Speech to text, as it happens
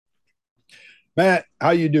Matt,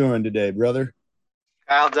 how you doing today, brother?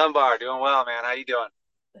 Kyle Dunbar, doing well, man. How you doing?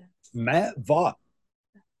 Matt Vaught.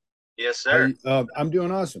 Yes, How sir. you? I'm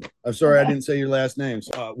doing awesome. I'm sorry I didn't say your last name.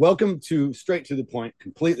 So, welcome to Straight to the Point,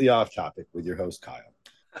 completely off topic with your host Kyle.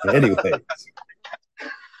 Anyway,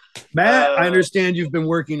 Matt, I uh, understand you've been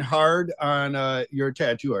working hard on you're a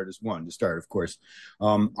tattoo artist. One to start, of course.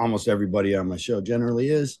 Almost everybody on my show generally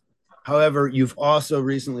is. However, you've also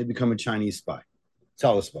recently become a Chinese spy.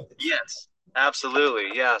 Tell us about this. yes,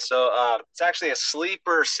 absolutely. Yeah. So it's actually a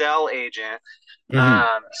sleeper cell agent.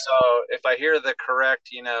 Mm-hmm. So if I hear the correct,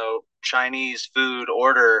 Chinese food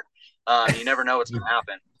order, you never know what's going to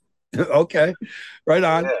happen. Okay, right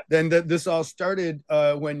on. Yeah. Then this all started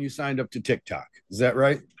when you signed up to TikTok. Is that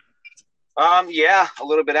right? Yeah. A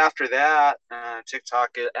little bit after that,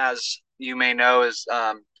 TikTok, as you may know, is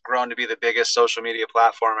grown to be the biggest social media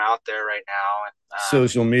platform out there right now. And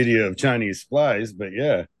Social media of Chinese spies, but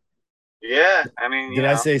yeah. yeah, I mean, Did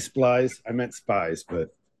I say splies? I meant spies, but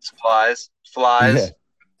supplies, yeah. flies.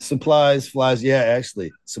 Supplies, flies. Yeah,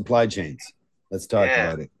 actually, supply chains. Let's talk Yeah.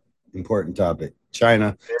 about it. Important topic.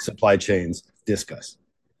 China, supply chains, discuss.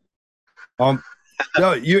 Um,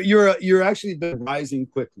 no, you're actually been rising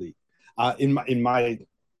quickly. In my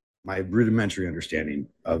rudimentary understanding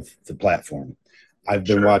of the platform, I've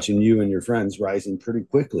been Sure. watching you and your friends rising pretty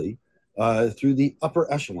quickly through the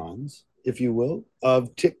upper echelons, if you will,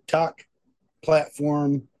 of TikTok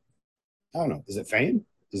platform. I don't know. Is it fame?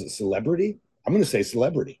 Is it celebrity? I'm going to say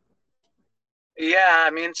celebrity. Yeah,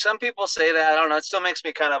 I mean, some people say that. I don't know. It still makes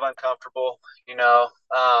me kind of uncomfortable, and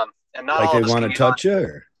not Like all they of us want can to get on. touch you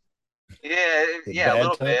or Yeah, a yeah,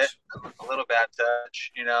 bad touch? a little bad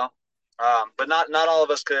touch. But not all of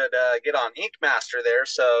us could get on Ink Master there.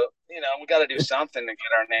 So we got to do something to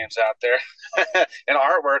get our names out there. And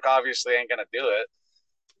artwork obviously ain't gonna do it.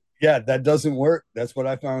 Yeah, that doesn't work. That's what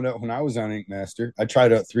I found out when I was on Ink Master. I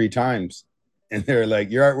tried out 3 times and they're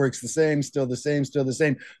like, your artwork's the same, still the same, still the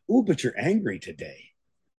same. Ooh, but you're angry today.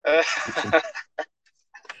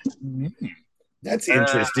 Mm, that's uh,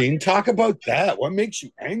 interesting. Talk about that. What makes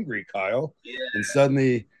you angry, Kyle? yeah, And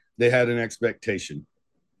suddenly they had an expectation.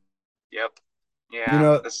 yep, You yeah.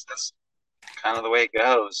 know, This kind of the way it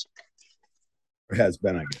goes. or has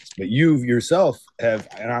been, I guess. But you yourself have,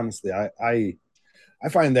 and honestly, I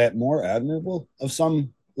find that more admirable of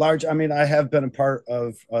some large. I mean, I have been a part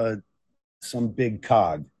of some big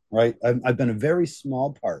cog, right? I've been a very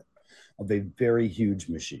small part of a very huge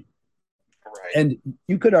machine. Right. And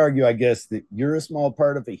you could argue, I guess, that you're a small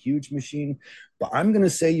part of a huge machine, but I'm going to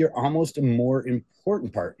say you're almost a more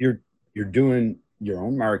important part. You're doing your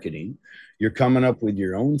own marketing. You're coming up with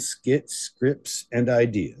your own skits, scripts, and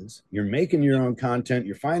ideas. You're making your own content.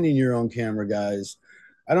 You're finding your own camera guys.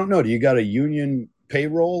 I don't know. Do you got a union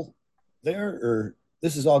payroll there, or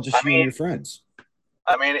this is all I just you and mean, your friends?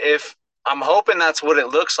 if I'm hoping that's what it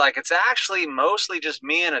looks like, it's actually mostly just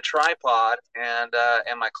me and a tripod and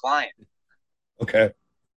my client. Okay.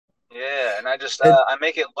 Yeah, and I just And I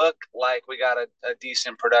make it look like we got a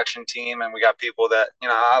decent production team and we got people that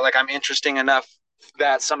I'm interesting enough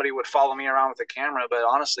that somebody would follow me around with a camera. But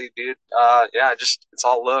honestly, dude, yeah, just it's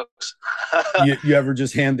all looks. you ever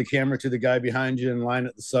just hand the camera to the guy behind you in line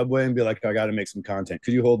at the subway and be like, I got to make some content.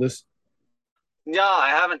 Could you hold this? No, I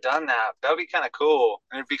haven't done that. That would be kind of cool,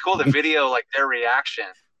 and it'd be cool to video like their reaction.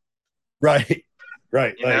 Right.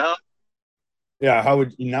 Right. You Like, know, yeah, how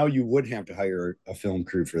would now you would have to hire a film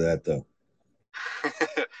crew for that though.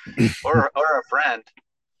 or a friend.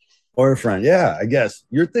 Or a friend. Yeah, I guess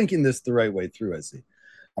you're thinking this the right way through, I see.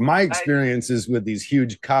 My I, experiences with these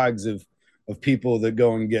huge cogs of people that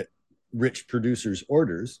go and get rich producers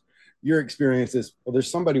orders, your experience is, well, there's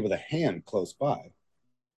somebody with a hand close by.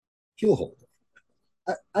 He'll hold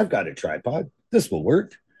it. I've got a tripod. This will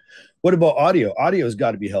work. What about audio? Audio's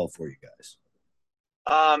got to be hell for you guys.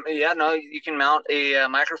 yeah, no, you can mount a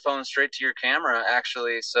microphone straight to your camera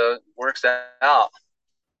actually, so it works that out.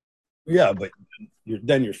 Yeah, but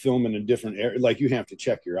then you're filming a different area. Like you have to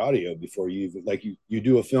check your audio before you even like you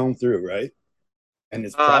do a film through, right? And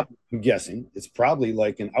it's Uh, probably I'm guessing it's probably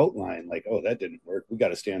like an outline, like, oh, that didn't work. We got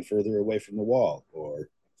to stand further away from the wall. Or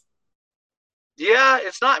Yeah,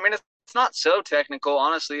 it's not. I mean, it's not so technical,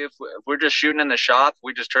 honestly. If we're just shooting in the shop,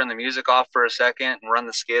 we just turn the music off for a second and run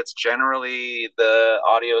the skits. Generally, the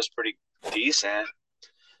audio is pretty decent.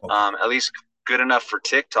 okay. At least good enough for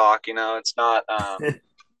TikTok. It's not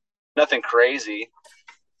nothing crazy.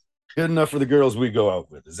 Good enough for the girls we go out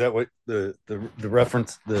with. Is that what the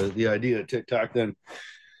reference, the idea of TikTok then?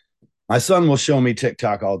 My son will show me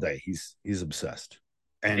TikTok all day. He's obsessed.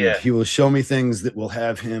 And Yeah. he will show me things that will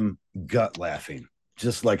have him gut laughing,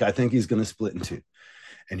 just like I think he's gonna split in two.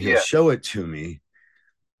 and he'll Yeah. show it to me,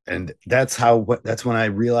 and that's when I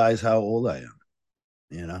realize how old I am.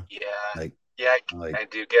 You know, Yeah. like Yeah, like I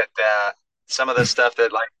do get that. Some of the stuff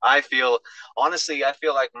that like honestly, I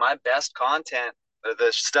feel like my best content, or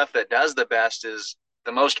the stuff that does the best is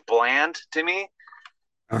the most bland to me.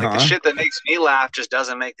 Like the uh-huh. shit that makes me laugh just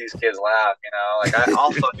doesn't make these kids laugh, you know? Like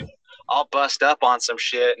I'll bust up on some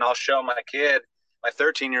shit and I'll show my kid, my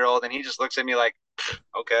 13-year-old, and he just looks at me like,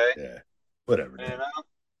 okay, Yeah, whatever, you dude.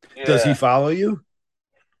 know? Does he Yeah. follow you?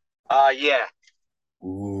 Yeah.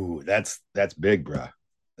 Ooh, that's big, bro.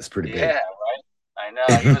 That's pretty Yeah, big. right. I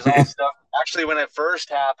know. He was all stuff. Actually, when it first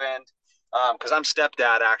happened, because I'm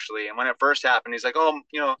stepdad actually, and when it first happened, he's like, "Oh,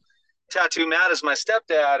 Tattoo Matt is my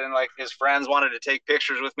stepdad," and like his friends wanted to take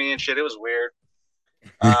pictures with me and shit. It was weird.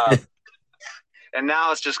 Um, and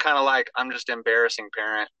now it's just kind of like I'm just embarrassing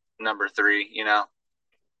parent number three, you know.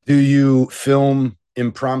 Do you film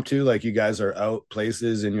impromptu, like you guys are out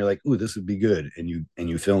places and you're like, "Ooh, this would be good," and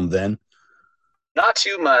you film then? Not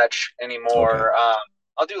too much Okay. anymore.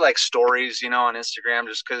 I'll do like stories, on Instagram,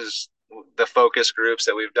 just because the focus groups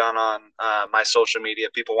that we've done on my social media,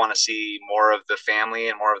 people want to see more of the family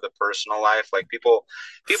and more of the personal life. Like people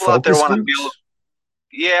out there Focus want to feel, groups?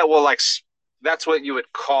 yeah, well, like that's what you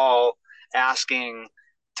would call asking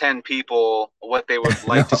 10 people what they would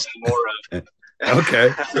like to No. see more of. Okay.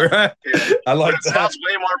 All right. Yeah, I but like it that. sounds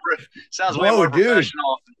way Whoa, more dude.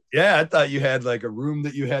 professional. Yeah, I thought you had like a room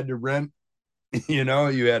that you had to rent. You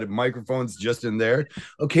had microphones just in there.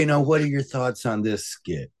 Okay, now what are your thoughts on this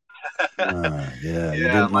skit? Yeah, you Yeah,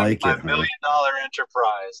 didn't like my it, huh? $1 million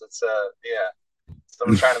enterprise. It's yeah. That's what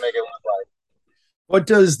I'm trying to make it look like. What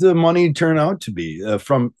does the money turn out to be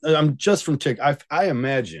from? I'm just from Tik. I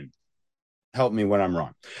imagine. Help me when I'm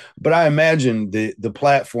wrong, but I imagine the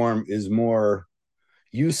platform is more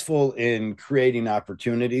useful in creating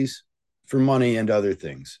opportunities for money and other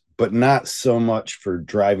things, but not so much for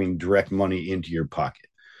driving direct money into your pocket.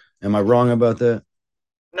 Am I wrong about that?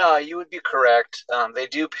 No, you would be correct. They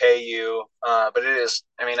do pay you, but it is.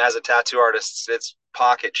 I mean, as a tattoo artist, it's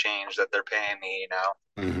pocket change that they're paying me.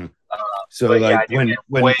 Mm-hmm. Uh, So, but yeah, like I do get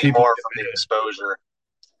when way people more from the exposure.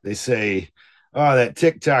 they say, "Oh, that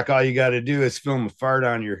TikTok, all you got to do is film a fart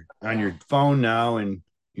on your phone now, and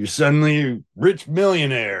you're suddenly a rich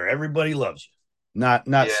millionaire. Everybody loves you." Not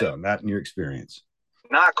Yeah, so, not in your experience.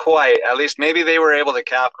 not quite. At least maybe they were able to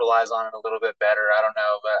capitalize on it a little bit better. I don't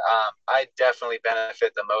know, but I definitely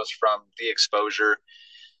benefit the most from the exposure,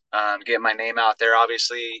 getting my name out there.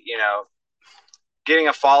 Obviously, getting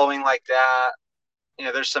a following like that.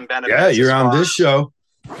 There's some Yeah, benefits you're as on far this as, show,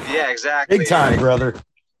 yeah, big exactly. time, Like, brother.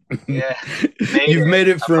 yeah, made You've it. made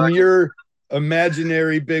it I'm from fucking your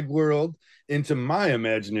imaginary big world into my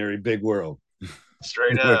imaginary big world,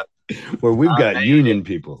 straight where up. where we've I got made it. union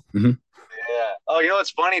people. Mhm. Yeah. Oh,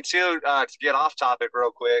 what's funny too? To get off topic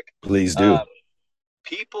real quick, Please uh, do.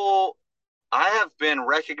 people, I have been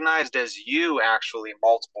recognized as you actually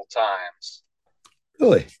multiple times,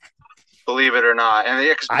 Really, believe it or not. And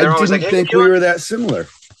I they're always like, didn't "Hey, think we were that similar.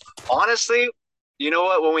 honestly, you know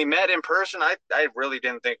what? When we met in person, I really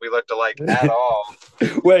didn't think we looked alike at all."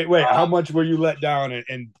 Wait, how Uh, much were you let down?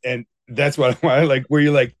 And that's what I like. Were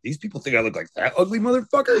you like, these people think I look like that ugly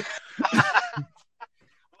motherfucker?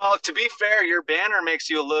 well, to be fair, your banner makes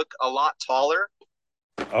you look a lot taller.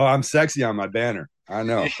 Oh, I'm sexy on my banner. I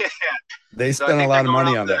know. Yeah. They So I spent a think they're lot of going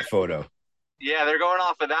money off on that photo. yeah, they're going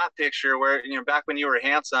off of that picture where, back when you were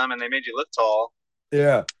handsome and they made you look tall.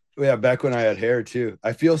 Yeah. Yeah. Back when I had hair too.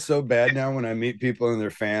 I feel so bad now when I meet people and they're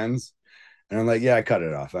fans. And I'm like, yeah, I cut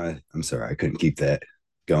it off. I'm sorry. I couldn't keep that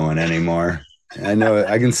going anymore. I know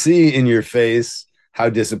I can see in your face how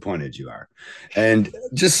disappointed you are. And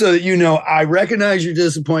just so that you know, I recognize your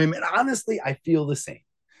disappointment. Honestly, I feel the same.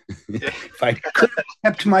 Yeah. If I could have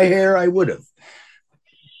kept my hair, I would have.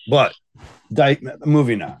 But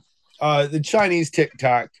moving on. The Chinese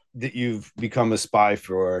TikTok that you've become a spy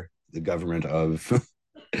for the government of.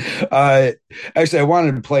 uh, Actually, I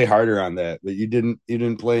wanted to play harder on that, but you didn't. You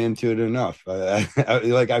didn't play into it enough.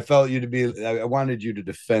 Like I felt you to be. I wanted you to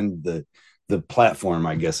defend the platform.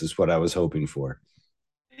 I guess is what I was hoping for.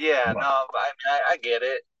 Yeah, no, But I get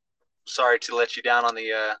it. Sorry to let you down on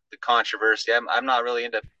the controversy. I'm not really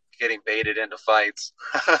into getting baited into fights.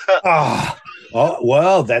 ah, oh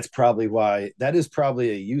well, that's probably why. That is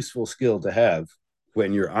probably a useful skill to have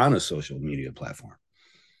when you're on a social media platform.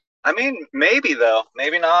 I mean, maybe though,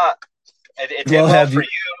 maybe not. It did Well, well have for you?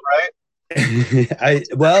 you, I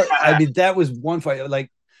right? mean, that was one fight.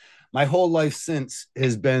 Like my whole life since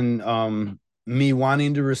has been me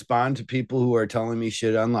wanting to respond to people who are telling me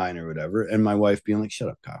shit online or whatever, and my wife being like, "Shut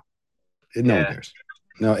up, Kyle. No one Yeah, cares."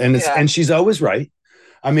 No, and yeah, she's always right.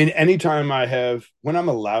 I mean, anytime when I'm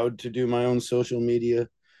allowed to do my own social media,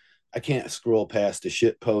 I can't scroll past a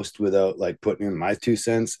shit post without like putting in my 2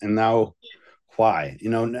 cents. And now, why?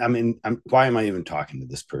 I mean, why am I even talking to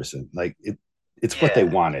this person? Like it's what they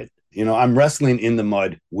Yeah, wanted. I'm wrestling in the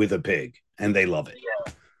mud with a pig, and they love it.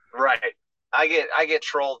 yeah, right. I get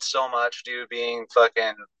trolled so much, dude, being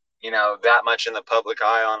fucking that much in the public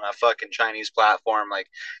eye on a fucking Chinese platform. Like,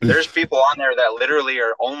 there's people on there that literally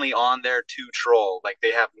are only on there to troll. Like,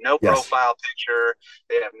 they have no Yes. profile picture,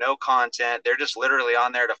 they have no content. They're just literally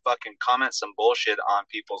on there to fucking comment some bullshit on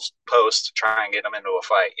people's posts to try and get them into a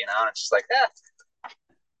fight. And it's just like,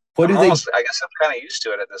 What do they? I guess I'm kind of used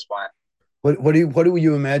to it at this point. What do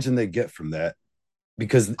you imagine they get from that?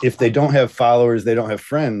 Because if they don't have followers, they don't have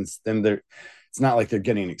friends, then it's not like they're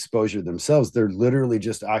getting exposure themselves. They're literally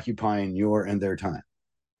just occupying your and their time.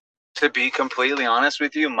 To be completely honest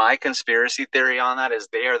with you, my conspiracy theory on that is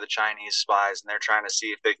they are the Chinese spies and they're trying to see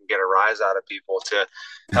if they can get a rise out of people to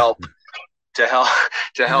help to help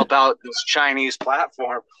to help out this Chinese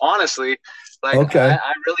platform. Honestly, like Okay.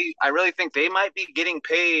 I really think they might be getting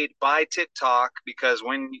paid by TikTok, because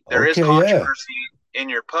when there is Okay. Yeah. controversy in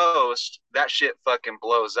your post, that shit fucking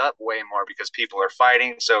blows up way more because people are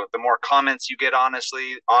fighting. So the more comments you get,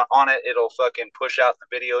 honestly, on it, it'll fucking push out the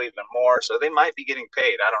video even more. So they might be getting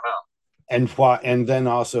paid. I don't know. And then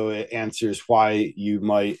also it answers why you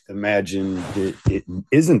might imagine that it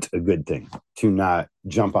isn't a good thing to not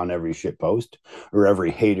jump on every shit post or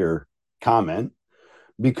every hater comment,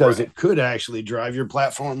 because Right. it could actually drive your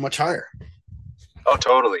platform much higher. Oh,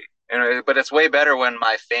 totally. But it's way better when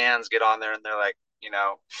my fans get on there and they're like,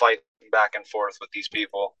 fighting back and forth with these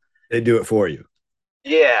people. They do it for you.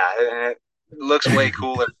 Yeah, and it looks way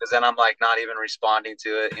cooler because then I'm like not even responding to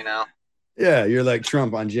it. Yeah, you're like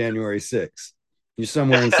Trump on January 6th. You're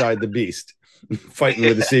somewhere inside the beast fighting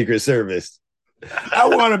with the Secret Service. I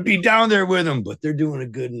want to be down there with them, but they're doing a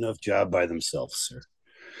good enough job by themselves, sir.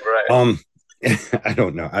 Right. Um, I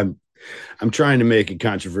don't know. I'm trying to make it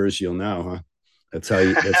controversial now, huh? That's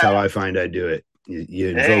how I find I do it.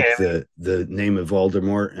 You Hey, invoke the name of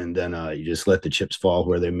Voldemort, and then you just let the chips fall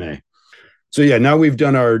where they may. So yeah, now we've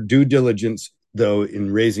done our due diligence though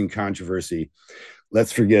in raising controversy.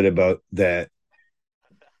 Let's forget about that.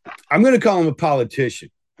 I'm going to call him a politician.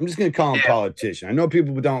 I'm just going to call him yeah, politician. I know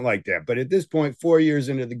people don't like that, but at this point, 4 years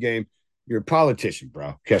into the game, you're a politician,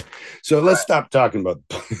 bro. Okay, so let's right. stop talking about.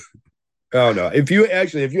 Oh no! If you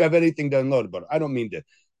have anything to unload about it, I don't mean to.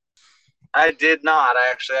 I did not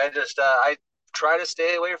actually. I try to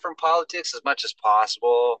stay away from politics as much as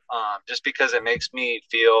possible, just because it makes me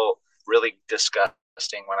feel really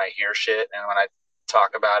disgusting when I hear shit and when I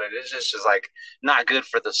talk about it. It's just like not good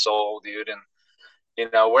for the soul, dude.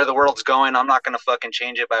 And where the world's going, I'm not gonna fucking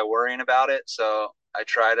change it by worrying about it. So I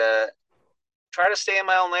try to stay in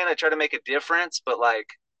my own lane. I try to make a difference, but like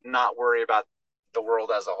not worry about the world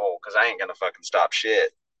as a whole because I ain't gonna fucking stop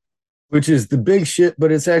shit. Which is the big shit,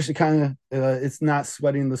 but it's actually kind of it's not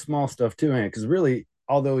sweating the small stuff too, man. Because really,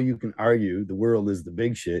 although you can argue the world is the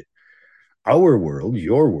big shit, our world,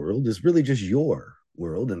 your world, is really just your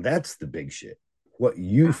world, and that's the big shit. What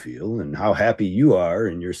you feel and how happy you are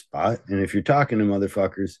in your spot. And if you're talking to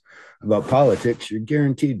motherfuckers about politics, you're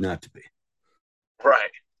guaranteed not to be.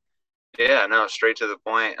 Right. Yeah, no, straight to the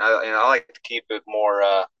point. I like to keep it more.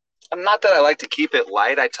 Not that I like to keep it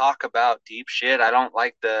light. I talk about deep shit. I don't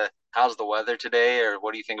like the how's the weather today or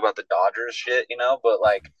what do you think about the Dodgers shit. But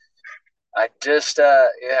like, I just,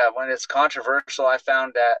 yeah, when it's controversial, I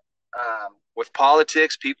found that with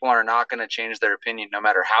politics, people are not going to change their opinion no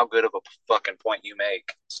matter how good of a fucking point you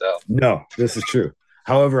make. So, No, this is true.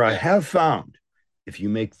 However, I yeah, have found if you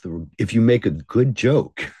make a good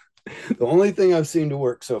joke, the only thing I've seen to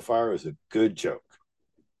work so far is a good joke.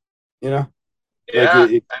 You know, like yeah.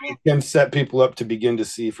 it, I mean, it can set people up to begin to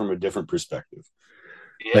see from a different perspective.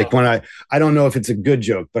 yeah, Like when I don't know if it's a good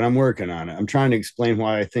joke, but I'm working on it. I'm trying to explain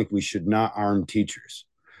why I think we should not arm teachers.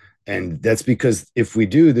 And that's because if we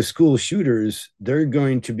do, the school shooters, they're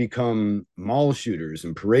going to become mall shooters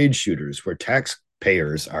and parade shooters where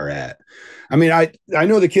taxpayers are at. I mean, I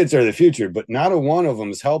know the kids are the future, but not a one of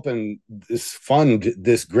them is helping this fund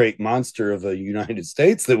this great monster of a United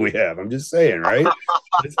States that we have. I'm just saying, right?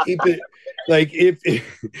 Let's keep it like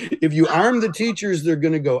if you arm the teachers, they're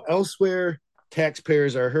going to go elsewhere.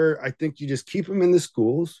 Taxpayers are hurt. I think you just keep them in the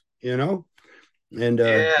schools, and I yeah.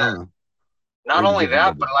 don't know, Not maybe only give them a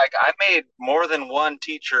that, but go. like I made more than one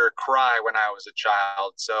teacher cry when I was a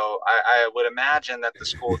child. So I would imagine that the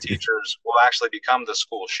school teachers will actually become the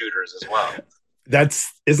school shooters as well. That's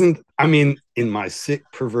isn't I mean, in my sick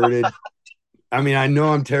perverted I mean, I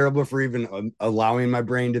know I'm terrible for even allowing my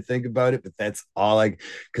brain to think about it, but that's all I,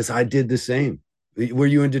 because I did the same. Were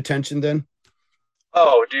you in detention then?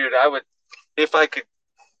 Oh, dude, I would if I could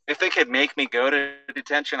if they could make me go to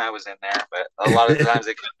detention, I was in there. But a lot of the times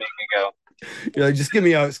they couldn't make me go. You're like, just get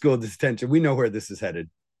me out of school detention. We know where this is headed.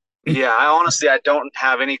 Yeah, I don't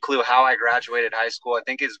have any clue how I graduated high school. I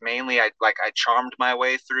think it's mainly I charmed my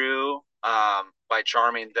way through by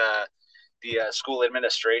charming the school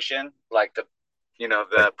administration, like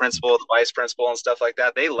Like, the principal, the vice principal, and stuff like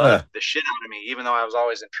that. They uh, loved the shit out of me, even though I was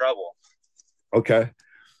always in trouble. okay.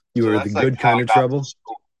 You So were the that's like good how I kind of got through trouble.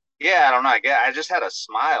 school. Yeah, I don't know. I just had a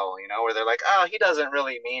smile, where they're like, "Oh, he doesn't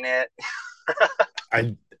really mean it."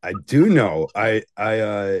 I do know.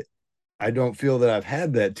 I don't feel that I've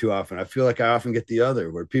had that too often. I feel like I often get the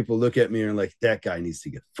other where people look at me and are like, that guy needs to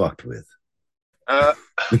get fucked with. Uh,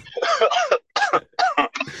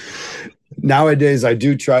 Nowadays I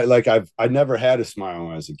do try, like I never had a smile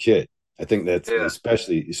when I was a kid. I think that's yeah.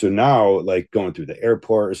 especially so now, like going through the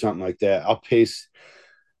airport or something like that, I'll pace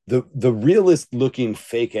the realest looking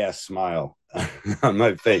fake ass smile on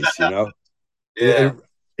my face, It, Yeah. it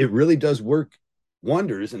it really does work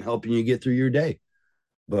wonders in helping you get through your day.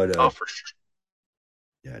 But Oh, for sure.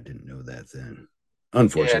 yeah, I didn't know that then. Yeah.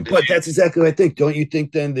 Unfortunately. Did But you? that's exactly what I think. Don't you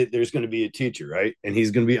think then that there's going to be a teacher, right? And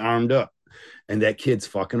he's going to be armed up and that kid's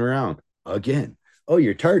fucking around again. Oh,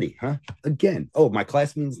 you're tardy, huh? Again. Oh, my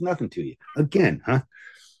class means nothing to you. Again, huh?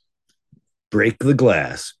 Break the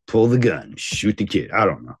glass, pull the gun, shoot the kid. I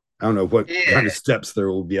don't know. I don't know what kind Yeah. of steps there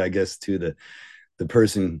will be, I guess, to the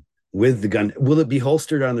person with the gun. Will it be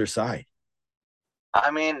holstered on their side?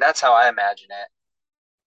 I mean, that's how I imagine it.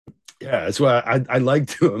 Yeah, that's why I like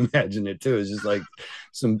to imagine it too. It's just like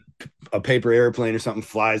some a paper airplane or something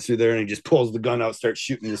flies through there and he just pulls the gun out, starts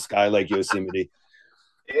shooting the sky like Yosemite.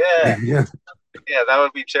 Yeah. Yeah. Yeah, that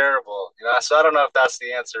would be terrible. So I don't know if that's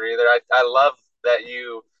the answer either. I love that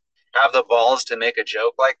you have the balls to make a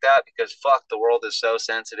joke like that because fuck, the world is so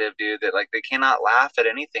sensitive, dude, that like they cannot laugh at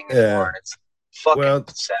anything anymore. Yeah. And it's fucking Well,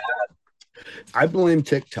 sad. I blame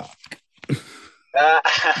TikTok.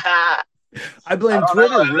 I I blame don't know.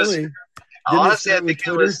 Twitter, It was really. Didn't it honestly, I start with think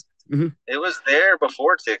Twitter? Mm-hmm. it was there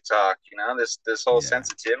before TikTok. This whole Yeah.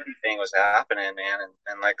 sensitivity thing was happening, man,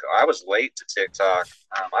 and like I was late to TikTok.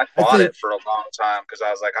 I I fought think it for a long time because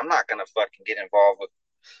I was like, I'm not gonna fucking get involved with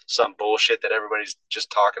some bullshit that everybody's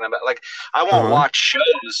just talking about. Like, I won't uh-huh. watch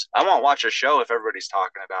shows. I won't watch a show if everybody's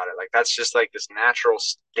talking about it. Like, that's just like this natural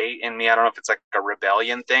state in me. I don't know if it's like a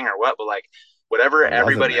rebellion thing or what, but like whatever I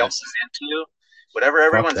love it, everybody man. else is into, whatever Fuck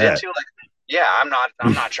everyone's that. into, like, yeah, I'm not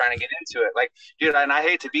trying to get into it. Like, dude, and I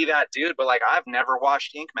hate to be that dude, but like, I've never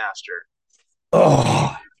watched Ink Master.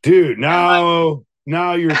 Oh, dude, And like,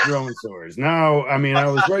 now you're throwing swords. Now, I mean, I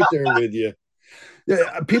was right there with you.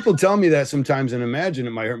 Yeah, people tell me that sometimes and imagine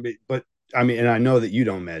it might hurt me, but I mean, and I know that you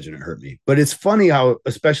don't imagine it hurt me, but it's funny how,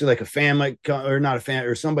 especially like a fan might or not a fan,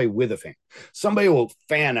 or somebody with a fan, somebody will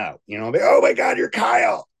fan out, like, oh my God, you're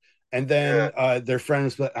Kyle. And yeah, then their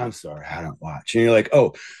friends, but I'm sorry, I don't watch. And you're like,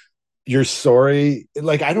 oh, you're sorry.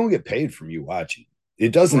 Like, I don't get paid from you watching.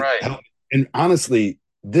 It doesn't right. help. And honestly,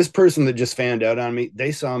 this person that just fanned out on me,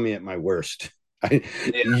 they saw me at my worst. I,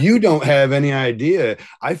 Yeah, you don't have any idea.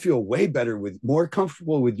 I feel way better more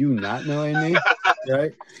comfortable with you not knowing me,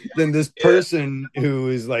 right? Than this yeah, person who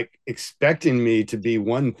is like expecting me to be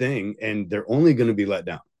one thing and they're only going to be let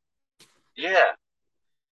down. yeah.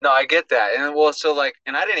 No, I get that. And well, so like,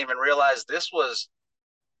 and I didn't even realize this was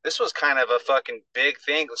kind of a fucking big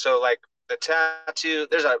thing. So like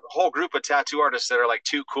there's a whole group of tattoo artists that are like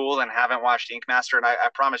too cool and haven't watched Ink Master, and I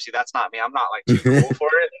promise you that's not me. I'm not like too cool for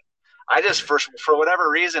it. I just for whatever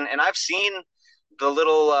reason, and I've seen the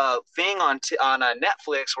little thing on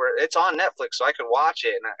Netflix where it's on Netflix, so I could watch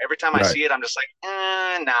it. And every time I Right. see it, I'm just like,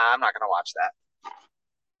 nah, I'm not gonna watch that.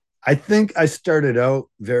 I think I started out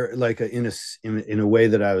very like in a way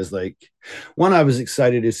that I was like, one, I was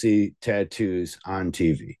excited to see tattoos on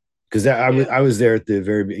TV because Yeah, I was there at the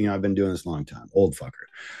very, I've been doing this a long time, old fucker.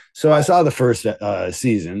 So I right. saw the first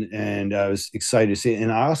season and I was excited to see it.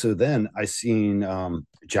 And I also then I seen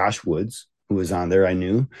Josh Woods, who was on there. I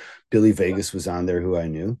knew Billy Yeah, Vegas was on there, who I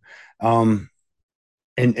knew. Um,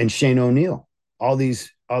 and Shane O'Neill, all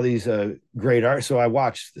these great art. So I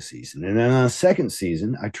watched the season, and then on the second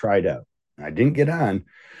season, I tried out. I didn't get on,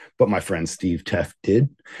 but my friend Steve Teff did.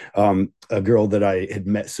 A girl that I had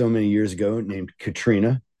met so many years ago named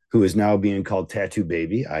Katrina, who is now being called Tattoo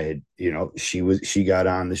Baby. I had, she got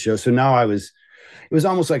on the show. So now it was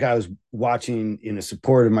almost like I was watching in a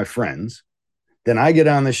support of my friends. Then I get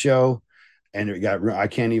on the show and I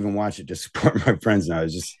can't even watch it to support my friends now.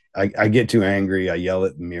 It's just, I get too angry. I yell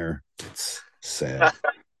at the mirror. Sad.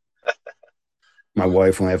 My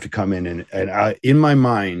wife will have to come in in my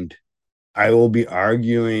mind, I will be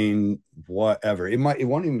arguing whatever. It won't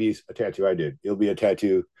even be a tattoo I did. It'll be a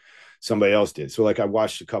tattoo somebody else did. So like I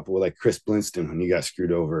watched a couple with like Chris Blinston when he got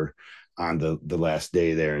screwed over on the last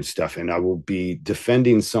day there and stuff, and I will be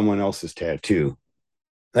defending someone else's tattoo.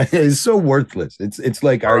 It's so worthless. It's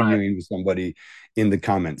like Right. arguing with somebody in the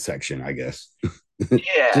comment section, I guess.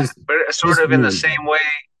 Yeah, just but it's sort just of in the ruins it. same way.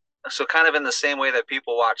 So kind of in the same way that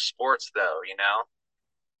people watch sports, though,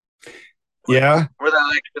 Yeah, where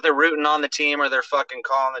they're rooting on the team or they're fucking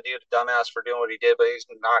calling the dude a dumbass for doing what he did, but he's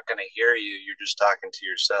not going to hear you. You're just talking to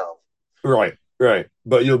yourself. right, right.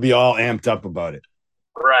 But you'll be all amped up about it.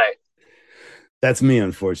 Right. That's me,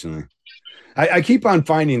 unfortunately. I keep on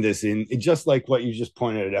finding this in just like what you just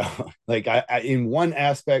pointed out. Like in one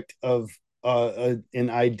aspect of an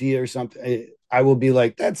idea or something, I will be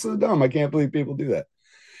like, "That's so dumb! I can't believe people do that."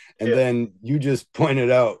 And Yeah. then you just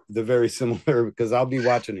pointed out the very similar because I'll be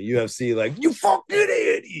watching a UFC like, "You fucking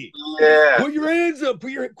idiot! Yeah. Put your hands up!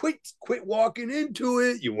 Quit walking into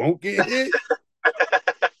it! You won't get hit."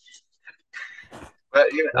 But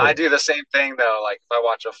I Oh, do the same thing though. Like if I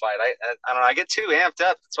watch a fight, I don't know. I get too amped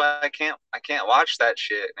up. That's why I can't watch that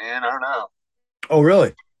shit, man. I don't know. oh,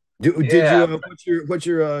 really? Did you? Yeah. What's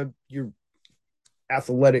your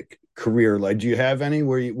athletic career like? Do you have any?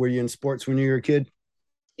 Were you in sports when you were a kid?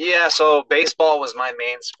 Yeah, so baseball was my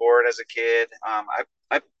main sport as a kid.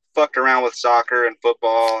 I fucked around with soccer and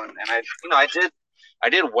football, and I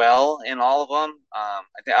did well in all of them. I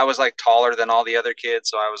think I was like taller than all the other kids,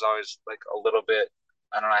 so I was always like a little bit.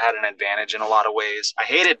 I don't know. I had an advantage in a lot of ways. I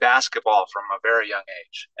hated basketball from a very young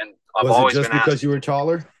age, and I've Was it always just been because asked. you were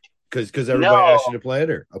taller? Because everybody asked you No, to play it,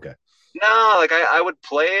 or okay? no, like I would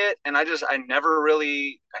play it, and I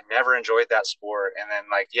never enjoyed that sport. And then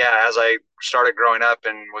like yeah, as I started growing up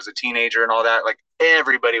and was a teenager and all that, like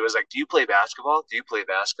everybody was like, "Do you play basketball? Do you play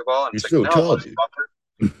basketball?" And You're it's like, so "No, tall, dude.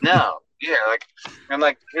 motherfucker, no." Yeah, like and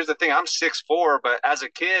like here's the thing, I'm 6'4", but as a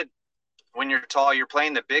kid, when you're tall, you're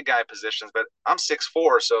playing the big guy positions. But I'm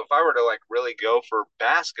 6'4", so if I were to like really go for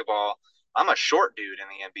basketball, I'm a short dude in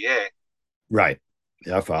the NBA. Right.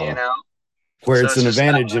 Yeah, I You follow. know, Where so it's it's an just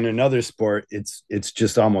advantage in another sport, it's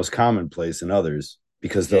just almost commonplace in others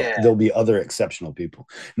because yeah. there'll be other exceptional people.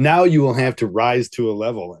 Now you will have to rise to a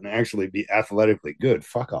level and actually be athletically good.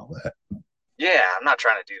 Fuck all that. Yeah, I'm not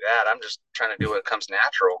trying to do that. I'm just trying to do what comes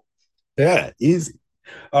natural. Yeah, easy.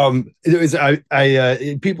 It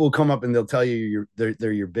was people come up and they'll tell you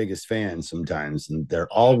they're your biggest fan sometimes, and they're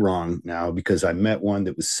all wrong now because I met one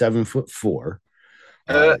that was 7'4",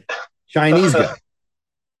 Uh, uh, Chinese guy.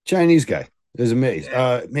 Chinese guy. It was amazing.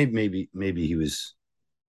 yeah.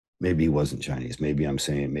 Maybe he wasn't Chinese. Maybe I'm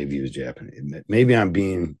saying maybe he was Japanese. Maybe I'm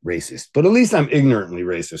being racist, but at least I'm ignorantly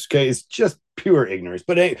racist. Okay, it's just pure ignorance.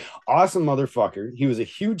 But hey, awesome motherfucker. He was a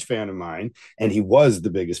huge fan of mine, and he was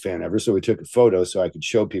the biggest fan ever. So we took a photo so I could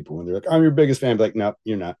show people when they're like, "I'm your biggest fan." I'm like, no,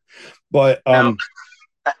 you're not. But No.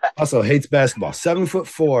 also hates basketball.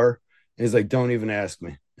 7'4". He's like, don't even ask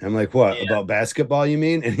me. I'm like, what Yeah. about basketball? You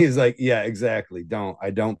mean? And he's like, yeah, exactly.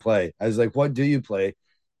 I don't play. I was like, what do you play?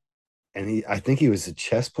 And I think he was a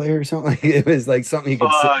chess player or something. It was like something he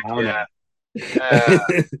could sit Fuck down yeah. at. Uh,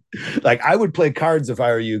 Like I would play cards if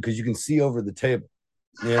I were you because you can see over the table.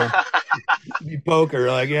 Yeah, be poker.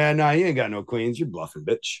 Like, yeah, no, you ain't got no queens. You're bluffing,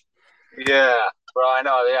 bitch. yeah. Bro, I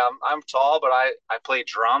know. Yeah, I'm tall, but I play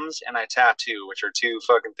drums and I tattoo, which are two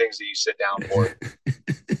fucking things that you sit down for.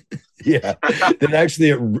 Yeah, that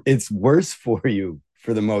actually it's worse for you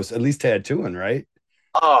for the most, at least tattooing, right?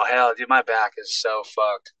 Oh hell, dude, my back is so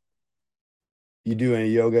fucked. You do any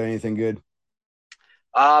yoga, anything good?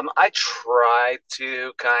 I try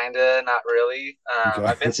to kinda, not really. Okay.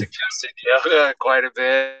 I've been suggested yoga quite a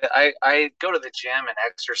bit. I go to the gym and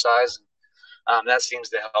exercise. That seems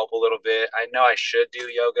to help a little bit. I know I should do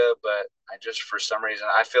yoga, but I just for some reason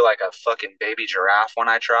I feel like a fucking baby giraffe when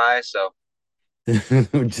I try. So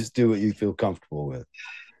Just do what you feel comfortable with.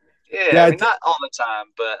 yeah, Yeah. I mean not all the time,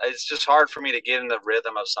 but it's just hard for me to get in the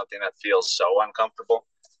rhythm of something that feels so uncomfortable.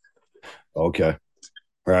 Okay.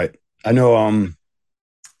 Right. I know.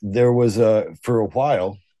 There was a for a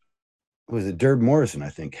while. Was it Derb Morrison? I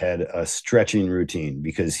think had a stretching routine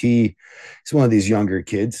because he's one of these younger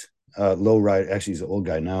kids. Low ride. Actually, he's an old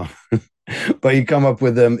guy now, but you come up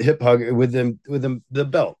with them hip hug with them the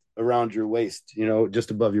belt around your waist,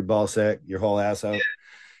 just above your ball sack, your whole ass out.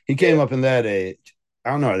 He came Yeah, up in that age. I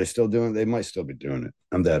don't know. Are they still doing it? They might still be doing it.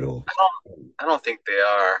 I'm that old. I don't think they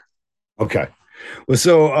are. Okay. Well,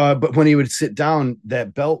 so, but when he would sit down,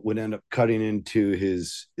 that belt would end up cutting into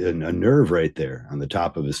a nerve right there on the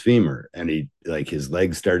top of his femur, and he like his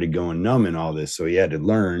legs started going numb and all this, so he had to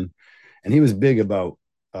learn. And he was big about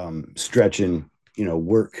stretching,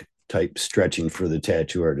 work type stretching for the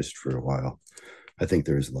tattoo artist for a while. I think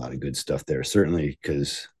there's a lot of good stuff there, certainly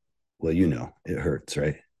because, well, it hurts,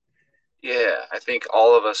 right? Yeah, I think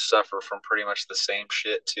all of us suffer from pretty much the same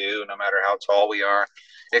shit too, no matter how tall we are.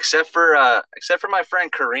 Except for my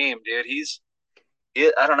friend Kareem, dude.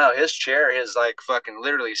 I don't know, his chair is like fucking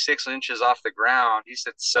literally 6 inches off the ground. He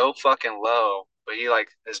sits so fucking low, but he like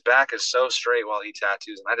his back is so straight while he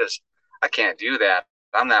tattoos, and I can't do that.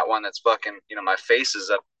 I'm that one that's fucking, my face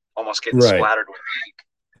is up almost getting Right. splattered with ink.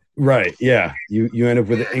 Right. Yeah. You end up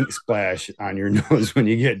with an ink splash on your nose when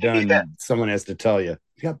you get Yeah, done. Someone has to tell you,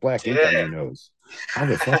 you got black ink on yeah, your nose. How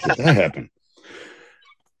the fuck did that happen?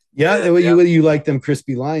 Yeah. yeah, Well, yeah. you like them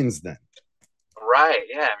crispy lines then? Right.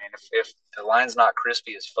 Yeah. I mean, if the line's not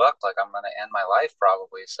crispy as fuck, like I'm gonna end my life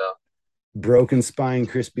probably. So Broken spine,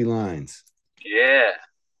 crispy lines. yeah,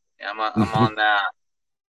 yeah, I'm on that.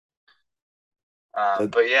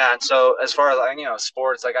 But yeah, and so as far as like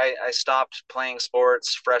sports, like I stopped playing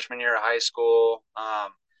sports freshman year of high school.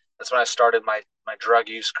 That's when I started my drug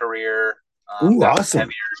use career. Ooh, Got awesome.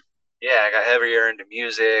 heavier. Yeah, I got heavier into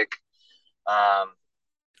music. Um,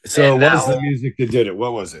 So, and what that was the whole music that did it?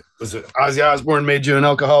 What was it? Was it Ozzy Osbourne made you an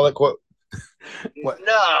alcoholic? What? What?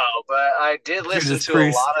 no, but I did listen Judas to a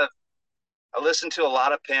Priest? lot of I listened to a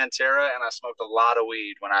lot of Pantera, and I smoked a lot of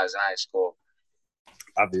weed when I was in high school.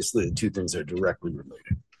 Obviously, the two things are directly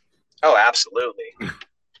related. Oh, absolutely. And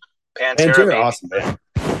Pantera you're made me. awesome, man.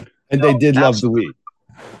 And they Oh, did love the absolutely. weed.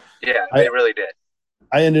 Yeah, I they really did.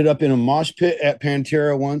 I ended up in a mosh pit at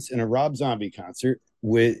Pantera once in a Rob Zombie concert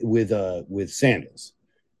with sandals.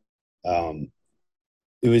 Um,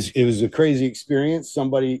 it was a crazy experience.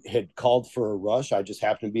 Somebody had called for a rush. I just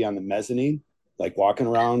happened to be on the mezzanine, like walking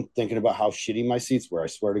around thinking about how shitty my seats were. I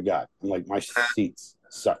swear to God, I'm like my seats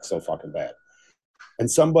suck so fucking bad. And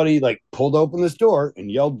somebody like pulled open this door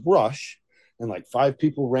and yelled rush, and like five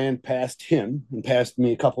people ran past him and past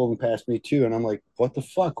me. A couple of them passed me too, and I'm like, what the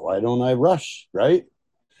fuck? Why don't I rush? Right?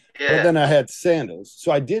 But Yeah, then I had sandals.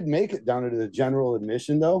 So I did make it down into the general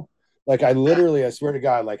admission though. Like I literally, I swear to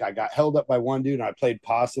God, like I got held up by one dude and I played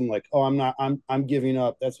possum, like, oh, I'm giving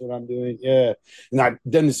up. That's what I'm doing. Yeah. And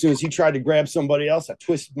then as soon as he tried to grab somebody else, I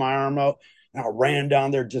twisted my arm out and I ran down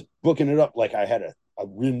there just booking it up like I had a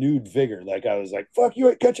renewed vigor. Like I was like, fuck you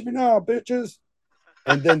ain't catching me now, bitches.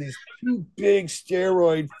 And then these two big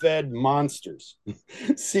steroid fed monsters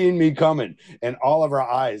seeing me coming, and all of our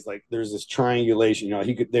eyes, like there's this triangulation.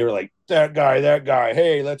 They were like, that guy,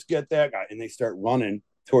 hey, let's get that guy. And they start running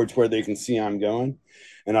towards where they can see I'm going.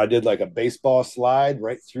 And I did like a baseball slide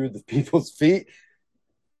right through the people's feet.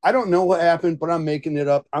 I don't know what happened, but I'm making it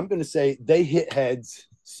up. I'm going to say they hit heads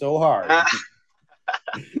so hard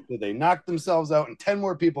that they knocked themselves out, and 10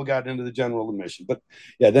 more people got into the general admission. But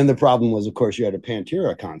yeah, then the problem was, of course, you had a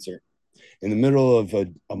Pantera concert in the middle of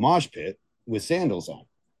a mosh pit with sandals on.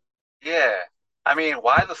 yeah. I mean,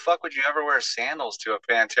 why the fuck would you ever wear sandals to a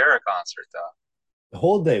Pantera concert, though? The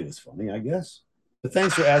whole day was funny, I guess. But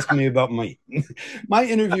thanks for asking me about my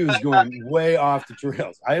interview is going way off the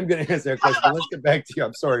trails. I am going to answer that question, but let's get back to you.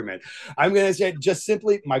 I'm sorry, man. I'm going to say just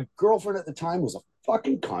simply, my girlfriend at the time was a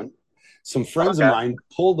fucking cunt. Some friends of Okay. mine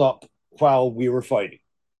pulled up while we were fighting,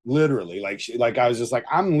 literally. Like I was just like,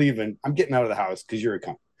 I'm leaving. I'm getting out of the house because you're a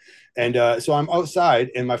cunt. And so I'm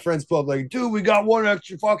outside, and my friends pull up like, dude, we got one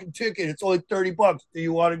extra fucking ticket. It's only $30. Do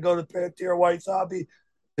you want to go to Pantera White Zombie?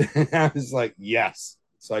 And I was like, yes.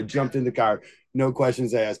 So I jumped in the car, no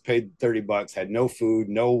questions asked, paid $30, had no food,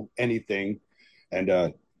 no anything.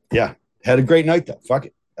 And yeah, had a great night though. Fuck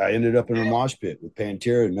it. I ended up in a mosh pit with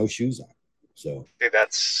Pantera and no shoes on. So Dude,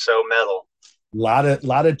 that's so metal. lot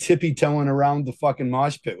of tippy toeing around the fucking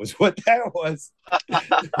mosh pit was what that was.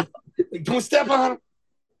 Like, don't step on him.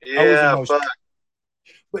 I was Yeah, emotional. fuck.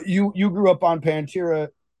 But you grew up on Pantera.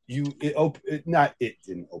 It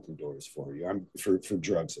didn't open doors for you. I'm for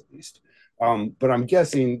drugs at least. But I'm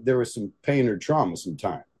guessing there was some pain or trauma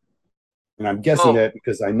sometime, and I'm guessing Oh, that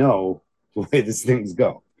because I know the way these things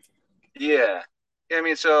go. yeah. Yeah, I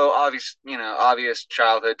mean, so obvious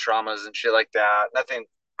childhood traumas and shit like that. Nothing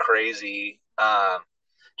crazy.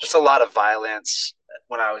 Just a lot of violence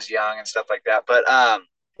when I was young and stuff like that. But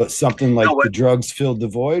But something you know like what? the drugs filled the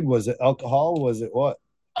void. Was it alcohol? Was it what?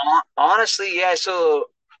 Honestly, yeah. So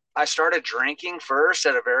I started drinking first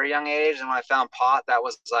at a very young age, and when I found pot, that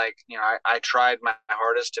was like, I tried my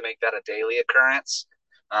hardest to make that a daily occurrence.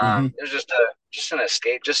 Mm-hmm. It was just an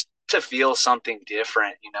escape, just to feel something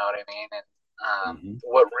different. You know what I mean? And Mhm.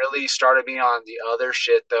 What really started me on the other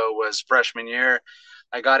shit though was freshman year.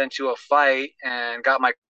 I got into a fight and got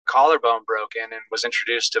my collarbone broken and was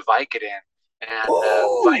introduced to Vicodin. And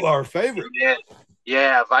Oh, our favorite. Vicodin,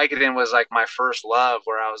 yeah, Vicodin was like my first love.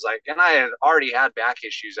 Where I was like, and I had already had back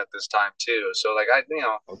issues at this time too. So like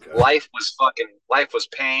Okay. life was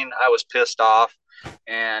pain. I was pissed off,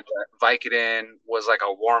 and Vicodin was like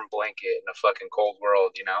a warm blanket in a fucking cold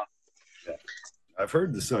world. Yeah. I've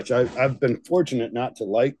heard the such. I've been fortunate not to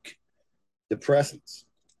like depressants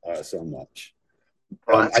so much.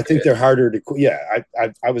 Well, that's I think good. they're harder to. Yeah,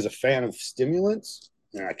 I was a fan of stimulants,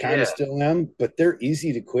 and I kind of Yeah, still am, but they're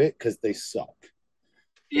easy to quit because they suck.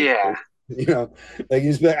 yeah, You know, like you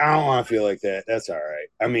just be like, I don't want to feel like that. That's all right.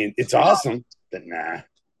 I mean, it's awesome, but nah.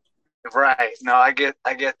 right. No, I get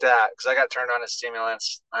that because I got turned on to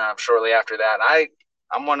stimulants shortly after that.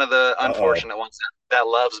 I'm one of the Uh oh. unfortunate ones that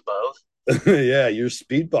loves both. Yeah, you're a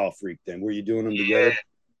speedball freak. Then were you doing them Yeah, together?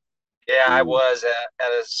 yeah, I Ooh. was at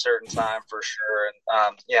a certain time for sure.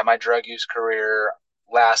 And yeah, my drug use career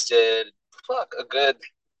lasted a good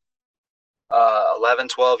 11,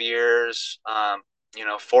 12 years.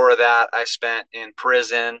 4 of that I spent in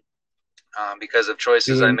prison because of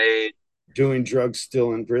choices I Doing made. doing drugs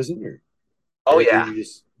still in prison, Oh or yeah, you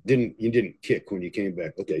just didn't kick when you came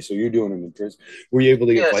back? Okay, so you're doing them in prison. Were you able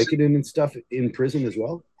to get yes. Vicodin and stuff in prison as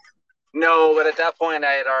well? No, but at that point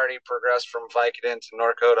I had already progressed from Vicodin to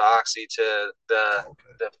Norco to Oxy to the Oh,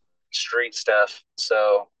 okay. the street stuff.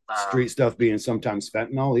 So Street stuff being sometimes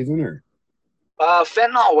fentanyl, even or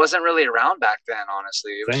fentanyl wasn't really around back then.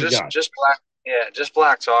 Honestly, it was thank just God. just black. Yeah, just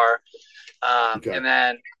black tar. Okay. And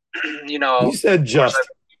then You said of course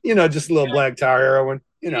I just a little black tar heroin,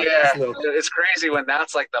 yeah, just a little. it's crazy when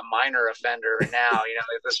that's like the minor offender now.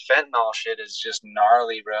 Like this fentanyl shit is just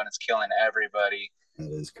gnarly, bro, and it's killing everybody.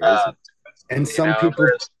 That is Uh, crazy. And some people,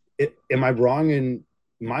 Whereas am I wrong in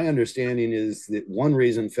my understanding is that one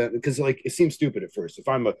reason because like it seems stupid at first. If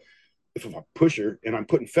I'm a pusher and I'm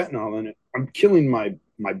putting fentanyl in it, I'm killing my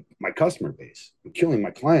customer base. I'm killing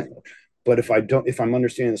my client. But if I'm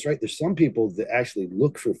understanding this right, there's some people that actually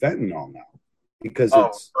look for fentanyl now because oh,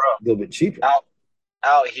 it's bro, a little bit cheaper.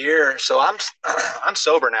 out here, so I'm I'm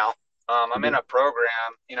sober now. I'm in Okay. a program.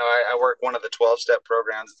 I work one of the 12-step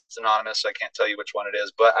programs. It's anonymous, so I can't tell you which one it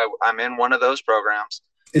is, but I'm in one of those programs.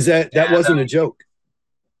 Is that And wasn't a joke?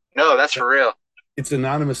 no, that's for real. It's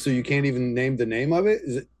anonymous, so you can't even name the name of it.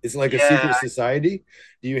 It's like a Yeah, secret society?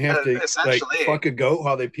 Do you have to like essentially. fuck a goat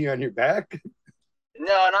while they pee on your back?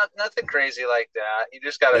 No, not nothing crazy like that. You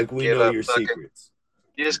just gotta Like we give know up your fucking. secrets.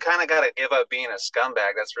 You just kind of gotta give up being a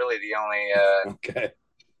scumbag. That's really Okay.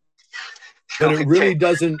 the But it only thing. really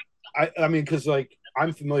doesn't. I mean, because like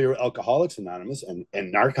I'm familiar with Alcoholics Anonymous and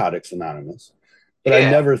Narcotics Anonymous, but I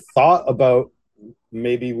Yeah. never thought about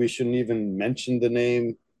maybe we shouldn't even mention the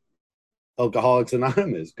name Alcoholics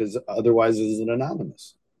Anonymous because otherwise it isn't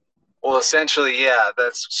anonymous. Well, essentially, yeah.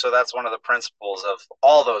 That's one of the principles of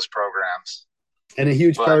all those programs. And a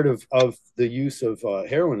huge But part of the use of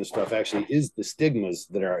heroin and stuff actually is the stigmas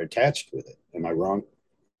that are attached with it. Am I wrong?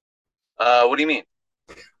 what do you mean?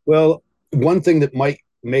 Well, one thing that might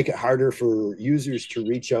make it harder for users to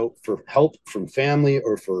reach out for help from family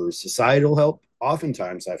or for societal help,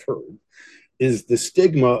 oftentimes I've heard, is the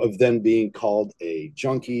stigma of them being called a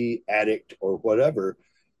junkie, addict, or whatever,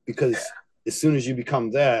 because as soon as you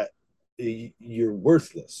become that, you're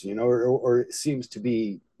worthless, or it seems to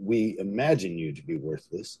be, we imagine you to be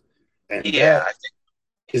worthless. And Yeah, that I think.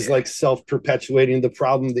 is like self perpetuating the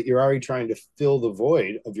problem that you're already trying to fill the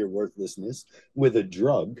void of your worthlessness with a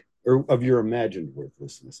drug, or of your imagined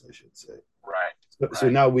worthlessness, I should say. Right, So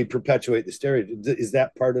right. now we perpetuate the stereotype. Is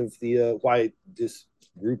that part of the why this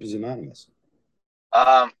group is anonymous?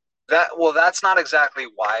 Um, that's not exactly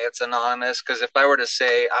why it's anonymous. Because if I were to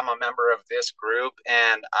say I'm a member of this group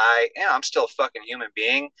and I'm still a fucking human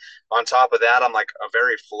being. On top of that, I'm like a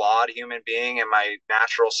very flawed human being, and my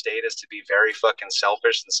natural state is to be very fucking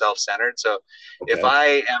selfish and self-centered. So if Okay. I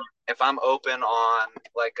am, if I'm open on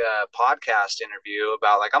like a podcast interview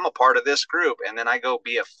about like I'm a part of this group, and then I go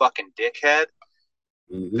be a fucking dickhead,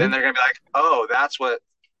 then Mm-hmm. they're gonna be like, oh, that's the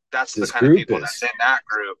This kind of group people that's is in that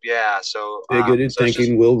group. Yeah. So bigoted so it's just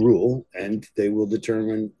thinking will rule, and they will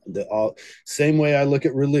determine the all same way I look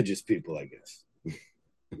at religious people, I guess.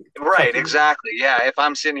 right, Fuck you. exactly. Yeah. If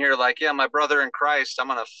I'm sitting here like, yeah, my brother in Christ, I'm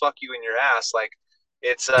gonna fuck you in your ass. Like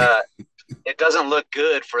it's it doesn't look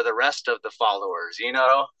good for the rest of the followers.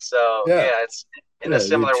 So Yeah. yeah, it's in a Yeah. The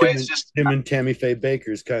similar way. It's just Tim and Tammy Faye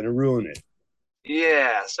Baker's kind of ruin it.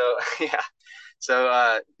 yeah. So yeah.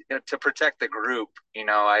 So to protect the group,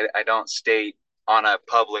 I don't state on a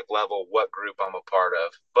public level what group I'm a part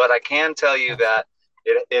of. But I can tell you that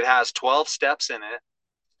it has 12 steps in it,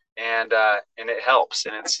 and it helps,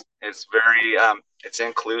 and it's very it's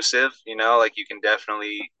inclusive. You know, like you can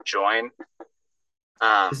definitely join.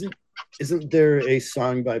 Um, Isn't isn't there a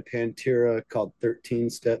song by Pantera called 13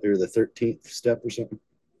 Step or the 13th Step or something?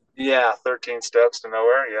 yeah, 13 steps to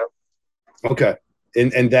nowhere. Yep. Okay.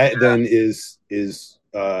 And that Yeah, then is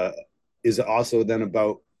it also then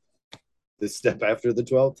about the step after the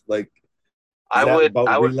 12th? Like is I that would about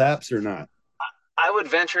I would relapse or not? I would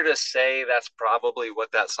venture to say that's probably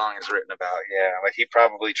what that song is written about. Yeah, like he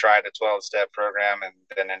probably tried a 12-step program and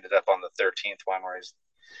then ended up on the 13th one where he's,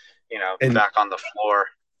 And back on the floor.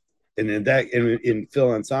 and in that in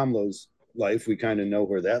Phil Ensemble's life, we kind of know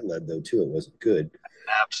where that led though too. It wasn't good.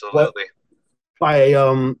 What Absolutely. by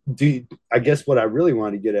do you, I guess what I really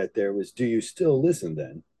wanted to get at there was do you still listen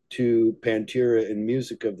then to Pantera and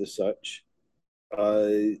music of the such uh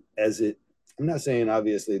as it I'm not saying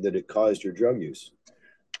obviously that it caused your drug use,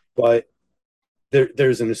 but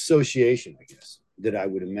there's an association, I guess, that I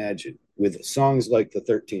would imagine with songs like the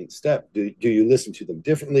 13th Step. Do you listen to them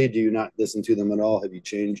differently? Do you not listen to them at all? Have you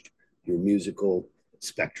changed your musical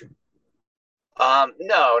spectrum?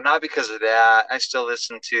 No, not because of that. I still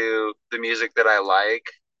listen to the music that I like.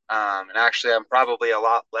 And actually, I'm probably a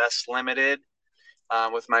lot less limited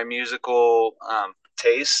with my musical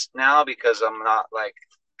tastes now because I'm not like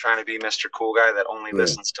trying to be Mr. Cool Guy that only Yeah.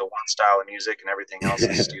 listens to one style of music and everything else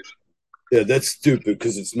is stupid. Yeah, that's stupid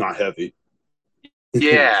because it's not heavy.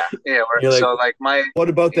 Yeah, yeah. You're like, So like what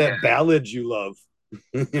about yeah, that ballad you love?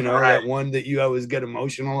 right, That one that you always get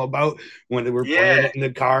emotional about when they were playing yeah, it in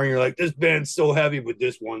the car, and you're like, this band's so heavy, but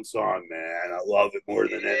this one song, man, I love it more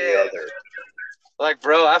than any yeah. other. Like,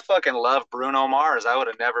 bro, I fucking love Bruno Mars. I would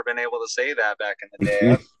have never been able to say that back in the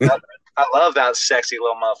day. I love that sexy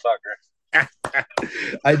little motherfucker.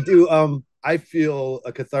 I do. I feel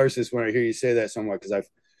a catharsis when I hear you say that somewhat because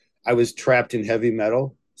I was trapped in heavy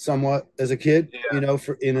metal somewhat as a kid. Yeah,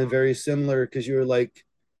 For in a very similar because you were like,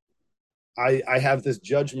 I have this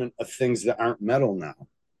judgment of things that aren't metal now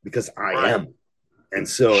because I right. am, and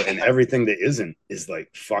so and everything that isn't is like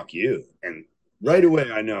fuck you, and right away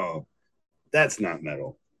I know that's not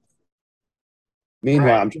metal.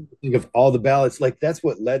 Meanwhile, Right. I'm trying to think of all the ballads. Like that's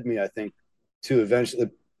what led me, I think, to eventually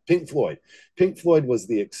Pink Floyd. Pink Floyd was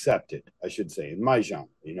the accepted, I should say, in my genre.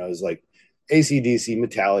 It was like AC/DC,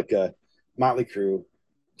 Metallica, Motley Crue,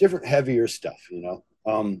 different heavier stuff.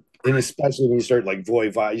 And especially when you start like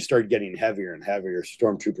Voivod, you start getting heavier and heavier,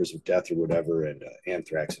 Stormtroopers of Death or whatever, and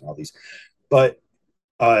Anthrax and all these. But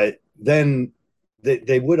then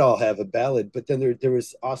they would all have a ballad, but then there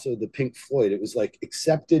was also the Pink Floyd. It was like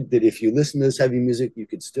accepted that if you listen to this heavy music, you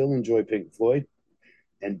could still enjoy Pink Floyd,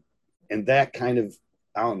 and that kind of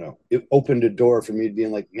I don't know. It opened a door for me to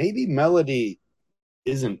being like maybe melody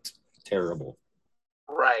isn't terrible,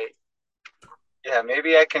 Right. Yeah,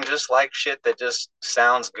 maybe I can just like shit that just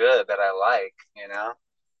sounds good that I like.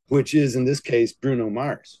 which is in this case Bruno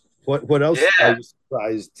Mars. What else are Yeah. you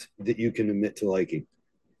surprised that you can admit to liking?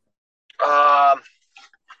 Um,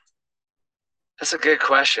 that's a good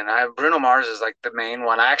question. Bruno Mars is like the main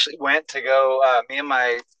one. I actually went to go. Me and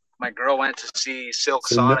my girl went to see Silk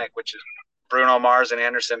So no, Sonic, which is Bruno Mars and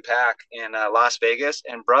Anderson Paak in Las Vegas.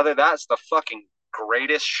 And brother, that's the fucking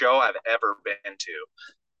greatest show I've ever been to.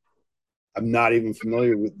 I'm not even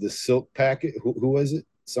familiar with the Silk Packet. Who was it?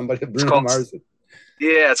 Somebody It's Bruno called Mars.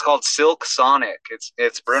 Yeah, it's called Silk Sonic.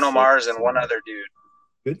 It's Bruno Silk Mars and one Sonic. other dude.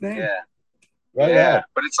 Good name. Yeah, Right yeah. on.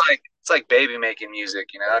 But it's like baby making music.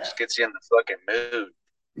 It just gets you in the fucking mood.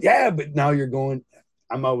 Yeah, but now you're going.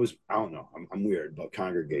 I'm always. I don't know. I'm weird about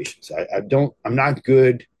congregations. I don't. I'm not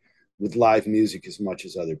good with live music as much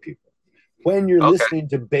as other people. When you're Okay. listening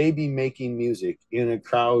to baby making music in a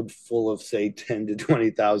crowd full of say 10 to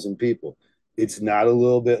 20,000 people, it's not a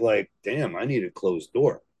little bit like, damn, I need a closed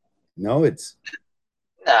door. No, it's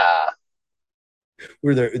Nah.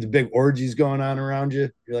 where the big orgies going on around you.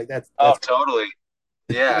 You're like, Oh, that's totally.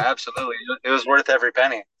 Yeah, absolutely. It was worth every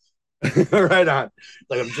penny. right on.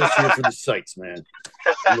 Like I'm just here for the sights, man.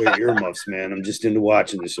 Wear earmuffs, man. I'm just into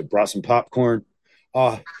watching this. I brought some popcorn.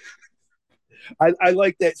 Uh, I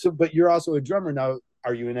like that. So, but you're also a drummer now.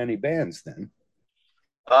 Are you in any bands then?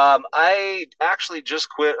 I actually just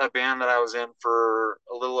quit a band that I was in for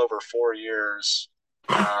a little over 4 years.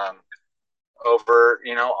 Um,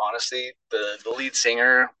 honestly, the lead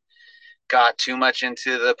singer got too much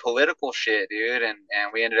into the political shit, dude, and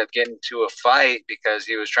we ended up getting to a fight because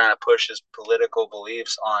he was trying to push his political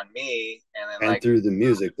beliefs on me, and then And like, through the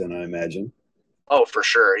music, then I imagine. Oh, for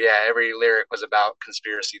sure. Yeah, every lyric was about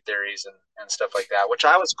conspiracy theories and stuff like that, which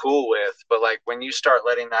I was cool with. But like when you start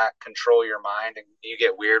letting that control your mind and you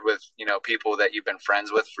get weird with, people that you've been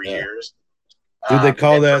friends with for Yeah. years. Dude, they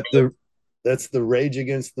call And for that me, that's the rage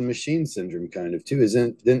against the machine syndrome kind of too,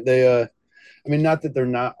 isn't didn't they I mean, not that they're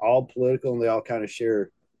not all political and they all kind of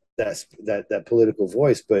share that political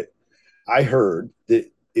voice, but I heard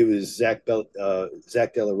that it was Zach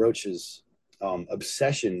De La Rocha's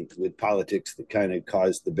obsession with politics that kind of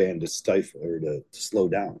caused the band to stifle or to slow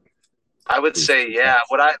down. I would It was say, too yeah,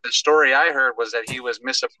 fast. the story I heard was that he was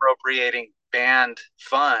misappropriating band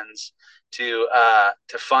funds to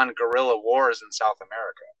fund guerrilla wars in South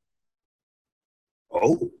America.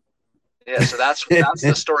 Oh, Yeah, so that's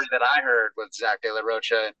the story that I heard with Zach De La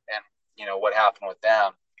Rocha and what happened with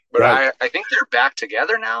them. But right. I think they're back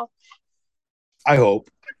together now. I hope.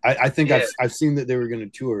 I think Yeah, I've seen that they were going to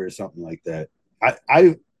tour or something like that.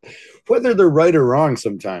 I whether they're right or wrong,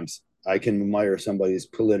 sometimes I can admire somebody's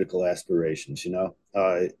political aspirations.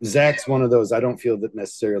 Zach's one of those. I don't feel that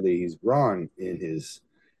necessarily he's wrong in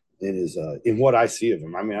what I see of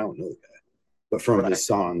him. I mean, I don't know the guy, but from right. his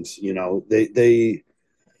songs,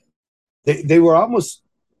 they were almost.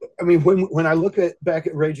 I mean, when I look at back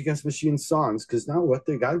at Rage Against the Machine songs, because now what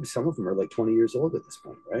they got, some of them are like 20 years old at this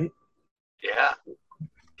point, right? Yeah,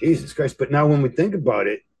 Jesus Christ! But now when we think about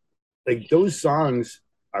it, like those songs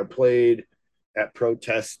are played at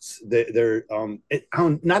protests.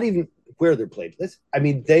 Not even where they're played. I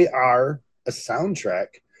mean, they are a soundtrack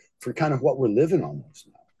for kind of what we're living almost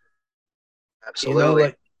now. You know,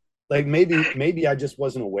 absolutely. like maybe I just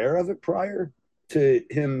wasn't aware of it prior to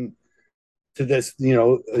him to this.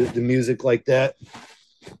 The music like that.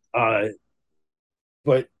 Uh,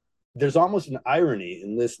 but there's almost an irony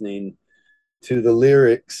in listening to the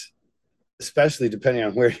lyrics, especially depending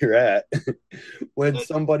on where you're at, when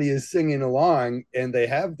somebody is singing along and they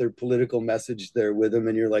have their political message there with them,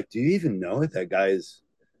 and you're like, do you even know it? That guy is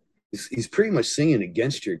he's pretty much singing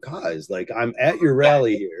against your cause. Like, I'm at your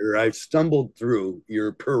rally here, I've stumbled through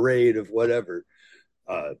your parade of whatever,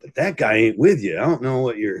 but that guy ain't with you. I don't know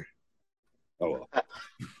what you're. Oh well.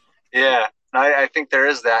 Yeah, I think there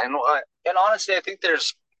is that, and honestly, I think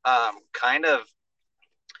there's kind of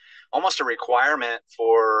almost a requirement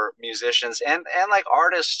for musicians and like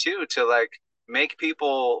artists too to like make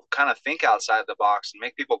people kind of think outside the box and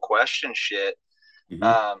make people question shit. Mm-hmm.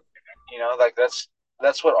 Um, like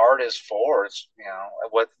that's what art is for. It's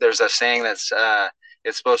what there's a saying that's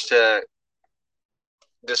it's supposed to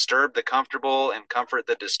disturb the comfortable and comfort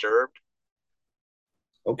the disturbed.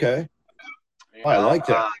 Okay. You Oh, I know, like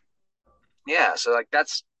that. yeah. So like Who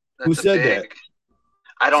that's a said that? big.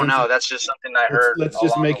 I don't Since know. That's just something I let's heard let's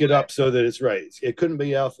just along the make it way. up so that it's right. It couldn't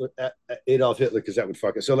be Adolf Hitler because that would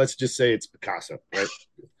fuck it. So let's just say it's Picasso, right?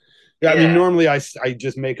 Yeah, I mean, Yeah. normally I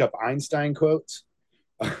just make up Einstein quotes.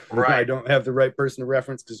 I Right. don't have the right person to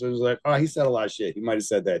reference because it was like, oh, he said a lot of shit. He might have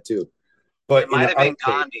said that too. It But in might an have been art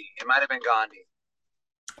case, Gandhi. It might have been Gandhi.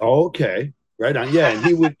 okay, right on. Yeah, and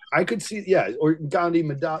he would. I could see. Yeah, or Gandhi,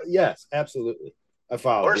 Madal. Yes, absolutely. I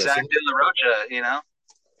follow. Or Yeah. Zach So, De La Rocha.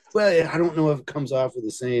 well, I don't know if it comes off with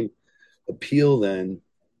the same appeal. Then,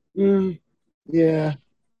 mm, yeah,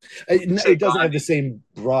 Say it doesn't have the Gandhi. same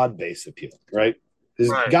broad base appeal, right?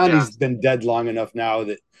 Because Right. Yeah. Gandhi's been dead long enough now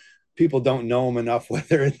that people don't know him enough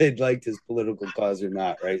whether they'd liked his political cause or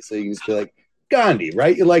not, right? So you can just be like, Gandhi,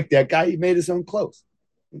 right? You like that guy? He made his own clothes.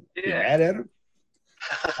 Be Yeah. mad at him?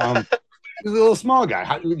 Um, he's a little small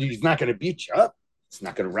guy. He's not going to beat you up. It's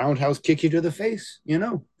not going to roundhouse kick you to the face.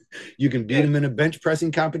 You can beat Yeah. him in a bench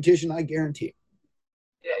pressing competition. I guarantee.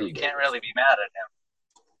 Yeah. Who You can't knows? really be mad at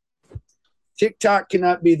him. TikTok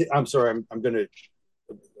cannot be the. I'm sorry.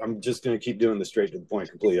 I'm just gonna keep doing the straight to the point,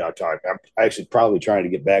 completely off topic. I'm actually probably trying to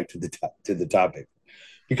get back to the topic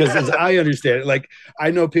because as I understand it, like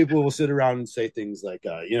I know people will sit around and say things like,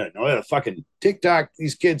 no, fucking TikTok.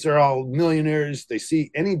 These kids are all millionaires. They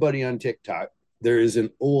see anybody on TikTok. There is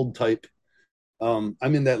an old type. I'm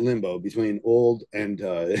in that limbo between old and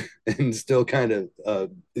and still kind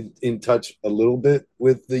of in touch a little bit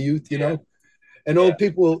with the youth, Yeah. And Yeah. old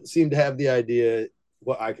people seem to have the idea.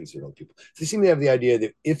 Well, I consider old people. They seem to have the idea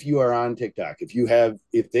that if you are on TikTok,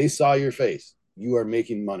 if they saw your face, you are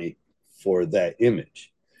making money for that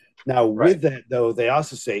image. Now, Right. with that though, they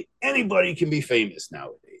also say anybody can be famous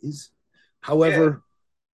nowadays. Yeah. However,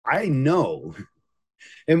 I know,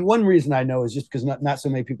 and one reason I know is just because not so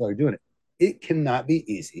many people are doing it. It cannot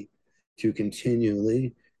be easy to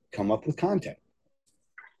continually come up with content.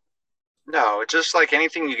 No, it's just like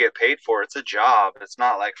anything you get paid for. It's a job. It's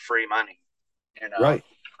not like free money. You know. Right.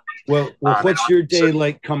 Well, And what's your so day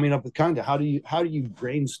like coming up with content? How do you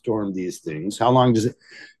brainstorm these things? How long does it?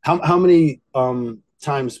 How many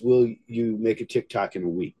times will you make a TikTok in a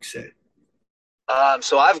week? Say.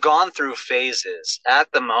 so I've gone through phases.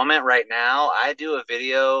 At the moment, right now, I do a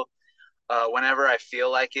video whenever I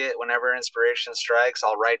feel like it. Whenever inspiration strikes,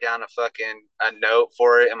 I'll write down a note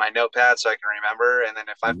for it in my notepad so I can remember. And then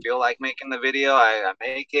if I feel like making the video, I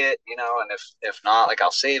make it. And if not, like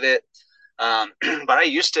I'll save it. But I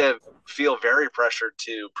used to feel very pressured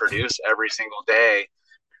to produce every single day.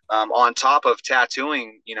 On top of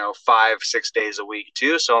tattooing, 5, 6 days a week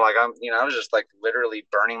too. So like I was just like literally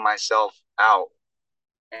burning myself out.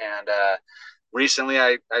 And recently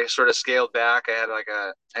I sort of scaled back.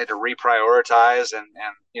 I had to reprioritize, and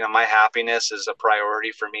my happiness is a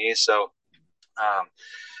priority for me. So um,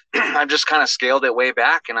 I've just kind of scaled it way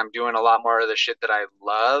back, and I'm doing a lot more of the shit that I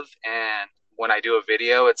love. And when I do a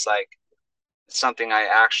video, it's like something I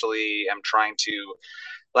actually am trying to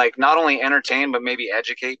like not only entertain but maybe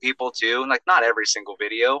educate people too. Like not every single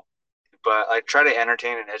video, but I try to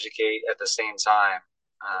entertain and educate at the same time.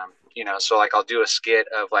 So like I'll do a skit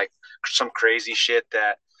of like some crazy shit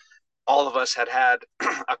that all of us had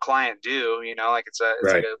a client do. Like it's like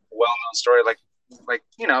Right. a well-known story,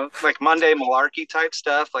 like Monday malarkey type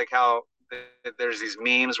stuff, like how there's these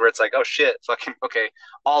memes where it's like, oh shit, fucking okay,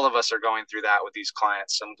 all of us are going through that with these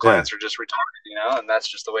clients. Some Yeah. clients are just retarded, and that's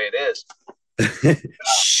just the way it is.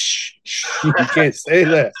 Shh, you can't say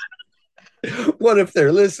that. What if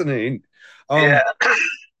they're listening? Um, Yeah.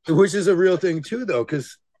 which is a real thing too, though,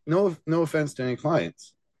 because no offense to any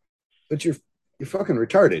clients, but you're fucking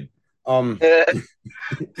retarded. Um,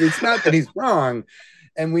 it's not that he's wrong,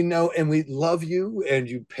 and we know and we love you, and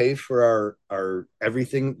you pay for our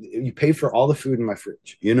everything. You pay for all the food in my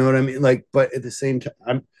fridge. You know what I mean? Like, but at the same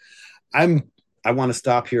time, I'm I want to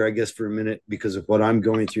stop here, I guess, for a minute because of what I'm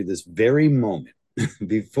going through this very moment.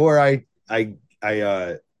 Before I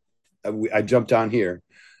jumped on here,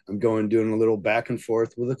 I'm doing a little back and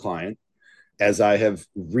forth with a client as I have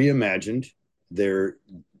reimagined their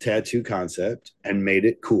tattoo concept and made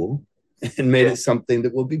it cool and made Yeah. it something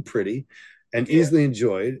that will be pretty and Yeah. easily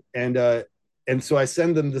enjoyed. And so I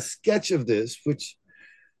send them the sketch of this, which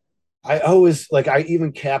I always like. I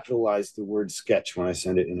even capitalize the word sketch when I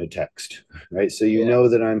send it in a text, right? So you Yeah. know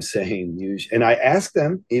that I'm saying use. And I ask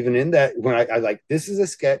them even in that when I like this is a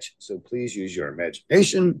sketch, so please use your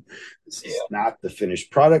imagination. This is Yeah. not the finished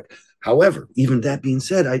product. However, even that being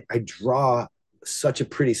said, I draw such a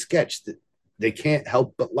pretty sketch that they can't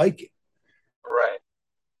help but like it. Right.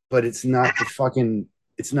 But it's not the fucking.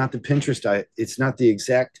 It's not the Pinterest. It's not the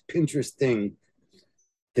exact Pinterest thing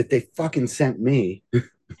that they fucking sent me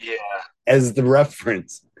Yeah. as the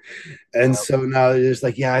reference. And Yeah. so now it's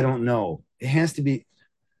like, yeah, I don't know. It has to be.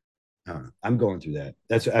 I don't know. I'm going through that.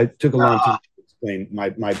 I took a long time to explain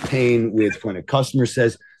my pain with when a customer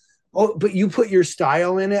says, "Oh, but you put your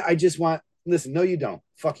style in it." I just want listen. No, you don't.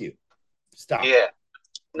 Fuck you. Stop. Yeah.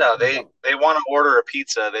 No, You they don't. they want to order a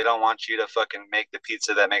pizza. They don't want you to fucking make the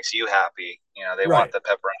pizza that makes you happy. They want Right. the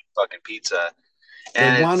pepperoni fucking pizza. They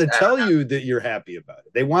And want it's to tell you that you're happy about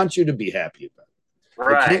it. They want you to be happy about it.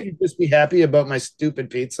 Like, can't right. you just be happy about my stupid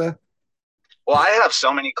pizza? Well, I have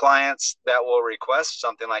so many clients that will request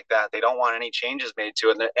something like that. They don't want any changes made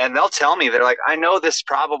to it. And they'll tell me, they're like, I know this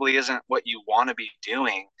probably isn't what you want to be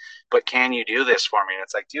doing, but can you do this for me? And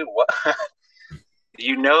it's like, dude, what?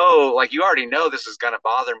 Like you already know this is going to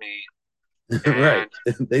bother me. Right.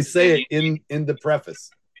 And, They say and it in the preface.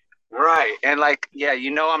 right. And like, yeah,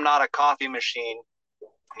 I'm not a coffee machine.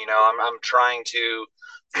 I'm trying to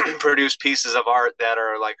produce pieces of art that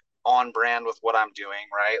are like on brand with what I'm doing,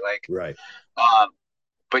 right? Like, Right. um,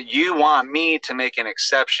 but you want me to make an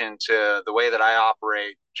exception to the way that I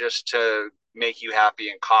operate just to make you happy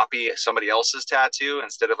and copy somebody else's tattoo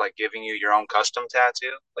instead of like giving you your own custom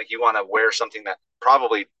tattoo. Like you want to wear something that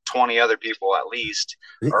probably 20 other people at least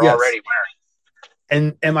are Yes. already wearing.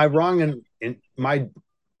 And am I wrong in my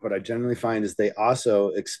what I generally find is they also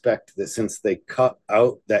expect that since they cut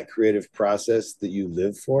out that creative process that you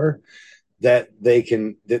live for, that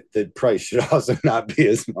the price should also not be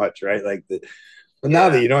as much, right? Like but now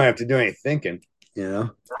that Yeah. you don't have to do any thinking, you know?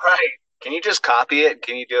 Right. Can you just copy it?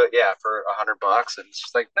 Can you do it? Yeah, for $100. And it's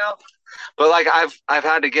just like, no. But like I've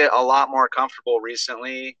had to get a lot more comfortable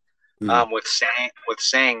recently Mm, with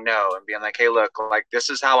saying no and being like, hey, look, like this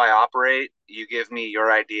is how I operate. You give me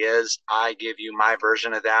your ideas, I give you my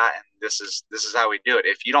version of that, and this is how we do it.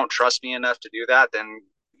 If you don't trust me enough to do that, then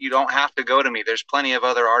you don't have to go to me. There's plenty of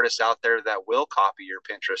other artists out there that will copy your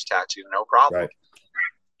Pinterest tattoo, no problem. right.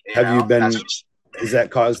 Have you That's been just has that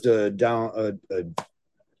caused a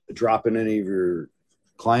drop in any of your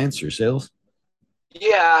clients or sales?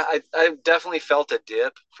 Yeah, I definitely felt a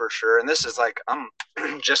dip for sure. And this is like, I'm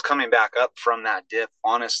just coming back up from that dip,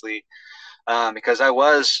 honestly, because I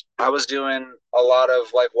was doing a lot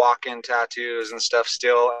of like walk-in tattoos and stuff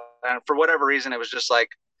still. And for whatever reason, it was just like,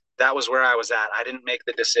 that was where I was at. I didn't make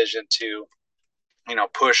the decision to,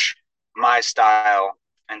 push my style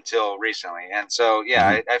until recently. And so,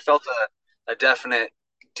 yeah, Mm-hmm. I felt a definite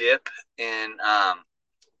dip in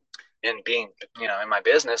being, in my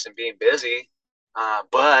business and being busy.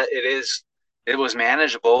 But it was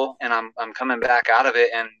manageable, and I'm coming back out of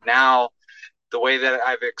it. And now the way that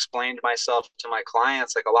I've explained myself to my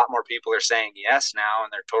clients, like a lot more people are saying yes now,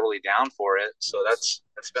 and they're totally down for it. So that's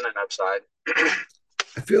been an upside.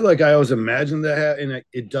 I feel like I always imagined that, and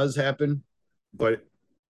it does happen, but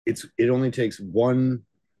it only takes one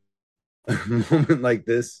moment like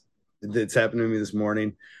this that's happened to me this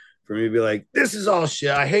morning for me to be like, this is all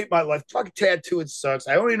shit. I hate my life. Fucking tattoo, it sucks.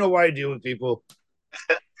 I don't even know why I deal with people.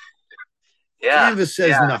 Yeah, Canvas says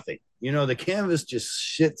yeah, nothing. The canvas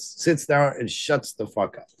just sits down and shuts the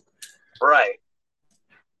fuck up. right.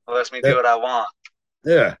 It lets me do That, what I want.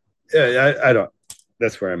 yeah, yeah. I don't.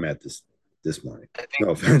 That's where I'm at this morning. I think No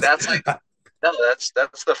offense. that's like no, that's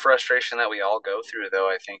the frustration that we all go through, though.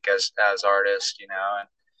 I think as artists,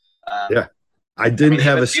 and Yeah, I I didn't mean,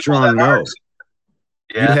 have even a people strong that aren't.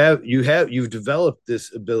 no. Yeah, You've developed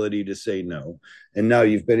this ability to say no, and now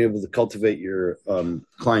you've been able to cultivate your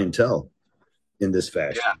clientele in this yeah,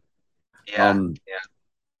 fashion. yeah, Um, yeah,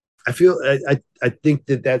 I think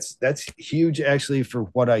that's huge actually for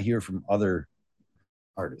what I hear from other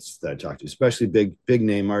artists that I talk to, especially big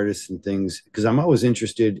name artists and things, because I'm always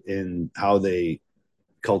interested in how they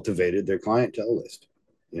cultivated their clientele list.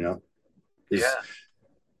 You know, because yeah.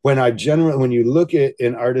 when you look at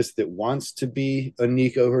an artist that wants to be a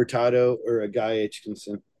Nico Hurtado or a Guy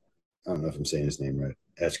Atkinson, I don't know if I'm saying his name right,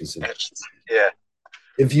 Atkinson. Yeah,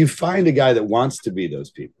 If you find a guy that wants to be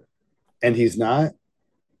those people and he's not,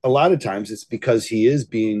 a lot of times it's because he is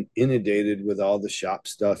being inundated with all the shop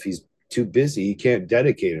stuff. He's too busy. He can't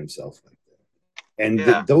dedicate himself like that. And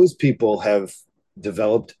yeah, those people have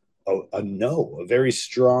developed a no, a very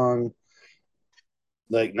strong,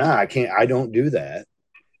 like, nah, I can't, I don't do that.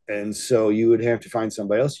 And so you would have to find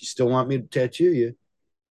somebody else. You still want me to tattoo you?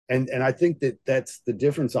 And I think that's the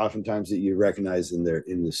difference oftentimes that you recognize in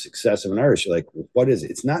the success of an artist. You're like, well, what is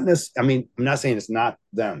it? It's not necessarily, I mean, I'm not saying it's not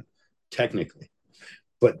them technically,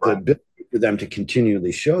 but the right. ability for them to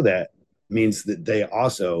continually show that means that they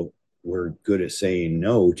also were good at saying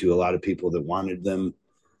no to a lot of people that wanted them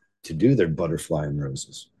to do their butterfly and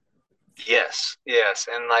roses. Yes, yes.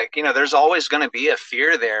 And like, there's always going to be a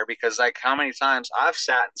fear there because like how many times I've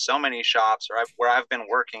sat in so many shops where I've been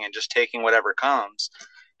working and just taking whatever comes.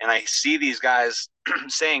 And I see these guys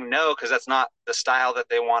saying no because that's not the style that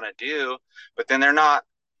they want to do, but then they're not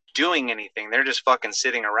doing anything. They're just fucking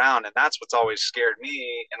sitting around. And that's what's always scared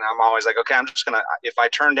me. And I'm always like, okay, I'm just going to, if I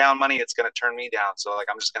turn down money, it's going to turn me down. So like,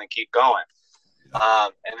 I'm just going to keep going.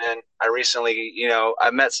 And then I recently, I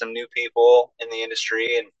met some new people in the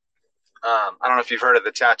industry and I don't know if you've heard of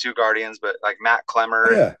the Tattoo Guardians, but like Matt Oh Clemmer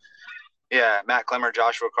and yeah, yeah, Matt Clemmer,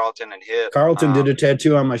 Joshua Carlton, and Hip. Carlton did a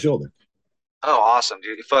tattoo on my shoulder. Oh, awesome,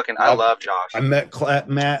 dude! I I, love I Josh. met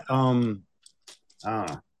Matt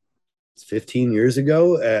uh, 15 years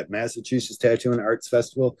ago at Massachusetts Tattoo and Arts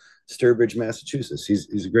Festival, Sturbridge, Massachusetts.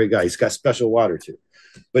 He's a great guy. He's got special water too.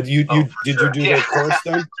 But Oh, you for did you sure. do Yeah. their course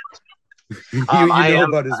then? You I know am.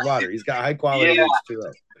 about his water. He's got high Yeah, quality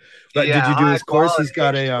H2O. But did yeah, you do high his course? He's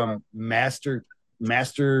quality got a H2O.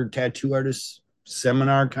 master tattoo artist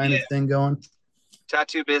seminar kind Yeah, of thing going.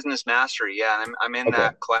 tattoo business mastery. Yeah, I'm in Okay.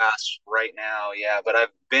 that class right now. Yeah, but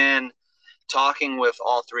I've been talking with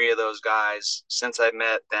all three of those guys since I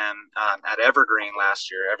met them at Evergreen last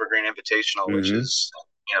year, Evergreen Invitational, which Mm-hmm. is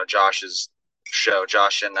Josh's show,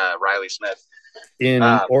 Josh and Riley Smith. In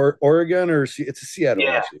Um, Oregon, or it's a Seattle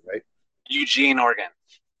yeah, actually, right? Eugene, Oregon.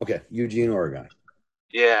 Okay, Eugene, Oregon.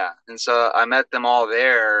 Yeah, and so I met them all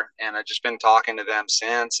there, and I've just been talking to them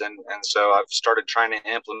since, and so I've started trying to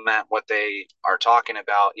implement what they are talking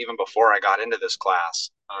about even before I got into this class.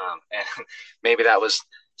 And maybe that was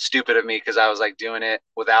stupid of me because I was like doing it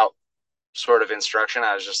without sort of instruction.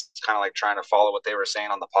 I was just kind of like trying to follow what they were saying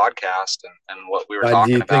on the podcast and what we were Do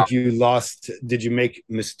talking you about. think you lost? Did you make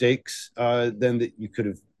mistakes then that you could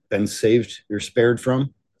have been saved or spared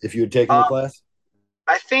from if you had taken the Um, class?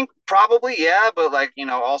 I think probably, yeah, but like,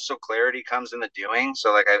 also clarity comes in the doing.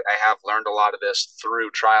 So like I have learned a lot of this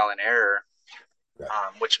through trial and error, Right.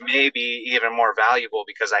 which may be even more valuable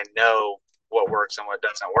because I know what works and what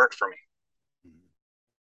doesn't work for me.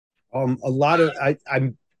 A lot of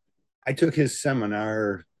I'm I took his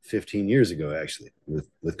seminar 15 years ago, actually,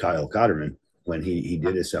 with Kyle Cotterman when he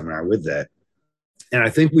did his seminar with that. And I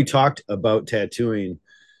think we talked about tattooing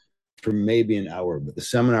for maybe an hour, but the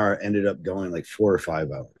seminar ended up going like 4 or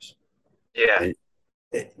 5 hours. Yeah, And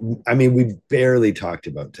I mean, we barely talked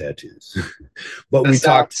about tattoos, but that we sounds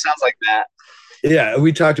talked. sounds like that. Yeah,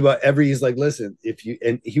 we talked about every. He's like, listen, if you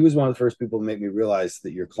and he was one of the first people to make me realize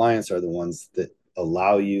that your clients are the ones that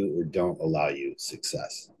allow you or don't allow you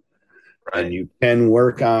success. And Right. you can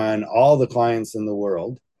work on all the clients in the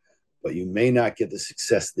world, but you may not get the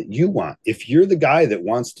success that you want. If you're the guy that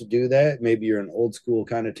wants to do that, maybe you're an old school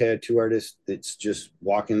kind of tattoo artist that's just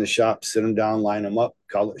walking the shop, sit them down, line them up,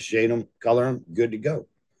 color, shade them, color them, good to go.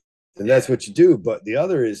 And that's Yeah. what you do. But the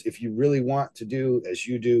other is if you really want to do as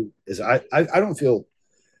you do, is I don't feel,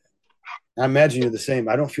 I imagine you're the same.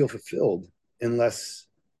 I don't feel fulfilled unless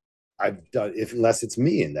I've done, if unless it's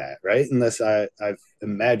me in that, right? Unless I've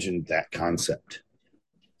imagined that concept.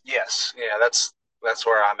 Yes. Yeah. That's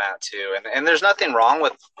where I'm at too. And there's nothing wrong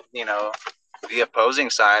with you know the opposing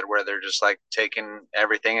side where they're just like taking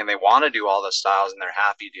everything and they want to do all the styles and they're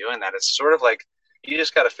happy doing that. It's sort of like you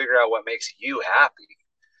just got to figure out what makes you happy.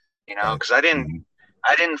 Right. Because I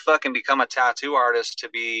didn't fucking become a tattoo artist to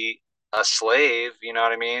be a slave. You know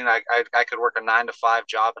what I mean? I could work a 9 to 5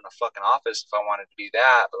 job in a fucking office if I wanted to be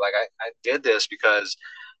that. But like I did this because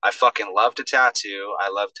I fucking love to tattoo. I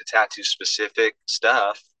love to tattoo specific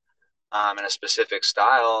stuff in a specific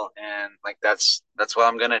style, and like that's what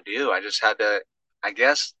I'm gonna do. I just had to, I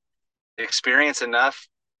guess, experience enough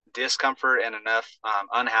discomfort and enough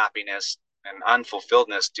unhappiness and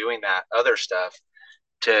unfulfilledness doing that other stuff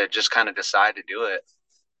to just kind of decide to do it.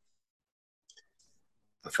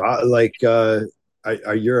 Like,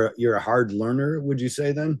 are you're a hard learner? Would you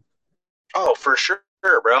say then? Oh, for sure,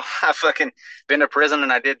 bro. I fucking been to prison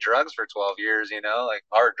and I did drugs for 12 years, like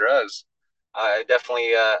hard drugs. I definitely,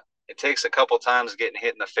 it takes a couple times getting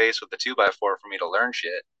hit in the face with the 2x4 for me to learn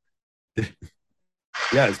shit.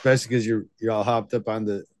 Yeah, especially because you're all hopped up on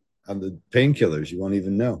the painkillers. You won't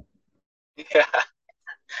even know. Yeah,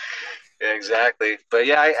 exactly. But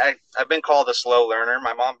yeah, I've been called a slow learner.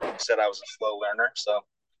 My mom said I was a slow learner. So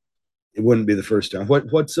It wouldn't be the first time.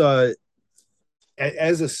 What's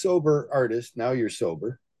as a sober artist, now you're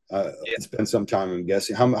sober. yeah, It's been some time, I'm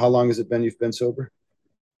guessing. How long has it been you've been sober?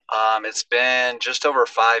 it's been just over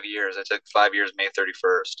 5 years. I took 5 years, May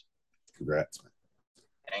 31st. Congrats.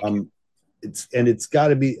 Thank you. Um, it's got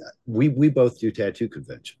to be. We both do tattoo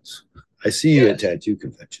conventions. I see you at Yes. tattoo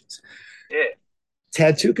conventions. Yeah.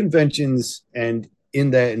 Tattoo conventions, and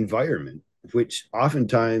in that environment, which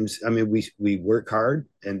oftentimes, I mean, we work hard,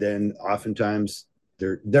 and then oftentimes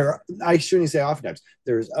there. I shouldn't say oftentimes.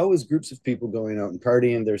 There's always groups of people going out and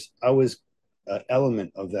partying. There's always an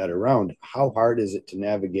element of that around. How hard is it to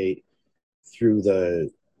navigate through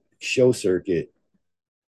the show circuit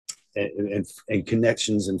and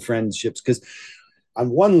connections and friendships? Because on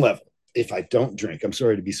one level, if I don't drink, I'm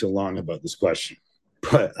sorry to be so long about this question,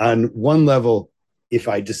 but on one level, if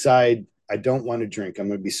I decide I don't want to drink, I'm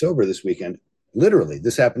going to be sober this weekend. Literally,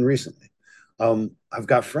 this happened recently. I've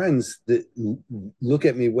got friends that look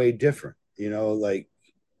at me way different, like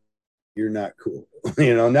you're not cool,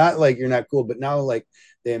 not like you're not cool, but now like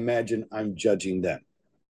they imagine I'm judging them.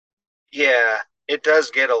 Yeah, it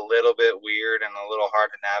does get a little bit weird and a little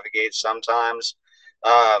hard to navigate sometimes.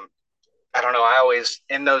 I don't know. I always,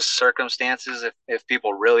 in those circumstances, if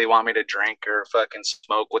people really want me to drink or fucking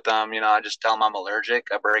smoke with them, I just tell them I'm allergic.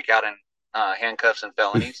 I break out in handcuffs and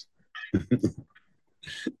felonies.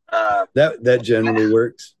 Uh, That generally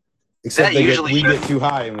works. Except that usually, we get too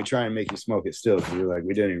high and we try and make you smoke it still because you're like,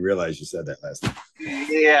 we didn't even realize you said that last time.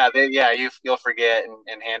 yeah, you'll forget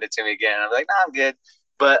and hand it to me again. I'm like, no, I'm good.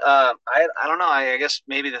 But I don't know. I guess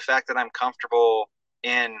maybe the fact that I'm comfortable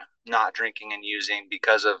in not drinking and using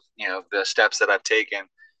because of the steps that I've taken.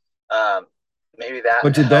 Um, Maybe that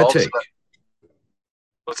What did that helps. take? But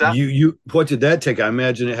what's that? What did that take? I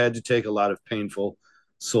imagine it had to take a lot of painful,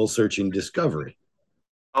 soul searching discovery.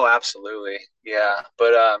 Oh, absolutely. Yeah.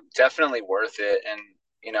 But definitely worth it. And,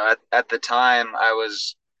 at the time, I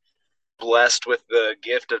was blessed with the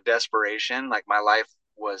gift of desperation. Like, my life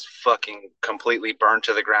was fucking completely burned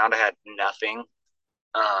to the ground. I had nothing.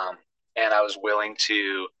 Um, and I was willing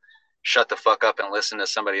to shut the fuck up and listen to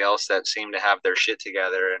somebody else that seemed to have their shit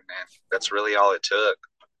together. And that's really all it took.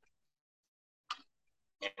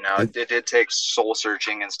 And It did take soul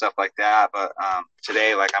searching and stuff like that. But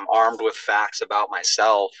today, like, I'm armed with facts about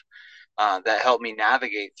myself that help me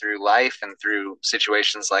navigate through life and through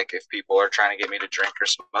situations like if people are trying to get me to drink or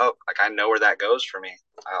smoke. Like, I know where that goes for me.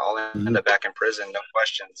 I'll end mhm, up back in prison, no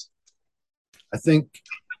questions. I think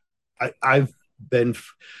I've been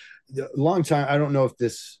a long time. I don't know if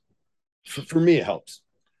this for me it helps.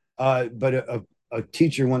 But a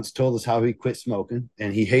teacher once told us how he quit smoking,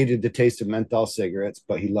 and he hated the taste of menthol cigarettes,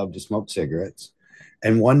 but he loved to smoke cigarettes.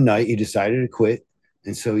 And one night he decided to quit,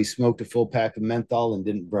 and so he smoked a full pack of menthol and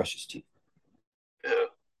didn't brush his teeth. Ew.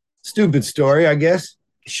 Stupid story, I guess.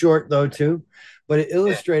 Short though too, but it Yeah.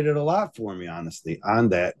 illustrated a lot for me, honestly, on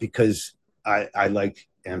that because I like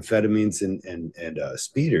amphetamines and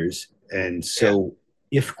speeders, and Yeah. so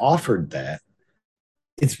if offered that,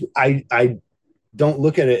 I don't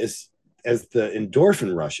look at it as the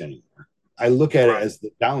endorphin rush anymore. I look at it Right. as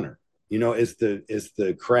the downer, as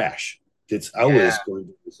the crash that's Yeah. always going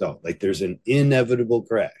to result. Like there's an inevitable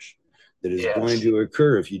crash that is going Yes. to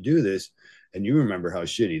occur if you do this, and you remember how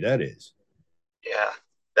shitty that is. Yeah.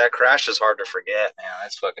 That crash is hard to forget, man.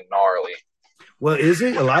 That's fucking gnarly. Well, is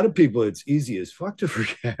it? A lot of people, it's easy as fuck to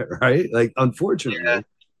forget, right? Like, Yeah. unfortunately,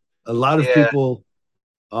 a lot of Yeah. people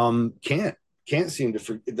can't seem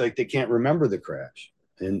to like they can't remember the crash,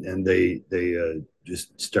 and they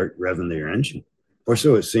just start revving their engine, or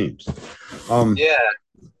so it seems. Um, Yeah.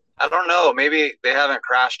 I don't know. Maybe they haven't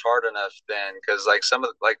crashed hard enough then, because like some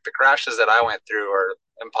of like the crashes that I went through are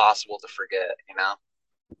impossible to forget. You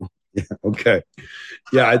know. yeah, okay,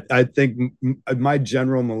 yeah, I think my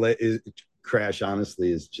general crash,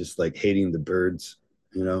 honestly, is just like hating the birds.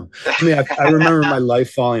 I mean, I remember my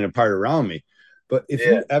life falling apart around me. But if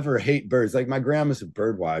Yeah. you ever hate birds, like my grandma's a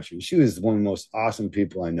bird watcher, she was one of the most awesome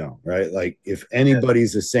people I know, right? Like if Yeah.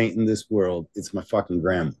 anybody's a saint in this world, it's my fucking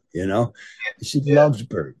grandma, She Yeah. loves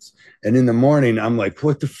birds. And in the morning, I'm like,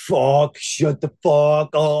 what the fuck? Shut the fuck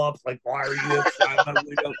up. Like, why are you outside my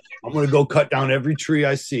window? I'm gonna go cut down every tree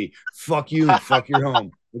I see. Fuck you and fuck your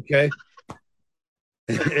home. Okay.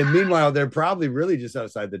 And meanwhile, they're probably really just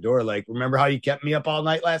outside the door, like, remember how you kept me up all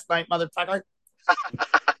night last night, motherfucker?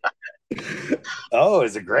 Oh, it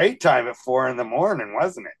was a great time at 4 in the morning,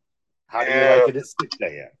 wasn't it? How do you Yeah. like it at 6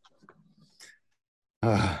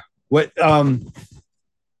 a.m.? What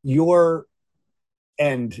your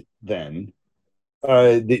end then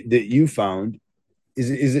that you found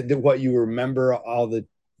is it that what you remember all that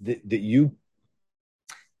you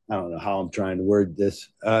I don't know how I'm trying to word this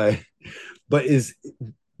but is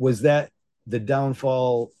was that the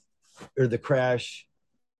downfall or the crash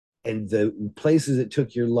and the places it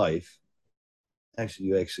took your life. Actually,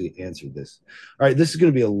 you actually answered this. All right, this is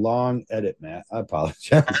going to be a long edit, Matt. I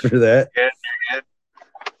apologize for that. Good.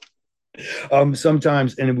 Good.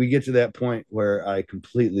 Sometimes, and we get to that point where I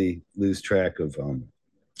completely lose track of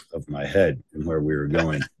my head and where we were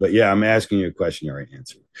going. But yeah, I'm asking you a question you already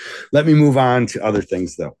answered. Let me move on to other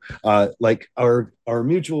things though. Like our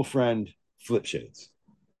mutual friend Flip Shades.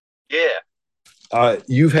 Yeah.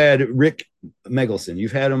 You've had Rick Megelson.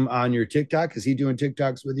 You've had him on your TikTok. Is he doing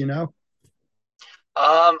TikToks with you now?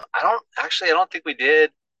 I don't actually. I don't think we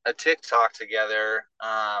did a TikTok together.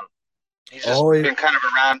 He's just Oh, been kind of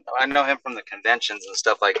around. I know him from the conventions and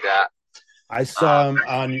stuff like that. I Um, saw him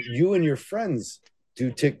on you and your friends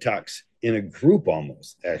do TikToks in a group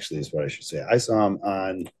almost, actually, is what I should say. I saw him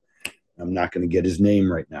on, I'm not going to get his name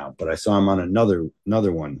right now, but I saw him on another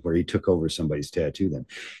one where he took over somebody's tattoo then.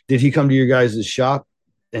 Did he come to your guys' shop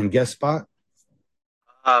and guest spot?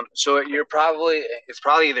 so it's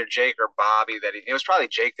probably either Jake or Bobby it was probably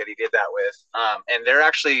Jake that he did that with. And they're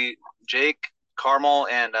actually Jake Carmel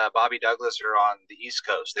and Bobby Douglas are on the East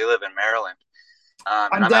Coast. They live in Maryland,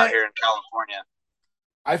 and On I'm out that, here in California.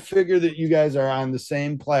 I figure that you guys are on the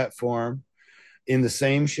same platform in the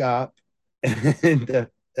same shop. And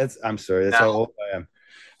that's, I'm sorry, that's No, how old I am.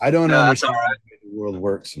 I don't no, that's all understand right. the way the world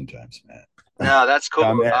works sometimes, man. No, that's cool.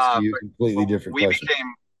 I'm asking you a completely But different we question.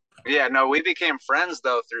 became, yeah, no, we became friends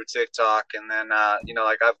though through TikTok, and then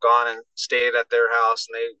like I've gone and stayed at their house,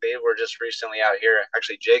 and they were just recently out here.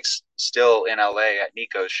 Actually, Jake's still in LA at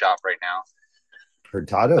Nico's shop right now.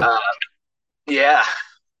 Hurtado. Uh, yeah,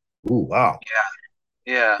 Ooh, wow.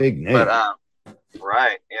 yeah, Big but name.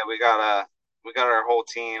 right, yeah, we got our whole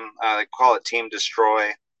team. They call it Team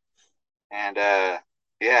Destroy, and yeah,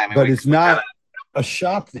 I mean But it's we kind of not a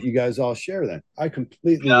shop that you guys all share then. I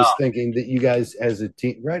completely no, was thinking that you guys as a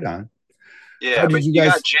team, right on. How yeah, did but you you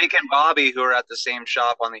got guys, Jake and Bobby who are at the same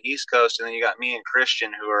shop on the East Coast, and then you got me and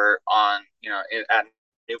Christian who are on at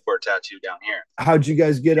Newport Tattoo down here. how'd you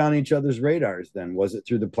guys get on each other's radars then? Was it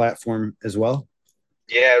through the platform as well?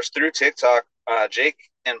 Yeah, it was through TikTok. Jake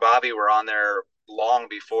and Bobby were on there long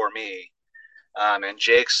before me, and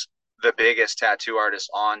Jake's the biggest tattoo artist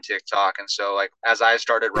on TikTok, and so like as I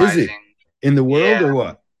started Is he rising, in the world yeah. or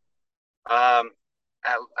what? Um,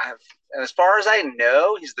 I, as far as I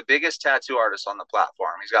know, he's the biggest tattoo artist on the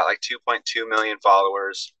platform. He's got like 2.2 million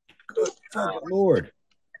followers. Good Um, fucking Lord.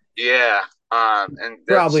 yeah. And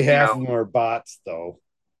Probably that's, half of them are bots, though.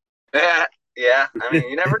 yeah, yeah. I mean,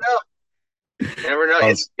 you never know. You never know.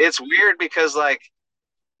 Um, It's weird because like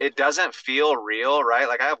it doesn't feel real, right?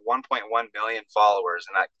 Like I have 1.1 million followers,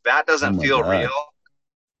 and that oh doesn't my feel real. God.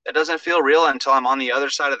 It doesn't feel real until I'm on the other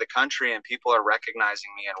side of the country and people are recognizing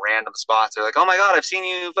me in random spots. They're like, "Oh my God, I've seen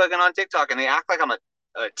you fucking on TikTok," and they act like I'm a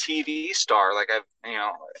TV star, like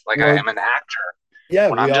like I Well, am an actor yeah,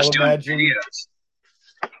 when we I'm all just doing imagine videos.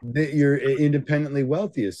 that you're independently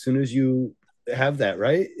wealthy as soon as you have that,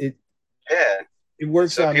 right? Yeah, It and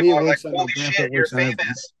works so on me. people It are like, works on my "Holy grandpa. shit, It you're works on everyone.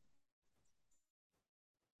 famous."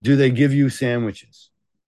 Do they give you sandwiches?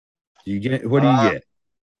 Do you get what do you Um, get?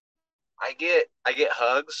 I get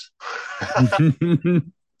hugs. I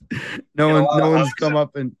No get a one, lot no of one's hugs. come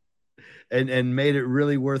up and made it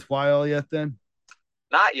really worthwhile yet. Then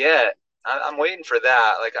Not yet. I'm waiting for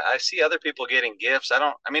that. Like I see other people getting gifts. I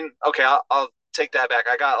don't. I mean, okay, I'll take that back.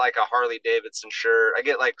 I got like a Harley Davidson shirt. I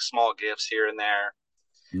get like small gifts here and there,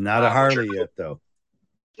 not a which are Harley cool. yet, though.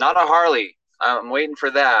 Not a Harley. I'm waiting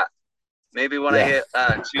for that. Maybe when I Yeah. hit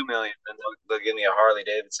 2 million, then they'll give me a Harley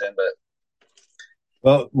Davidson. But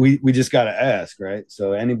Well, we just got to ask, right?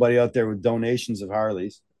 So anybody out there with donations of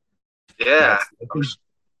Harleys, yeah, that's I'm just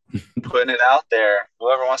putting it out there.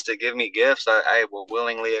 Whoever wants to give me gifts, I will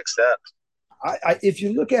willingly accept. if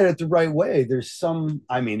you look at it the right way, there's some.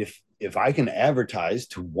 I mean, if I can advertise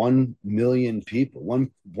to 1 million people,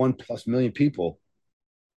 one plus million people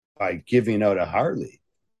by giving out a Harley,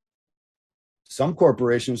 some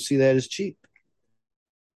corporations see that as cheap.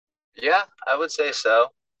 Yeah, I would say so.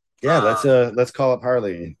 Yeah, Um, let's call up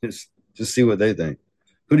Harley and just see what they think.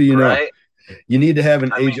 Who do you know? right? You need to have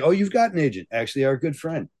an I mean, agent. Oh, you've got an agent, actually, our good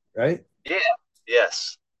friend, right? yeah,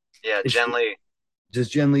 yes, yeah. Is Jen Lee. does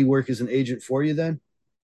Jen Lee work as an agent for you then?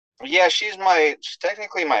 Yeah, she's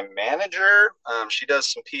technically my manager. She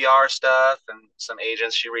does some PR stuff and some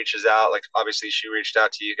agents. She reaches out. Like obviously, she reached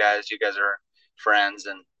out to you guys. You guys are friends,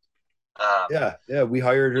 and um, Yeah, yeah. We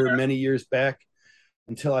hired her many years back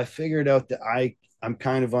until I figured out that I'm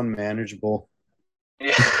kind of unmanageable.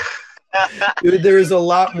 yeah, There is a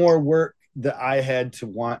lot more work that I had to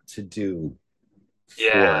want to do for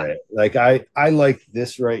yeah, it. Like I like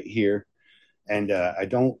this right here, and I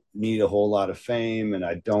don't need a whole lot of fame, and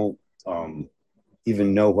I don't um,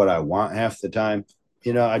 even know what I want half the time.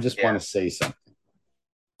 I just yeah. want to say something.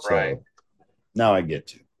 Right. So now I get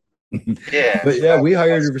to. Yeah. But So yeah, we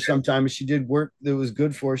hired that's her for some time, and she did work that was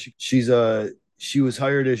good for her. She was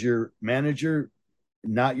hired as your manager,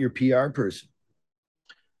 not your PR person.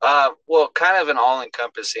 well, kind of an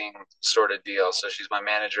all-encompassing sort of deal. So she's my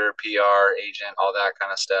manager, PR agent, all that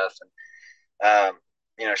kind of stuff, and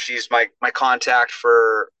she's my contact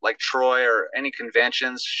for like Troy or any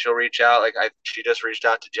conventions. She'll reach out. She just reached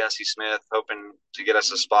out to Jesse Smith, hoping to get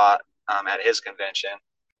us a spot at his convention.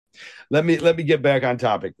 Let me get back on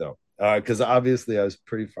topic though, because obviously I was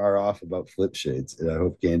pretty far off about flip shades, and I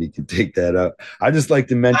hope Candy can take that up. I just like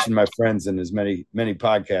to mention my friends in as many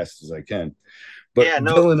podcasts as I can. But Yeah,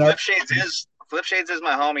 no, Dylan, Flip Shades is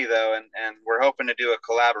my homie though, and we're hoping to do a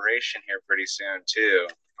collaboration here pretty soon too.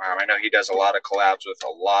 I know he does a lot of collabs with a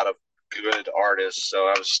lot of good artists, so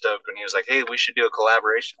I was stoked when he was like, "Hey, we should do a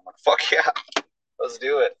collaboration." I'm like, "Fuck yeah, let's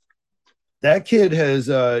do it." that kid has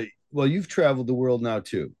well, you've traveled the world now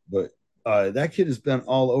too, but that kid has been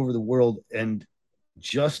all over the world and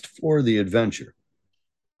just for the adventure.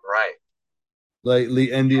 Right. Like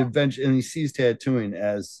and the adventure, and he sees tattooing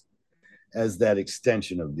as that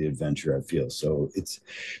extension of the adventure. I feel so it's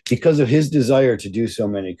because of his desire to do so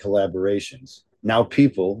many collaborations. Now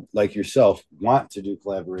people like yourself want to do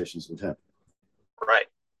collaborations with him. Right.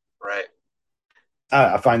 Right.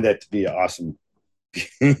 I find that to be awesome.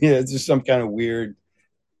 Yeah, it's just some kind of weird,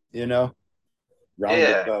 you know,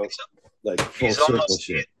 Yeah. roundabout, like full He's circle almost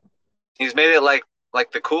shit. he's made it like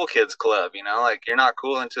the cool kids club, like you're not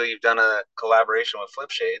cool until you've done a collaboration with Flip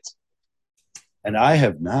Shades. And I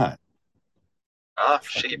have not. Oh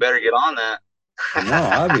shit, you better get on that. No,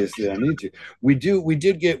 obviously I need to. We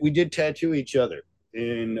did tattoo each other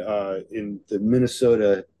in the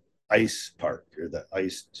Minnesota ice park, or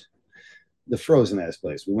the frozen ass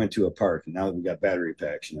place. We went to a park, and now that we got battery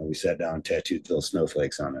packs, we sat down and tattooed little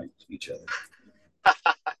snowflakes on each other.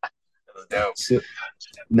 That was dope. So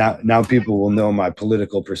now people will know my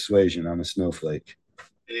political persuasion. I'm a snowflake.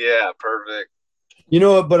 Yeah, perfect. You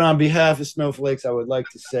know what? But on behalf of snowflakes, I would like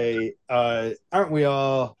to say, aren't we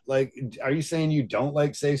all like? Are you saying you don't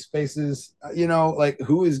like safe spaces? Like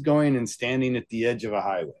who is going and standing at the edge of a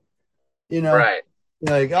highway? You know, Right.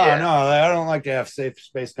 like, oh Yeah. no, I don't like to have safe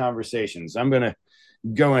space conversations. I'm gonna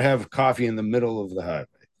go and have coffee in the middle of the highway.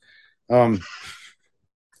 Um,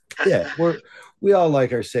 yeah, we all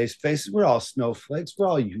like our safe spaces. We're all snowflakes. We're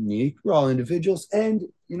all unique. We're all individuals, and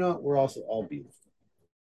you know, we're also all beautiful.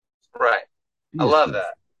 Right. Be I a love snowflake.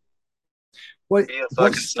 that. What Be a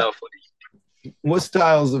what fucking snowflake. what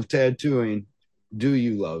styles of tattooing do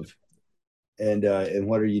you love, and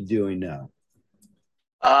what are you doing now?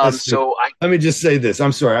 Let's think. So I Let me just say this.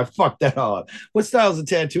 I'm sorry, I fucked that all up. What styles of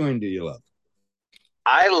tattooing do you love?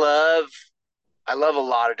 I love I love a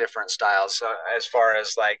lot of different styles as far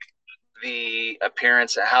as like the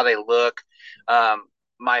appearance and how they look.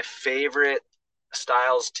 My favorite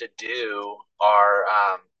styles to do are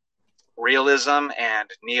realism and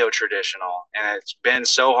neo traditional, and it's been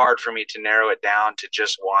so hard for me to narrow it down to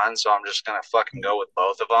just one. So I'm just gonna fucking go with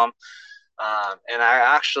both of them. And I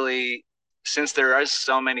actually, since there is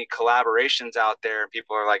so many collaborations out there,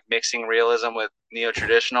 people are like mixing realism with neo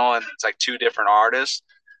traditional, and it's like two different artists.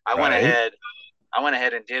 I went Right. ahead I went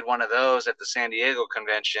ahead and did one of those at the San Diego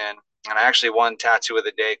convention, and I actually won Tattoo of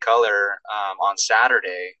the Day color on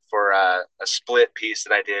Saturday for a split piece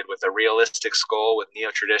that I did with a realistic skull with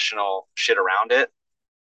neo traditional shit around it.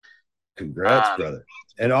 Congrats, brother.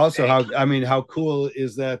 And also, Thank how I mean, how cool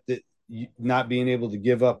is that you, not being able to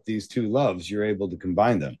give up these two loves, you're able to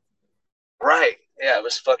combine them. you. Right. Yeah, it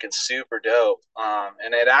was fucking super dope.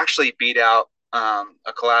 And it actually beat out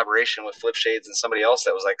a collaboration with Flip Shades and somebody else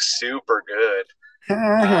that was like super good.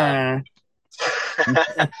 Um,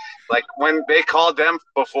 like when they called them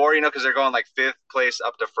before, because they're going like fifth place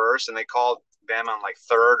up to first, and they called them on like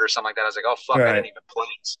third or something like that. I was like, oh fuck, I Right. didn't even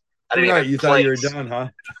place. I didn't Right. even You thought you were place. done, huh?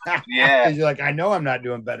 Yeah, Because you're like, I know I'm not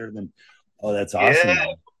doing better than. Oh, that's awesome, yeah,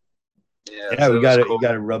 man. yeah. Yeah, So we it was got to you cool.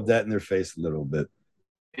 got to rub that in their face a little bit.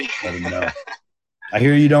 Let them know. I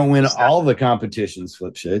hear you don't win all the competitions,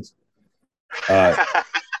 Flip Shades. Uh,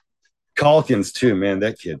 Calkins too, man.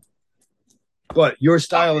 That kid. But your Oh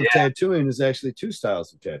style of yeah, tattooing is actually two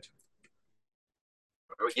styles of tattoo.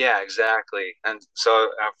 yeah, exactly. And so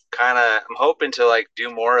I'm hoping to like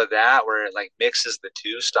do more of that where it like mixes the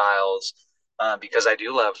two styles, because I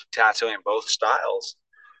do love tattooing both styles.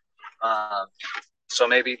 Um, so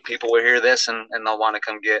maybe people will hear this and they'll want to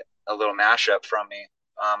come get a little mashup from me.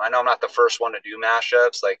 I know I'm not the first one to do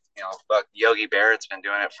mashups. Like, but Yogi Barrett's been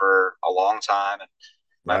doing it for a long time, and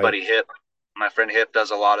my Right. buddy Hip, my friend Hip,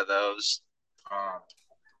 does a lot of those. Um,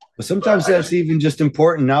 But but sometimes I just, that's even just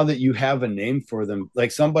important now that you have a name for them.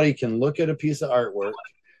 Like somebody can look at a piece of artwork,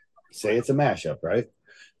 say it's a mashup, right?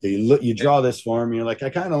 You yeah, draw this for them, you're like, I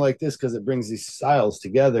kind of like this because it brings these styles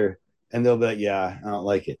together, and they'll be like, yeah, I don't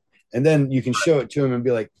like it. And then you can show it to them and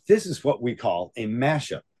be like, this is what we call a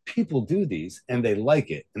mashup. People do these and they like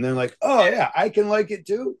it, and they're like, oh yeah, yeah, I can like it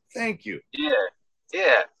too. Thank you. yeah,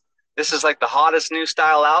 yeah. This is like the hottest new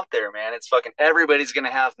style out there, man. It's fucking everybody's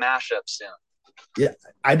gonna have mashups soon. Yeah,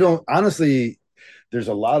 I don't honestly. There's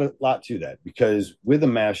a lot to that because with a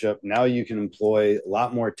mashup now you can employ a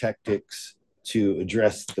lot more tactics to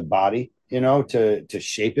address the body, to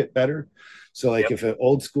shape it better. So like Yep. if an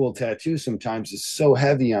old school tattoo sometimes is so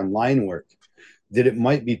heavy on line work that it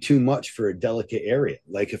might be too much for a delicate area.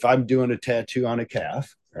 Like if I'm doing a tattoo on a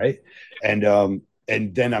calf, right? And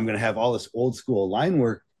then I'm going to have all this old school line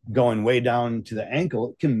work going way down to the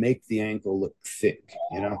ankle, it can make the ankle look thick.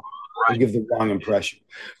 It'll Right. give the wrong impression.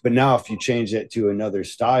 But now if you change that to another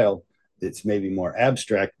style that's maybe more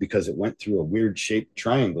abstract because it went through a weird shaped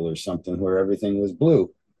triangle or something where everything was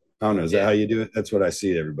blue. I don't know. Is that Yeah. how you do it? That's what I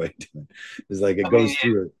see everybody doing. It's like it I mean, goes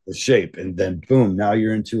through a shape and then boom, now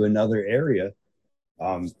you're into another area. I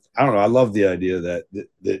don't know. I love the idea that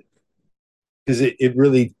because it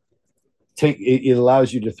really it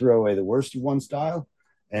allows you to throw away the worst of one style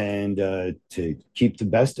and to keep the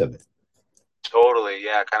best of it. totally.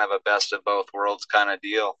 Yeah, kind of a best of both worlds kind of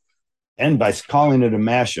deal. And by calling it a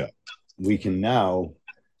mashup, we can now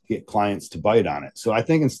get clients to bite on it. So I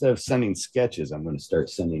think instead of sending sketches, I'm going to start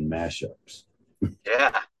sending mashups.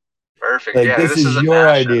 Yeah. Perfect. Like Yeah, this this is is a your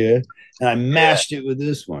mashup. idea, and I Yeah. mashed it with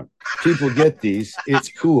this one. People get these. It's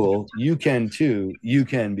cool. You can too. You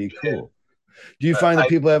can be Yeah. cool. Do you find that I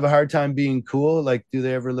people have a hard time being cool? Like, do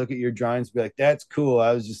they ever look at your drawings and be like, that's cool?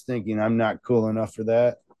 I was just thinking I'm not cool enough for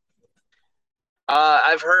that.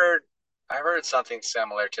 I've heard something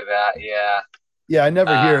similar to that. Yeah. Yeah, I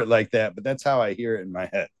never Uh, hear it like that, but that's how I hear it in my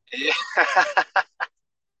head. yeah.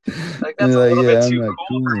 Like that's They're a like, little bit yeah, I'm too not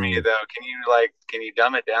cool for me cool. though. Can you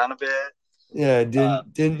dumb it down a bit? Yeah, Uh,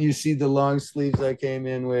 didn't you see the long sleeves I came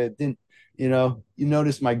in with? Didn't you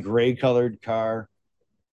notice my gray colored car?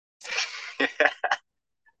 yeah.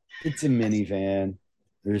 It's a minivan.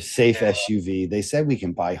 There's safe SUV. They said we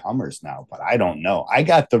can buy Hummers now, but I don't know. I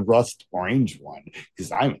got the rust orange one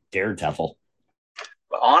because I'm a daredevil.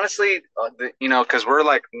 But honestly, because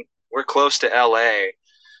we're close to LA,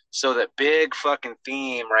 so the big fucking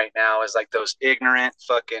theme right now is like those ignorant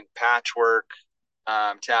fucking patchwork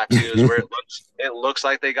tattoos where it looks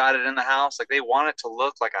like they got it in the house. Like they want it to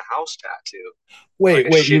look like a house tattoo, like Wait, a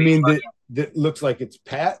wait, you shitty mean that fucking. that looks like it's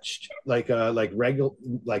patched, like regular,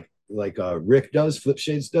 Rick does, Flip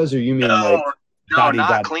Shades does, or you mean like No, no, dotty not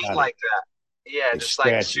dotty clean dotty, like that. Yeah, like just like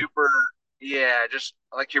scratchy? super. Yeah, just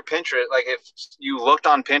like your Pinterest. Like if you looked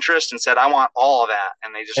on Pinterest and said, "I want all of that,"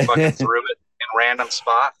 and they just fucking threw it in random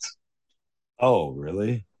spots. Oh,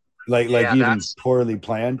 really? Like Yeah, even that's poorly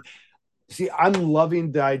planned. See, I'm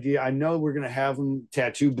loving the idea. I know we're gonna have them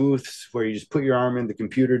tattoo booths where you just put your arm in, the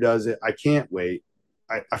computer does it. I can't wait.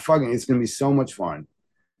 I fucking it's gonna be so much fun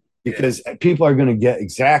yeah, because people are gonna get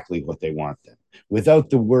exactly what they want then without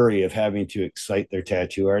the worry of having to excite their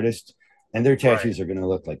tattoo artist. And their right. tattoos are gonna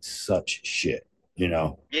look like such shit, you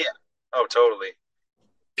know, Yeah. Oh, totally.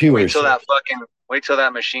 pure shit. Wait till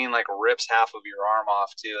that machine like rips half of your arm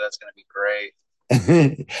off too. That's gonna be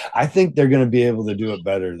great. I think they're gonna be able to do it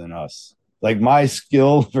better than us. Like my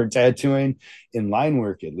skill for tattooing in line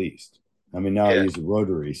work, at least. I mean, now I Yeah. use a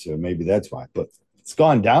rotary, so maybe that's why. But it's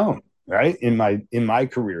gone down, right, in my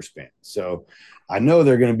career span. So I know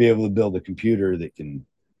they're going to be able to build a computer that can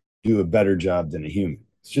do a better job than a human.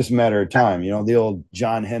 It's just a matter of time. You know, the old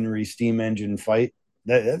John Henry steam engine fight,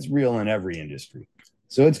 that's real in every industry.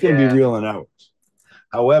 So it's going to be Yeah. real in ours.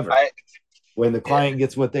 However, I when the yeah. client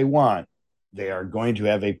gets what they want, they are going to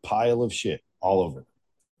have a pile of shit all over.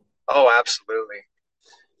 Oh, absolutely.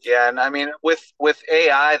 Yeah, and I mean with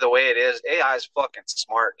AI the way it is, AI is fucking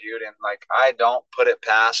smart, dude. And like I don't put it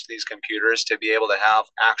past these computers to be able to have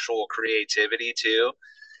actual creativity too.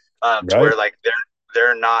 To Right? where like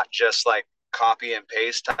they're not just like copy and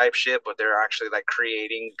paste type shit, but they're actually like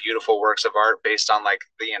creating beautiful works of art based on like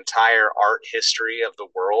the entire art history of the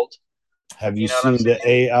world. Have you You know what I'm seen the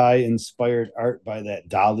saying? AI inspired art by that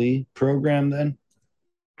Dolly program then?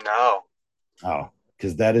 No. Oh,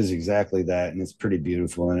 because that is exactly that. And it's pretty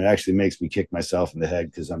beautiful. And it actually makes me kick myself in the head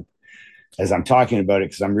because as I'm talking about it,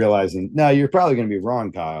 because I'm realizing, no, you're probably going to be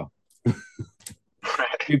wrong, Kyle.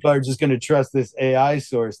 People are just going to trust this AI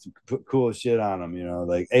source to put cool shit on them,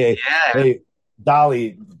 like, hey, Yeah. hey,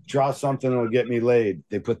 Dolly, draw something that'll get me laid.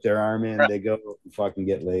 They put their arm in, they go fucking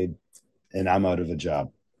get laid, and I'm out of a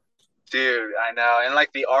job. Dude, I know. And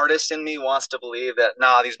like the artist in me wants to believe that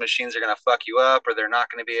nah, these machines are gonna fuck you up or they're not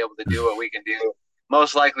gonna be able to do what we can do.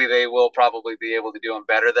 Most likely they will probably be able to do them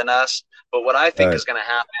better than us. But what I All think right. is gonna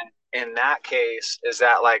happen in that case is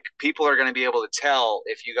that like people are gonna be able to tell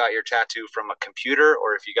if you got your tattoo from a computer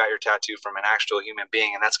or if you got your tattoo from an actual human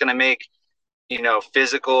being. And that's gonna make,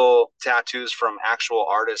 physical tattoos from actual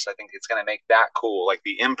artists. I think it's gonna make that cool, like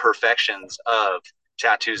the imperfections of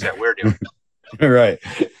tattoos that we're doing. Right.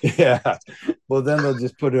 Yeah. Well, then they'll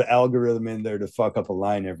just put an algorithm in there to fuck up a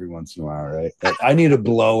line every once in a while, right? Like, I need a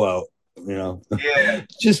blowout, Yeah.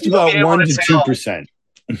 just You'll be about able one to to two tell. percent.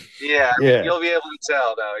 Yeah, I mean, Yeah. you'll be able to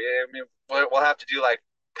tell though. Yeah, I mean, we'll have to do like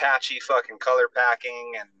patchy fucking color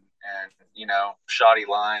packing and shoddy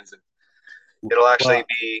lines, and it'll actually Well,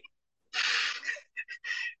 be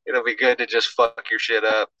it'll be good to just fuck your shit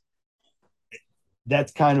up.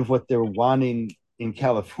 that's kind of what they're wanting in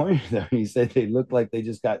California, though. He said they look like they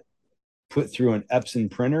just got put through an Epson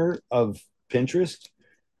printer of Pinterest.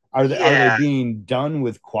 Are they Yeah, being done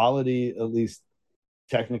with quality, at least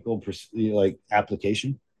technical, like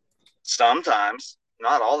application? sometimes,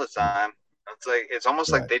 not all the time. It's like it's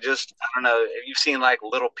almost like Right. they just I don't know. You've seen like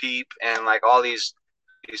Little Peep and like all these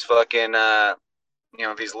fucking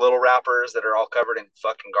these little rappers that are all covered in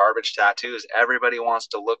fucking garbage tattoos. Everybody wants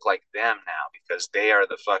to look like them now because they are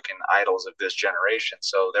the fucking idols of this generation.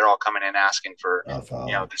 So they're all coming in asking for,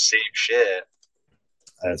 the same shit.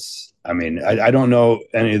 I mean, I don't know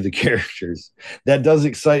any of the characters. That does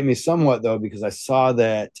excite me somewhat, though, because I saw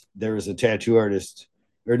that there was a tattoo artist,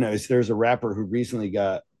 or no, there's a rapper who recently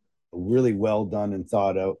got a really well done and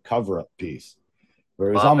thought out cover up piece where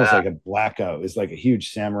it was Love almost that. like a blackout. It's like a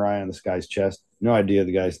huge samurai on this guy's chest. No idea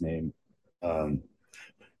the guy's name. Um,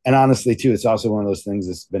 and honestly, too, it's also one of those things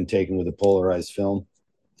that's been taken with a polarized film,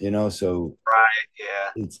 so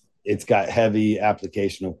Right. Yeah. it's got heavy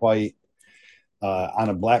application of white on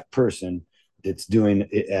a black person. It's doing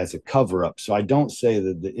it as a cover up. So I don't say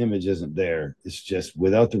that the image isn't there. It's just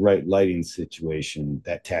without the right lighting situation,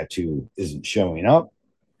 that tattoo isn't showing up.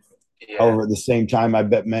 Yeah. However, at the same time, I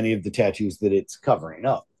bet many of the tattoos that it's covering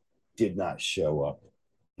up did not show up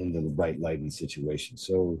into the right lighting situation.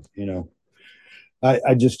 So,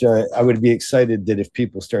 I just I would be excited that if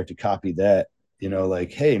people start to copy that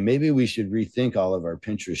like, hey, maybe we should rethink all of our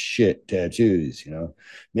Pinterest shit tattoos.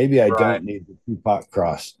 Maybe I Right. don't need the Tupac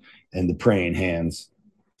cross and the praying hands.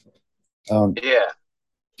 Um, Yeah.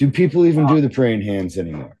 do people even do the praying hands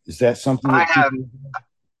anymore? Is that something I that have people?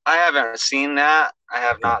 I haven't seen that. I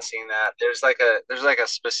have Okay. not seen that. There's like a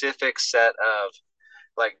specific set of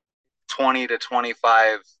like 20 to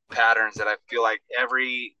 25 patterns that I feel like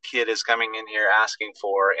every kid is coming in here asking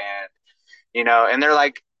for, and they're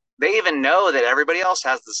like, they even know that everybody else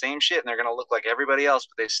has the same shit and they're gonna look like everybody else,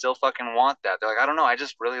 but they still fucking want that. They're like, I don't know, I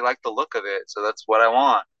just really like the look of it, so that's what I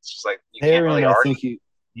want. It's just like you can't Therein, really I argue. think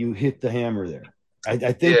you hit the hammer there. I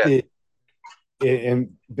think Yeah. that,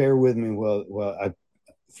 and bear with me. Well,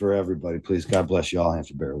 for everybody, please, God bless you all. Have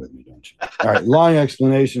to bear with me, don't you? All right. Long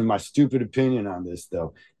explanation of my stupid opinion on this,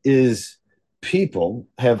 though, is people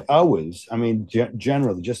have always, I mean,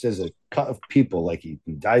 generally, just as a cut of people, like you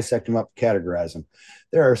can dissect them up, categorize them,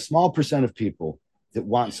 there are a small percent of people that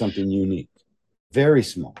want something unique, very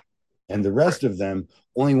small. And the Right. rest of them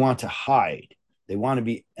only want to hide. They want to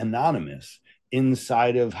be anonymous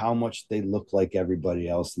inside of how much they look like everybody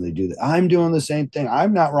else. And they do that. I'm doing the same thing.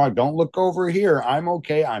 I'm not wrong. Don't look over here. I'm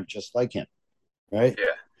okay. I'm just like him. Right.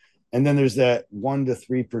 Yeah. And then there's that 1 to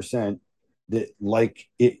 3% that like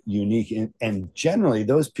it unique. And generally,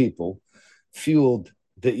 those people fueled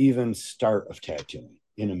the even start of tattooing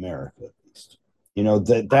in America, at least.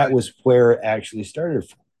 That Right. was where it actually started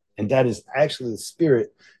from. And that is actually the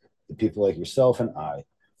spirit that people like yourself and I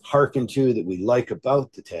hearken to, that we like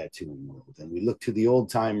about the tattooing world. And we look to the old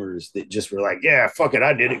timers that just were like, yeah, fuck it,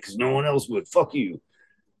 I did it because no one else would. Fuck you.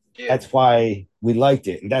 Yeah. That's why we liked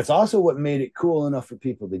it. And that's also what made it cool enough for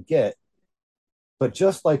people to get. But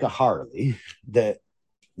just like a Harley that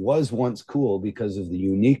was once cool because of the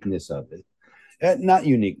uniqueness of it, not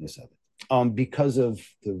uniqueness of it, because of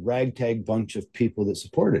the ragtag bunch of people that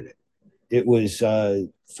supported it. It was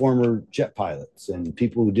former jet pilots and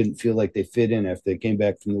people who didn't feel like they fit in after they came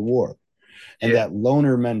back from the war. And Yeah. that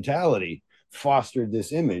loner mentality fostered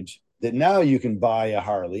this image that now you can buy a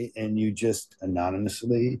Harley and you just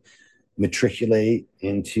anonymously matriculate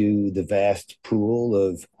into the vast pool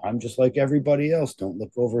of, I'm just like everybody else. Don't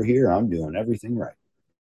look over here. I'm doing everything right.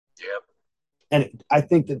 Yep. And I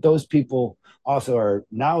think that those people also are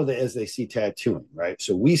now that as they see tattooing, right?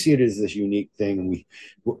 So we see it as this unique thing.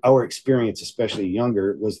 And our experience, especially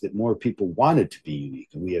younger, was that more people wanted to be unique.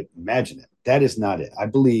 And we imagined it. That is not it. I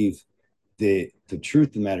believe the truth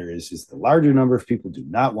of the matter is the larger number of people do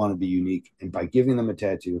not want to be unique. And by giving them a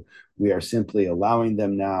tattoo, we are simply allowing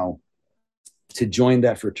them now to join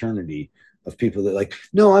that fraternity of people that like,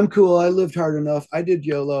 no, I'm cool. I lived hard enough. I did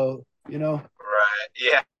YOLO. Right.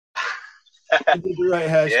 Yeah. I did the right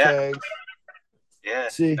Yeah. hashtags. Yeah.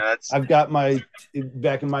 See, That's I've got my,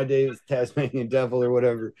 back in my days, Tasmanian devil or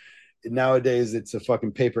whatever. Nowadays, it's a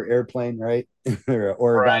fucking paper airplane, right? Or an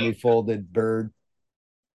right. origami folded bird.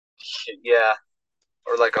 Yeah.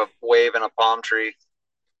 Or like a wave in a palm tree.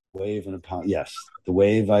 Wave and a pound. Yes, the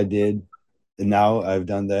wave I did. And now I've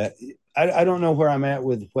done that. I don't know where I'm at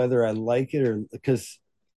with whether I like it, or because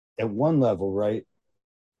at one level, right,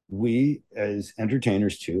 we as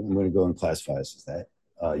entertainers too, I'm going to go and classify us as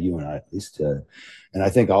that, you and I at least, and I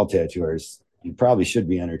think all tattooers, you probably should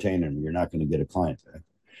be entertaining. You're not going to get a client back.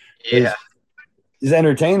 But Yeah. as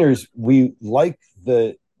entertainers, we like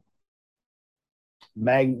the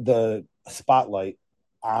spotlight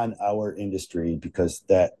on our industry because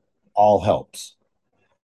that all helps.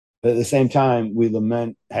 But at the same time, we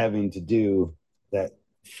lament having to do that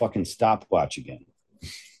fucking stopwatch again.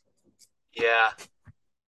 Yeah.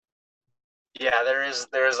 Yeah. There is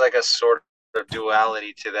like a sort of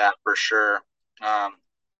duality to that for sure. Um,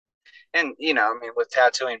 and I mean, with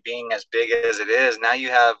tattooing being as big as it is, now you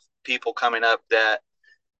have people coming up that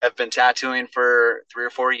have been tattooing for 3 or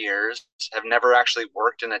 4 years, have never actually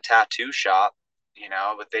worked in a tattoo shop,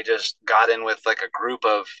 but they just got in with like a group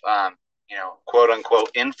of, quote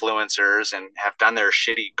unquote influencers and have done their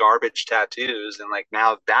shitty garbage tattoos. And like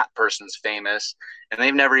now that person's famous and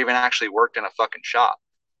they've never even actually worked in a fucking shop,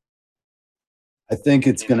 I think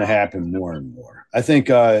it's you going to know? happen more and more. I think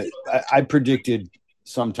I predicted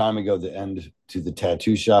some time ago the end to the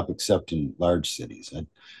tattoo shop, except in large cities.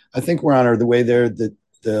 I think we're on the way there.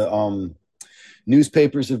 The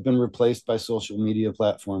newspapers have been replaced by social media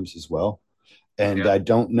platforms as well. And Yeah. I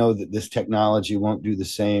don't know that this technology won't do the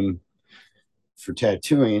same for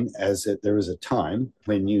tattooing, as that there was a time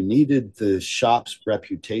when you needed the shop's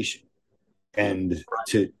reputation and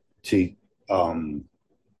to um,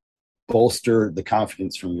 bolster the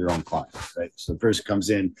confidence from your own clients, right? So the person comes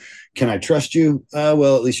in, can I trust you?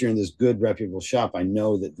 Well, at least you're in this good, reputable shop. I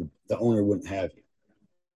know that the owner wouldn't have you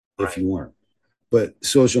if Right. you weren't. But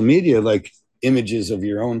social media, like images of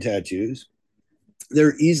your own tattoos,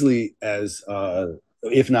 they're easily as,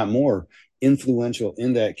 if not more, influential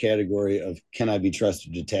in that category of can I be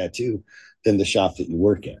trusted to tattoo than the shop that you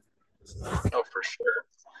work at. Oh, for sure.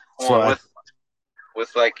 So Well, I,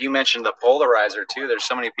 with like you mentioned the polarizer too. There's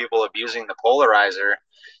so many people abusing the polarizer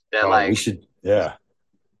that oh, we like should, yeah.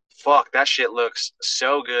 fuck that shit looks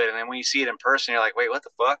so good, and then when you see it in person, you're like, wait, what the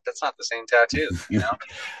fuck? That's not the same tattoo, you know?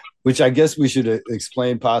 Which I guess we should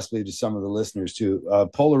explain possibly to some of the listeners too.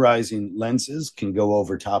 Polarizing lenses can go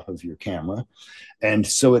over top of your camera. And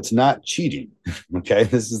so it's not cheating. Okay.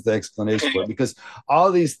 This is the explanation for it because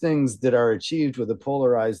all these things that are achieved with a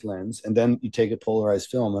polarized lens, and then you take a polarized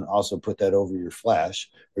film and also put that over your flash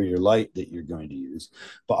or your light that you're going to use.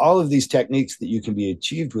 But all of these techniques that you can be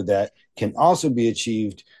achieved with that can also be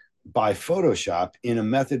achieved by Photoshop in a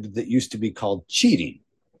method that used to be called cheating.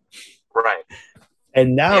 Right.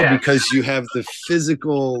 And now, Yeah. because you have the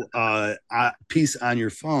physical piece on your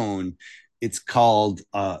phone, it's called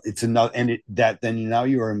it's another, and that then now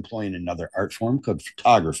you are employing another art form called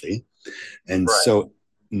photography. And Right. so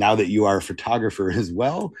now that you are a photographer as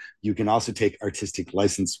well, you can also take artistic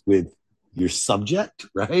license with your subject,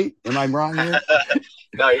 right? Am I wrong here?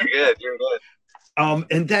 No, you're good. You're good.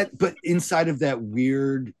 And that, but inside of that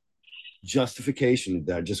weird justification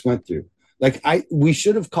that I just went through. Like we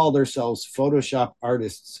should have called ourselves Photoshop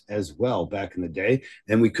artists as well back in the day,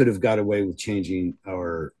 and we could have got away with changing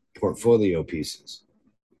our portfolio pieces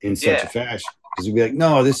in such a Yeah. fashion because we'd be like,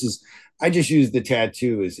 no, this is. I just use the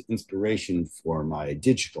tattoo as inspiration for my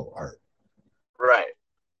digital art. Right.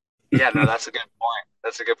 Yeah. No, that's a good point.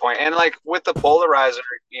 That's a good point. And like with the polarizer,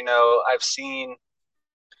 I've seen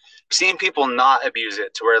people not abuse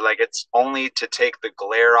it to where like it's only to take the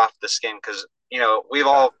glare off the skin because we've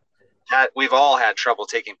all had trouble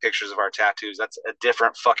taking pictures of our tattoos. That's a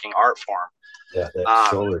different fucking art form. Yeah, that Um,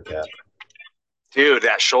 shoulder cap. dude,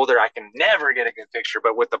 that shoulder, I can never get a good picture.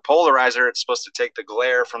 But with the polarizer, it's supposed to take the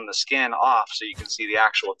glare from the skin off so you can see the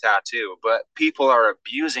actual tattoo. But people are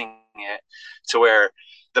abusing it to where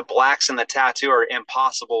the blacks in the tattoo are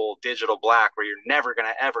impossible digital black where you're never going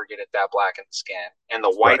to ever get it that black in the skin. And the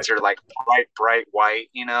Right. whites are like bright white,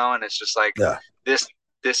 and it's just like Yeah. this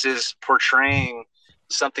this is portraying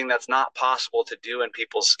something that's not possible to do in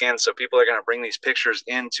people's skin. So people are going to bring these pictures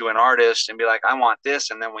into an artist and be like, I want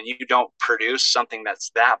this. And then when you don't produce something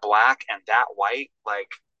that's that black and that white, like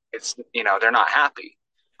they're not happy.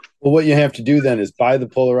 Well, what you have to do then is buy the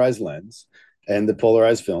polarized lens and the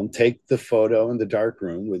polarized film, take the photo in the dark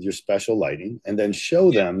room with your special lighting, and then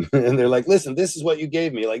show Yeah. them. And they're like, listen, this is what you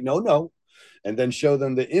gave me. Like, no, no. And then show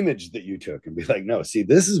them the image that you took and be like, no, see,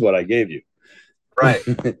 this is what I gave you. Right.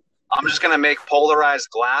 I'm just going to make polarized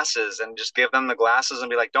glasses and just give them the glasses and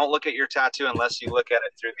be like, don't look at your tattoo unless you look at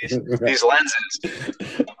it through these lenses.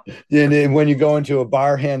 And when you go into a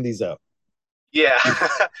bar, hand these out. Yeah.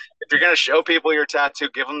 If you're going to show people your tattoo,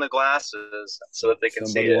 give them the glasses so that they can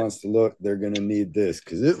see Somebody it. wants to look, they're going to need this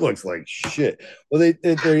because it looks like shit. Well,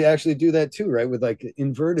 they actually do that too, right? With like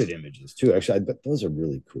inverted images too. Actually, I bet those are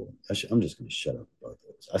really cool. I'm just going to shut up about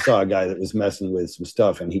those. I saw a guy that was messing with some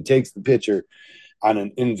stuff and he takes the picture on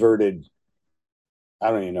an inverted.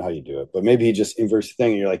 I don't even know how you do it, but maybe he just inverts the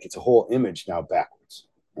thing and you're like, it's a whole image now backwards,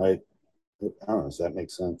 right? I don't know. Does that make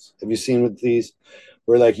sense? Have you seen with these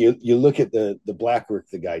where like you look at the black work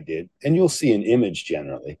the guy did and you'll see an image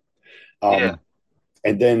generally. Yeah. Um,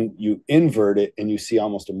 and then you invert it and you see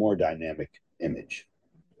almost a more dynamic image.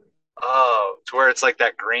 Oh, to where it's like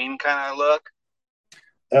that green kind of look.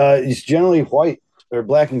 It's generally white or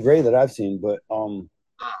black and gray that I've seen, but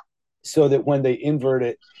so that when they invert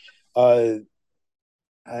it, uh,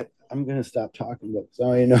 I'm going to stop talking about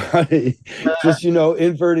so you know just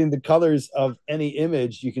inverting the colors of any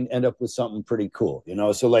image, you can end up with something pretty cool.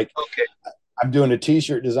 So like Okay. I'm doing a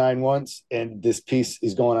t-shirt design once and this piece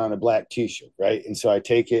is going on a black t-shirt, right? And so I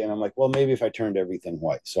take it and I'm like, well, maybe if I turned everything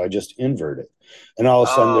white. So I just invert it. And all of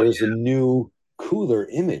a sudden Oh, there's a new cooler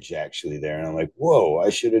image actually there. And I'm like, whoa,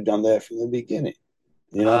 I should have done that from the beginning,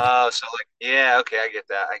 you know? so like, yeah, okay, I get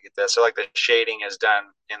that. I get that. So like the shading is done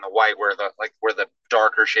in the white where the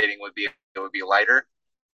darker shading would be, it would be lighter.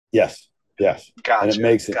 Yes, yes. And it Gotcha.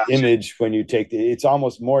 makes an Gotcha. image when you take it's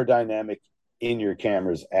almost more dynamic in your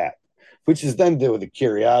camera's app, which is then with the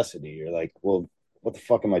curiosity. You're like, well, what the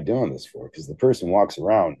fuck am I doing this for? Because the person walks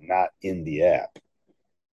around not in the app.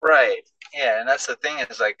 Right. Yeah, and that's the thing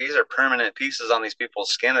is like these are permanent pieces on these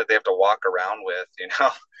people's skin that they have to walk around with.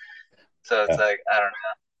 So it's Yeah. like, I don't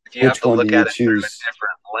know. If you have Which to one do look you at it through choose? a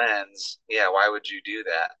different lens, yeah, why would you do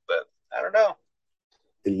that? But I don't know.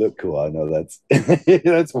 It looked cool. I know that's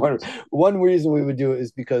that's one reason we would do it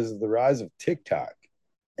is because of the rise of TikTok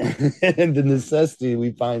and the necessity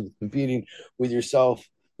we find competing with yourself,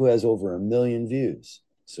 who has over 1 million views.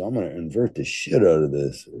 So I'm going to invert the shit out of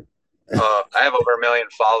this. I have over 1 million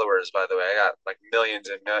followers, by the way. I got like millions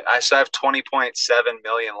and millions. I still have 20.7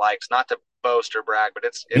 million likes. Not to boast or brag, but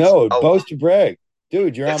it's No, a lot. boast to brag,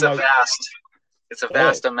 dude. You're on It's a my vast it's a hey,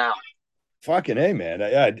 vast amount. fucking a man.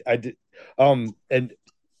 I did. And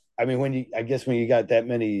I mean, I guess when you got that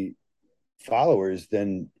many followers,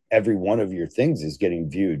 then every one of your things is getting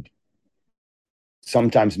viewed,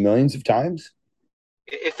 sometimes millions of times.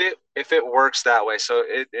 If it works that way, so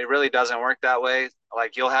it really doesn't work that way.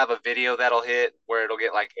 Like you'll have a video that'll hit where it'll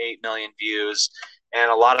get like 8 million views,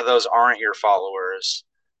 and a lot of those aren't your followers.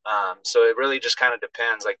 So it really just kind of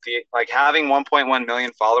depends. Like having 1.1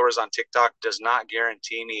 million followers on TikTok does not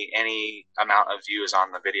guarantee me any amount of views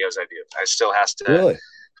on the videos I do. I still has to, Really?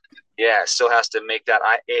 yeah, it still has to make that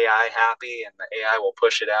AI happy, and the AI will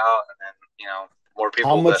push it out, and then more How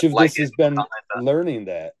people that much of like this it has been comment on. learning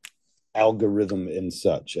that algorithm and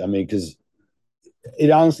such? I mean, because it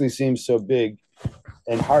honestly seems so big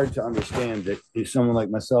and hard to understand that if someone like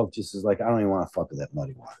myself just is like, I don't even want to fuck with that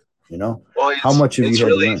muddy water, you know? Well, How much have you it's had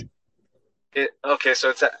to really learn? okay.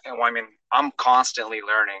 So well, I mean, I'm constantly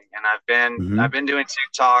learning, and I've Mm-hmm. been doing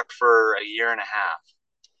TikTok for a year and a half,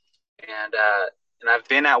 and I've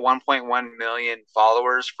been at 1.1 million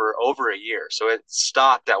followers for over a year. So it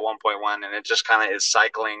stopped at 1.1, and it just kind of is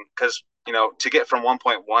cycling because to get from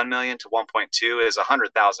 1.1 million to 1.2 is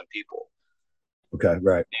 100,000 people. Okay,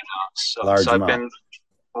 right. So Large I've amount. been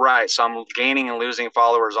right. So I'm gaining and losing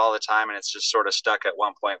followers all the time, and it's just sort of stuck at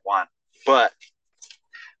 1.1. But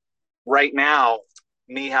right now,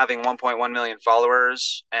 me having 1.1 million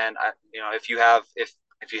followers, and if you have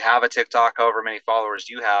a TikTok, however many followers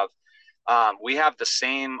you have, we have the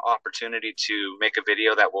same opportunity to make a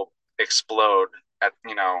video that will explode at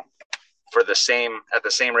for the same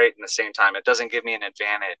rate and the same time. It doesn't give me an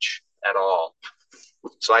advantage at all.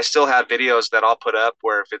 So I still have videos that I'll put up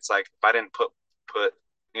where if I didn't put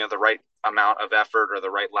the right amount of effort or the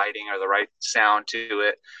right lighting or the right sound to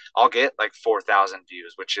it, I'll get like 4,000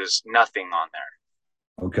 views, which is nothing on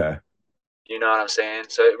there. Okay. You know what I'm saying?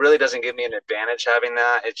 So it really doesn't give me an advantage having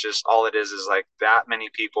that. It's just all it is like that many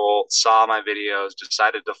people saw my videos,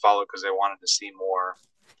 decided to follow because they wanted to see more.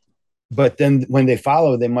 But then when they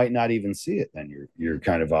follow, they might not even see it. Then you're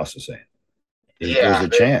kind of also saying there's Yeah, a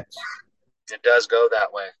chance. it does go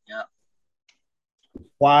that way. Yeah.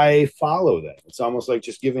 Why follow them? It's almost like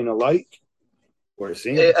just giving a like or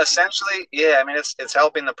seeing. Essentially, yeah. I mean, it's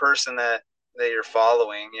helping the person that you're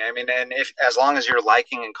following. Yeah, I mean, and if as long as you're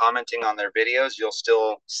liking and commenting on their videos, you'll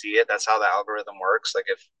still see it. That's how the algorithm works. Like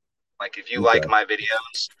if you like Okay. my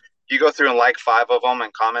videos, you go through and like five of them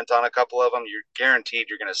and comment on a couple of them, you're guaranteed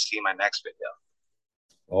you're going to see my next video.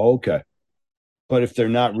 Okay. But if they're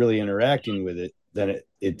not really interacting with it, then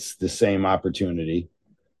it's the same opportunity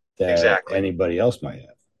that Exactly. anybody else might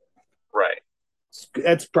have. Right.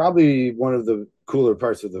 That's probably one of the cooler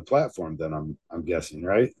parts of the platform. Then I'm guessing,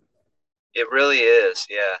 right? It really is.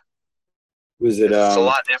 Yeah. Was it Because it's a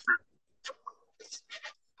lot different.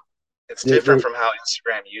 It's different there? from how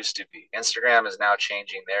Instagram used to be. Instagram is now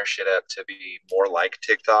changing their shit up to be more like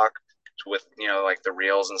TikTok with like the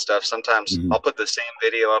reels and stuff. Sometimes Mhm. I'll put the same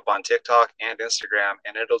video up on TikTok and Instagram,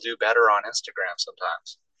 and it'll do better on Instagram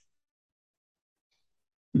sometimes.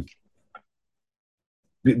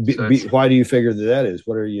 So Why do you figure that is?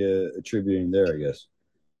 What are you attributing there? I guess.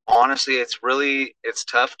 honestly, it's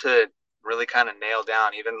tough to really kind of nail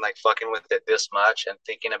down, even like fucking with it this much and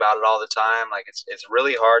thinking about it all the time. Like it's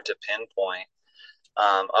really hard to pinpoint.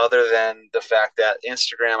 Other than the fact that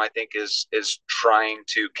Instagram, I think, is trying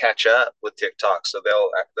to catch up with TikTok, so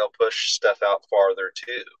they'll push stuff out farther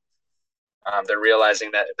too. They're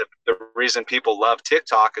realizing that the reason people love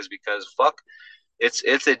TikTok is because it's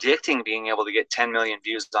addicting being able to get 10 million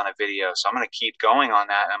views on a video. So I'm going to keep going on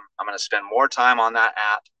that. I'm going to spend more time on that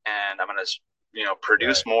app, and I'm going to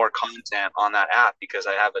produce Right. more content on that app because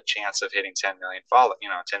I have a chance of hitting 10 million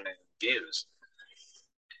 10 million views.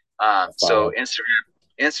 I So follow.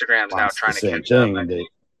 Instagram's now Wants the trying to same catch up. thing.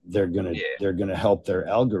 They're gonna Yeah, they're gonna help their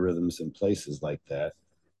algorithms in places like that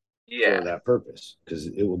yeah, for that purpose because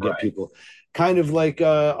it will get right. people kind of like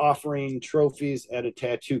offering trophies at a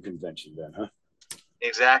tattoo convention. Then, huh?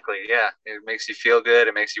 Exactly. Yeah, it makes you feel good.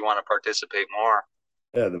 It makes you want to participate more.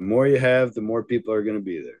 Yeah. The more you have, the more people are going to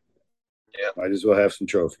be there. Yep. Might as well have some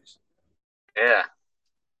trophies. Yeah.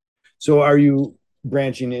 So, are you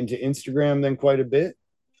branching into Instagram then quite a bit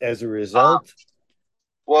as a Um, result?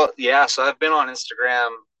 well, yeah. So I've been on Instagram.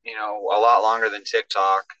 a lot longer than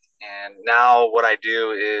TikTok. And now what I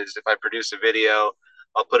do is if I produce a video,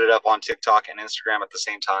 I'll put it up on TikTok and Instagram at the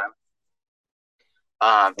same time.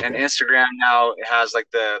 And Okay. Instagram now has like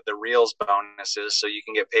the Reels bonuses, so you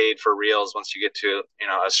can get paid for Reels once you get to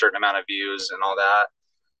a certain amount of views and all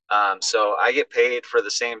that. So I get paid for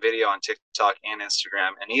the same video on TikTok and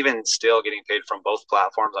Instagram, and even still getting paid from both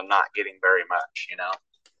platforms, I'm not getting very much.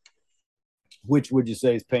 Which would you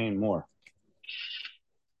say is paying more?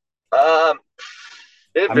 Um,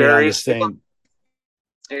 it I mean, on the varies. same.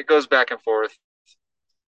 It goes back and forth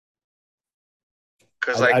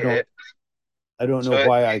because I, like I don't. I don't know so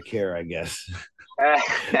why I care. I guess,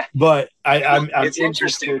 it, but I'm it's interesting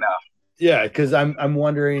interested. though. Yeah, because I'm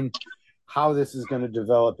wondering how this is going to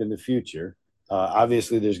develop in the future.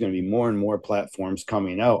 Obviously, there's going to be more and more platforms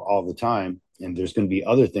coming out all the time, and there's going to be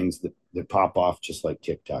other things that pop off just like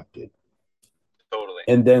TikTok did. Totally.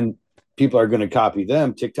 And then people are going to copy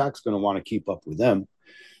them. TikTok's going to want to keep up with them.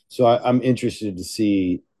 So I'm interested to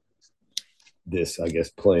see this, I guess,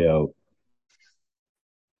 play out.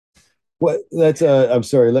 What that's I'm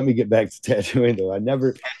sorry, let me get back to tattooing though. I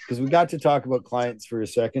never because we got to talk about clients for a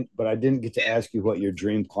second, but I didn't get to Yeah. ask you what your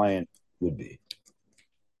dream client would be.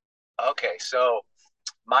 Okay, so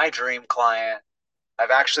my dream client,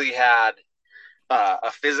 I've actually had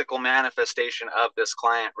a physical manifestation of this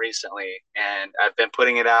client recently, and I've been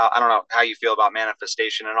putting it out. I don't know how you feel about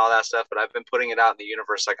manifestation and all that stuff, but I've been putting it out in the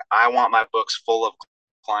universe. Like, I want my books full of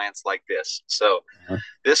clients like this. So, Uh-huh.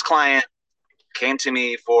 this client came to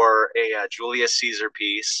me for a Julius Caesar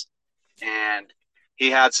piece, and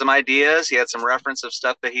he had some ideas. He had some reference of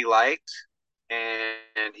stuff that he liked,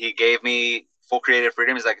 and he gave me full creative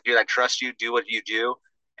freedom. He's like, dude, I trust you. Do what you do.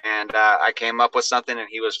 And I came up with something, and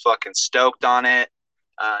he was fucking stoked on it.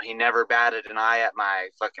 He never batted an eye at my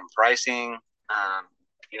fucking pricing.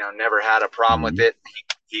 Never had a problem with Mhm. it.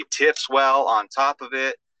 He tips well on top of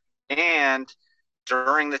it. And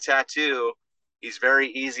during the tattoo, he's very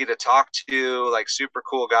easy to talk to, like super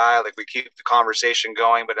cool guy. Like we keep the conversation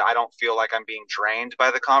going, but I don't feel like I'm being drained by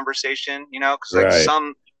the conversation, because like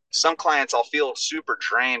Right. some clients I'll feel super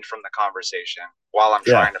drained from the conversation while I'm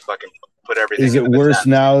Yeah. trying to fucking put everything Is it into the worse tattoo.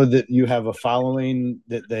 now that you have a following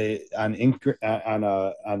that they on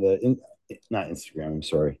the not Instagram, I'm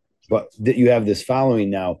sorry, but that you have this following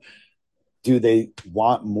now? Do they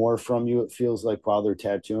want more from you? It feels like while they're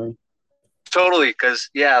tattooing. Totally, because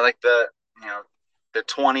yeah, like the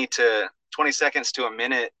 20 seconds to a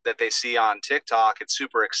minute that they see on TikTok, it's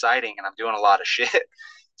super exciting, and I'm doing a lot of shit.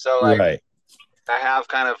 So like Right. I have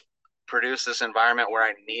kind of produced this environment where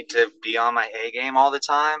I need to be on my A game all the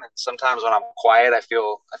time, and sometimes when I'm quiet, I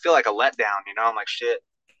feel like a letdown. I'm like shit,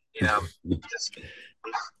 just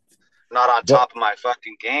I'm not on But top of my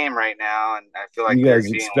fucking game right now, and I feel like you they're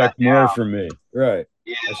guys being let expect more down. from me, right?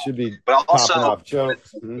 Yeah, I should be but also popping off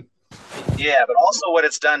jokes. Mhm. yeah, but also what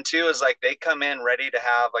it's done too is like they come in ready to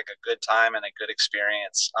have like a good time and a good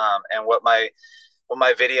experience. And what my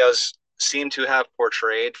videos seem to have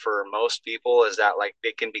portrayed for most people is that like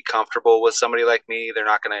they can be comfortable with somebody like me. They're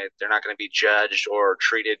not gonna be judged or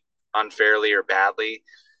treated unfairly or badly.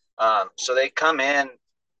 So they come in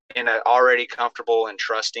an already comfortable and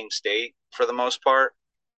trusting state for the most part.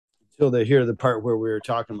 Until they hear the part where we were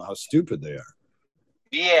talking about how stupid they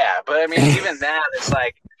Yeah, but I mean, are. even that, it's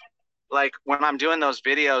like when I'm doing those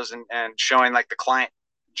videos and showing like the client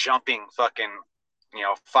jumping fucking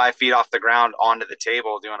 5 feet off the ground onto the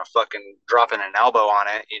table doing a fucking dropping an elbow on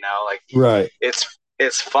it, like Right.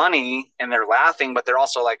 it's funny and they're laughing, but they're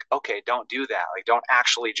also like, okay, don't do that, like don't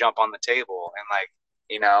actually jump on the table, and like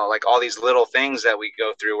like all these little things that we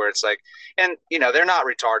go through where it's like, and they're not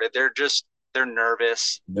retarded, they're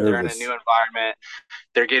nervous, they're in a new Nervous. environment,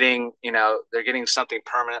 they're getting something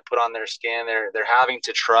permanent put on their skin, they're having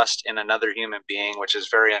to trust in another human being, which is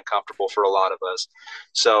very uncomfortable for a lot of us.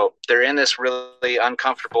 So they're in this really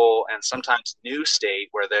uncomfortable and sometimes new state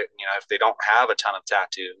where they if they don't have a ton of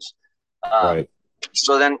tattoos, um, Right.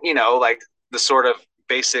 so then like the sort of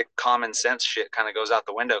basic common sense shit kind of goes out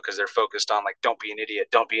the window because they're focused on like, don't be an idiot,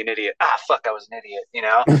 don't be an idiot, fuck, I was an idiot.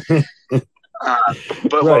 uh,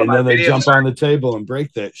 but Right. what And my then they videos jump on the table and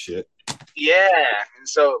break that shit. Yeah. And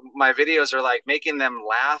so my videos are like making them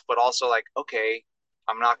laugh, but also like, okay,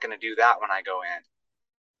 I'm not going to do that when I go in.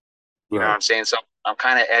 You know what Right. I'm saying? So I'm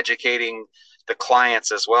kind of educating the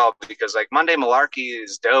clients as well because like Monday Malarkey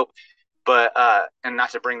is dope, but and not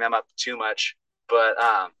to bring them up too much, but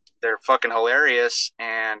they're fucking hilarious,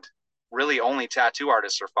 and really only tattoo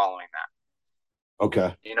artists are following that.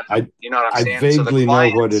 Okay. You know, I you know what I'm I saying? So the vaguely know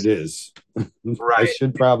what it clients, is. I right?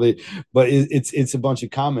 should probably, but it's a bunch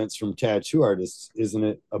of comments from tattoo artists, isn't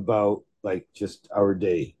it? About like just our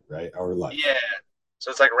day, right? Our life. Yeah.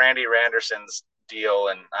 So it's like Randy Randerson's deal,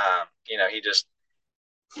 and he just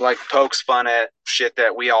like pokes fun at shit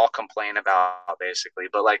that we all complain about, basically.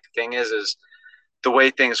 But like the thing is the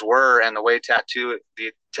way things were and the way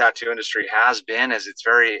the tattoo industry has been is it's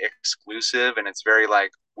very exclusive and it's very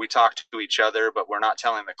like we talk to each other, but we're not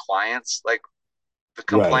telling the clients like the Right.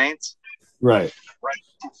 complaints. Right.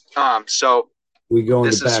 So We go in the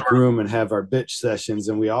this is back sort of room and have our bitch sessions,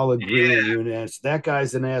 and we all agree and yeah, unanimous that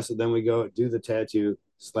guy's an ass. And then we go do the tattoo,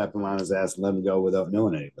 slap him on his ass, and let him go without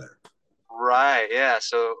knowing any better. right, yeah.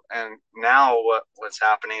 So and now what's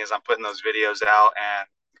happening is I'm putting those videos out and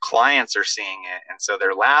clients are seeing it, and so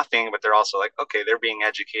they're laughing, but they're also like, okay, they're being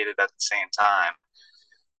educated at the same time.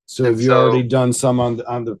 So And have you so already done some on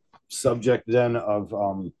the subject then of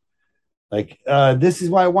like this is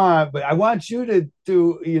what I want, but I want you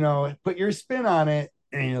to put your spin on it,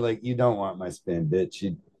 and you're like, you don't want my spin, bitch.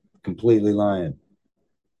 You completely lying.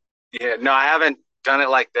 yeah, no, I haven't done it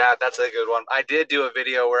like that. That's a good one. I did do a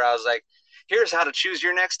video where I was like, here's how to choose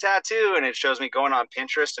your next tattoo. And it shows me going on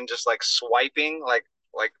Pinterest and just like swiping, like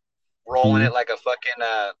rolling Hmm. it like a fucking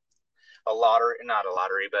a lottery, not a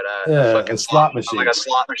lottery, but a Yeah, fucking a slot, slot like machine. a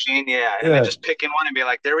slot machine. Yeah. And then Yeah. just picking one and be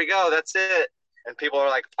like, there we go. That's it. And people are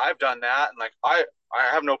like, I've done that. And like, I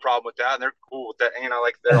have no problem with that. And they're cool with that.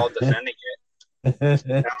 Like they're all defending it.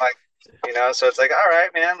 And I'm like, so it's like, all right,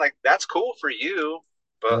 man, like that's cool for you.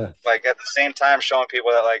 But Yeah. like at the same time, showing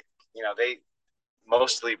people that like, they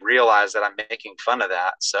mostly realize that I'm making fun of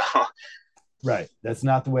that. So, Right. That's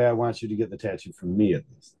not the way I want you to get the tattoo from me, at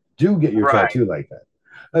least. Do get your right. tattoo like that.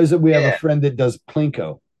 As we have a Yeah. friend that does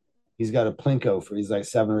Plinko. He's got a Plinko for he's like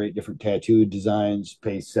 7 or 8 different tattoo designs,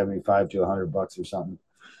 pays 75 to $100 or something.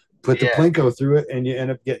 Put the Yeah. Plinko through it, and you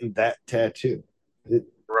end up getting that tattoo. It,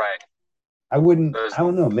 Right. I wouldn't. Those, I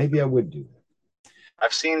don't know. Maybe I would do that.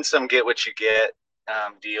 I've seen some get what you get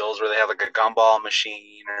deals where they have like a gumball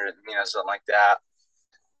machine or, something like that.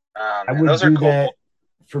 I And would those are do cool. that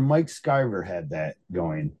for Mike Skyver had that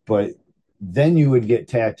going, but then you would get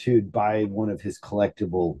tattooed by one of his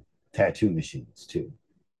collectible tattoo machines too.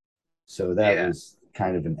 So that Yeah. was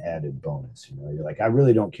kind of an added bonus. You're like, I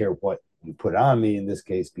really don't care what you put on me in this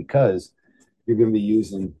case because you're going to be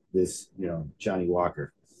using this, Johnny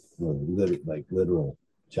Walker, like literal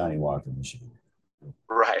Johnny Walker machine.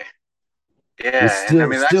 Right. With Yeah. And I still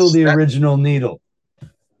mean, still that's the that. original needle.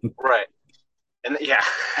 Right. And yeah.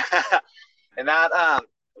 And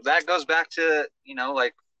that goes back to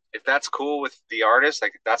like if that's cool with the artist,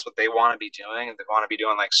 like if that's what they want to be doing, and they want to be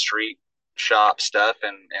doing like street shop stuff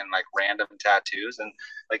and like random tattoos, and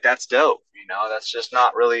like that's dope. That's just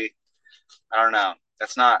not really, I don't know,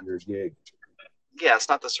 that's not, Your gig. yeah, it's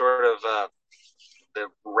not the sort of the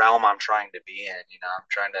realm I'm trying to be in. I'm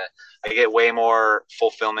trying to, I get way more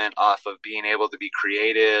fulfillment off of being able to be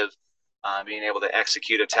creative, being able to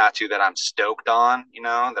execute a tattoo that I'm stoked on,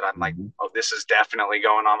 that I'm like, Mm-hmm. oh, this is definitely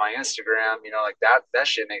going on my Instagram, like that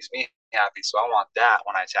shit makes me happy. So I want that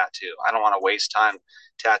when I tattoo. I don't want to waste time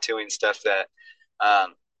tattooing stuff that,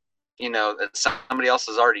 um, that somebody else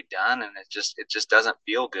has already done, and it just doesn't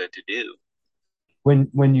feel good to do.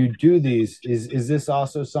 When you do these, is this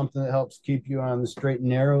also something that helps keep you on the straight and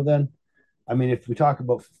narrow? Then, I mean, if we talk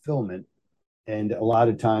about fulfillment, and a lot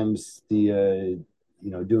of times the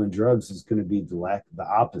doing drugs is going to be the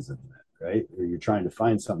opposite of that, right? Or you're trying to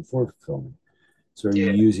find something for fulfillment. So, are you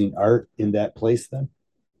Yeah. using art in that place then?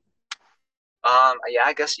 Yeah,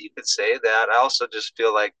 I guess you could say that. I also just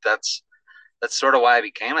feel like that's sort of why I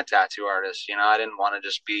became a tattoo artist. I didn't want to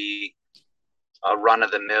just be a run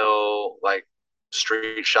of the mill, like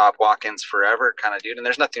street shop walk-ins forever kind of dude. And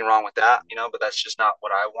there's nothing wrong with that, but that's just not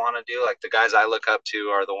what I want to do. Like the guys I look up to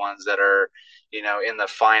are the ones that are, in the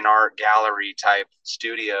fine art gallery type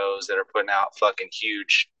studios that are putting out fucking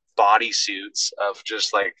huge bodysuits of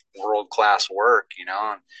just like world class work,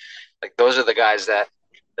 and like those are the guys that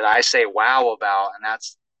I say wow about, and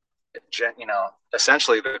that's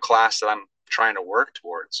essentially the class that I'm trying to work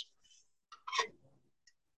towards.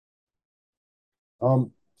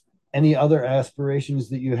 Um, any other aspirations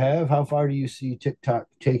that you have? How far do you see TikTok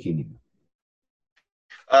taking you?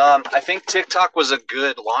 I think TikTok was a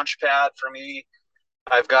good launch pad for me.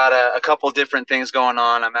 I've got a couple different things going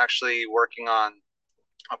on. I'm actually working on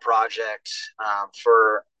a project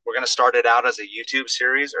for. We're going to start it out as a YouTube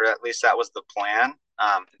series, or at least that was the plan.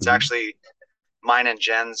 It's Mm-hmm. actually mine and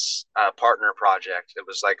Jen's partner project. It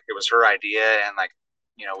was her idea, and like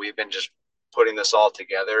we've been just putting this all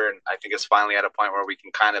together, and I think it's finally at a point where we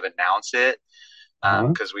can kind of announce it. Uh-huh.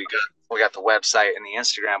 because we got the website and the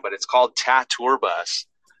Instagram, but it's called Tattoo Bus.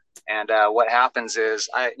 And what happens is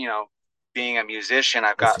being a musician,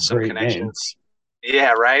 I've That's got a some great name. connections.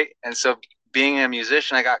 Yeah, right. And so being a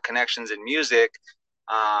musician, I got connections in music.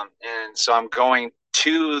 And so I'm going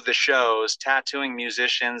to the shows, tattooing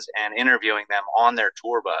musicians and interviewing them on their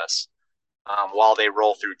tour bus while they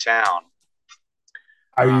roll through town.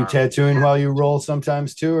 Are you Um, tattooing while you roll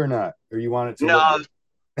sometimes too, or not? Or you want it to look no, good?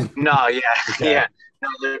 no, yeah, Okay. yeah.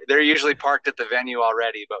 No, they're usually parked at the venue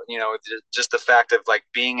already, but just the fact of like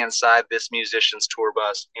being inside this musician's tour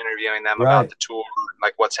bus, interviewing them about Right. the tour,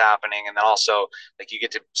 like what's happening, and then also like you get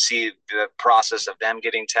to see the process of them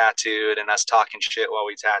getting tattooed and us talking shit while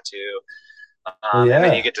we tattoo. Well, And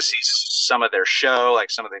then you yeah. get to see some of their show, like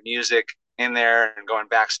some of the music in there, and going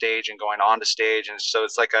backstage and going on to stage, and so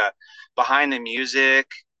it's like a behind the music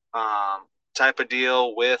type of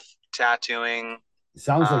deal with tattooing. It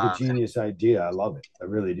sounds like a Um, genius idea. I love it. I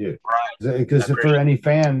really do. right, I Because for appreciate any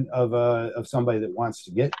fan of somebody that wants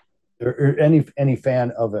to get, or any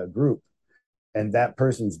fan of a group, and that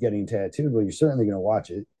person's getting tattooed, well, you're certainly going to watch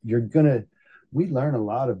it. We learn a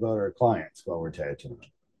lot about our clients while we're tattooing.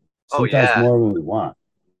 Oh Sometimes yeah, more than we want.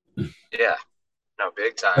 yeah, no,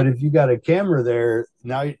 big But time. if you got a camera there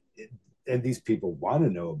now, and these people want to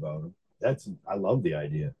know about them, I love the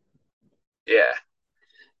idea. Yeah,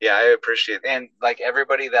 yeah, I appreciate it. And like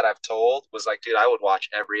everybody that I've told was like, dude, I would watch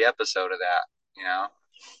every episode of that. You know,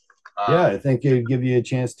 Yeah, um, I think it'd give you a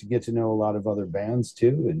chance to get to know a lot of other bands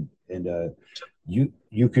too, and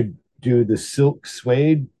you could do the silk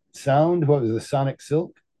suede sound. What was the Sonic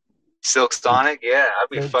Silk? Silk Sonic, yeah, I'd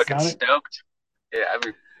be Silk fucking Sonic. stoked. Yeah,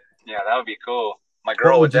 yeah, that would be cool. My What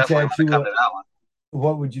girl would would you definitely want to come tattoo? to that one.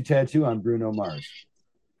 What would you tattoo on Bruno Mars?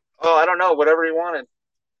 Oh, I don't know, whatever he wanted.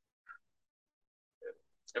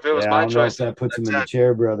 If it was Yeah, I my don't know if choice, that puts I'd him in the tat.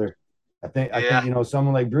 chair, brother. I think Yeah,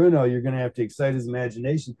 someone like Bruno, you're going to have to excite his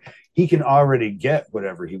imagination. He can already get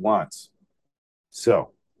whatever he wants.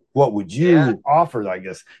 So, what would yeah, you offer? I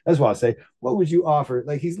guess that's what I say. What would you offer?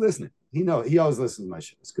 Like he's listening. He always listens to my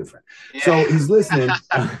show. It's a good friend. yeah. So he's listening.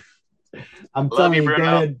 I'm Love you, telling you, go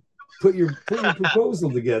Bruno. ahead, put your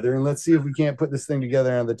proposal together, and let's see if we can't put this thing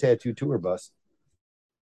together on the tattoo tour bus.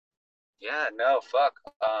 Yeah, no, fuck.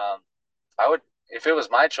 I would if it was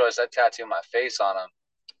my choice, I'd tattoo my face on him.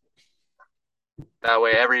 That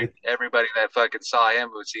way, everybody that fucking saw him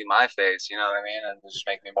would see my face. You know what I mean? And just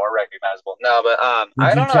make me more recognizable. No, but Would I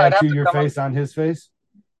you don't know. I'd tattoo have to your come up. face on his face?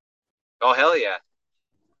 Oh hell yeah!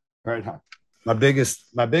 Right, huh? My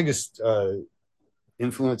biggest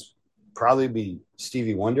influence probably be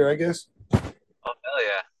Stevie Wonder, I guess. Oh hell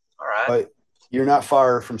yeah! All right. But you're not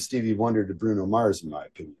far from Stevie Wonder to Bruno Mars, in my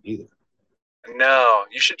opinion, either. No,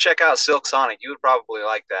 you should check out Silk Sonic. You would probably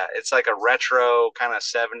like that. It's like a retro kind of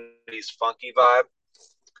 '70s funky vibe.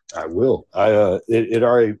 I will. It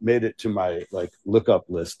already made it to my like lookup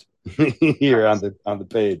list here on Nice. the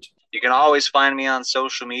page. You can always find me on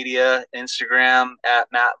social media, Instagram at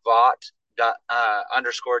Matt Vaught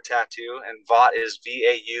underscore tattoo, and Vaught is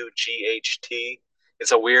VAUGHT.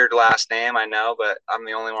 It's a weird last name, I know, but I'm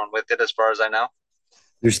the only one with it as far as I know.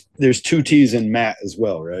 There's two T's in Matt as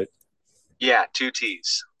well, right? Yeah, two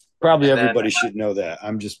T's. Probably And then everybody should know that.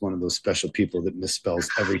 I'm just one of those special people that misspells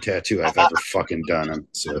every tattoo I've ever fucking done.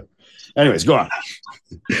 So, anyways, go on.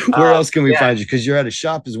 Where else can we yeah, find you? Because you're at a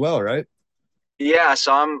shop as well, right? yeah.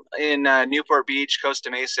 So I'm in Newport Beach, Costa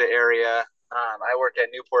Mesa area. I work at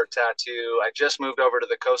Newport Tattoo. I just moved over to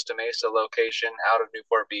the Costa Mesa location out of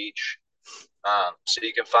Newport Beach. So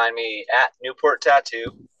you can find me at Newport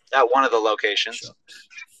Tattoo at one of the locations.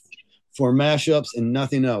 For mashups and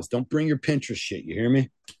nothing else. Don't bring your Pinterest shit. You hear me?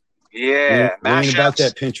 Yeah, We ain't about mashups.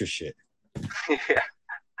 that Pinterest shit. Yeah.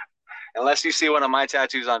 Unless you see one of my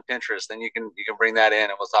tattoos on Pinterest, then you can bring that in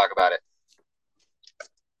and we'll talk about it.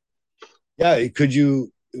 Yeah, could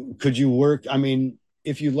you work? I mean,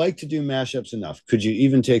 if you like to do mashups enough, could you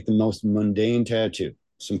even take the most mundane tattoo,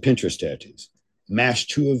 some Pinterest tattoos, mash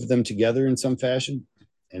two of them together in some fashion,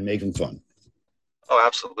 and make them fun? Oh,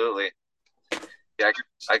 absolutely. Yeah,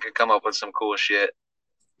 I could come up with some cool shit.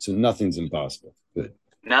 So nothing's impossible. Good.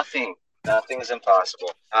 Nothing, nothing is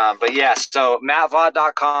impossible. But yeah, so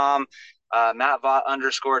mattvaught.com, mattvaught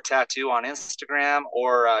underscore tattoo on Instagram,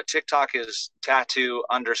 or TikTok is tattoo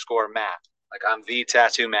underscore Matt. Like I'm the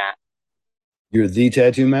tattoo Matt. You're the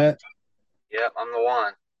tattoo Matt. Yep, I'm the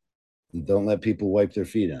one. Don't let people wipe their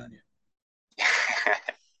feet on you.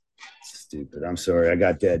 Stupid. I'm sorry. I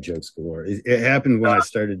got dad jokes galore. It happened when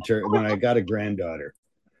when I got a granddaughter.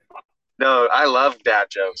 No, I love dad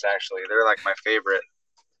jokes. Actually, they're like my favorite.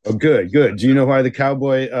 Oh, good, good. Do you know why the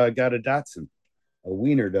cowboy got a Dotson, a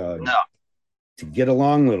wiener dog? No, to get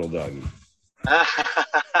along, little doggy.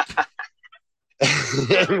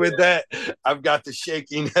 And with that, I've got the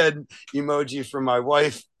shaking head emoji from my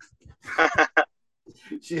wife.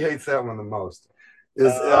 She hates that one the most. I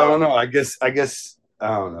don't know. I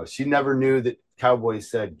don't know. She never knew that cowboys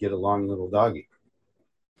said "get along, little doggy."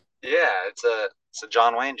 Yeah, it's a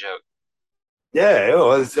John Wayne joke.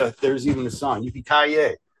 Yeah, there's even a song. Yippee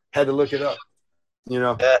ki Had to look it up.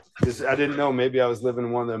 Because I didn't know. Maybe I was living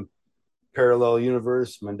in one of them parallel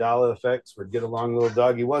universe Mandela effects where "get along, little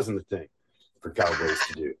doggy" wasn't a thing for cowboys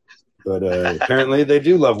to do. But apparently they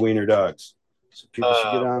do love wiener dogs. So people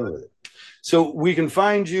should get on with it. So we can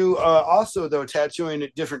find you also, though, tattooing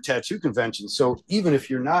at different tattoo conventions. So even if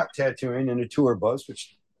you're not tattooing in a tour bus,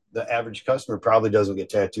 which the average customer probably doesn't get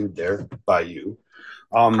tattooed there by you.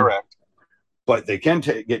 Correct. But they can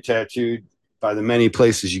get tattooed by the many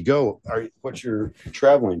places you go. What's your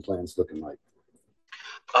traveling plans looking like?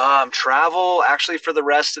 Travel actually for the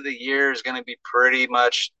rest of the year is going to be pretty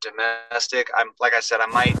much domestic. I'm like I said, I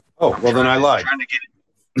might. Oh, well, then I lied. Trying to get.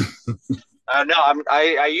 No,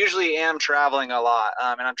 I usually am traveling a lot,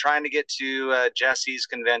 and I'm trying to get to Jesse's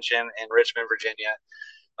convention in Richmond, Virginia.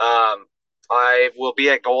 I will be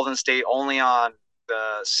at Golden State only on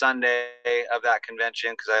the Sunday of that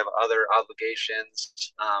convention because I have other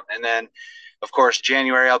obligations. And then, of course,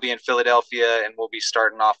 January I'll be in Philadelphia and we'll be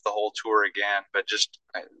starting off the whole tour again. But just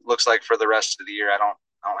it looks like for the rest of the year, I don't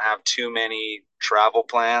have too many travel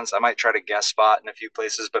plans. I might try to guest spot in a few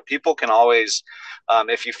places, but people can always,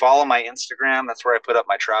 if you follow my Instagram, that's where I put up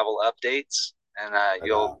my travel updates, and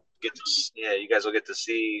you'll get to, yeah, you guys will get to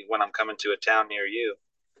see when I'm coming to a town near you.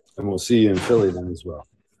 And we'll see you in Philly then as well.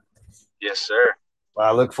 Yes, sir. Well,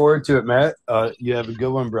 I look forward to it, Matt. You have a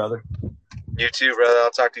good one, brother. You too, brother.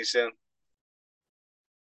 I'll talk to you soon.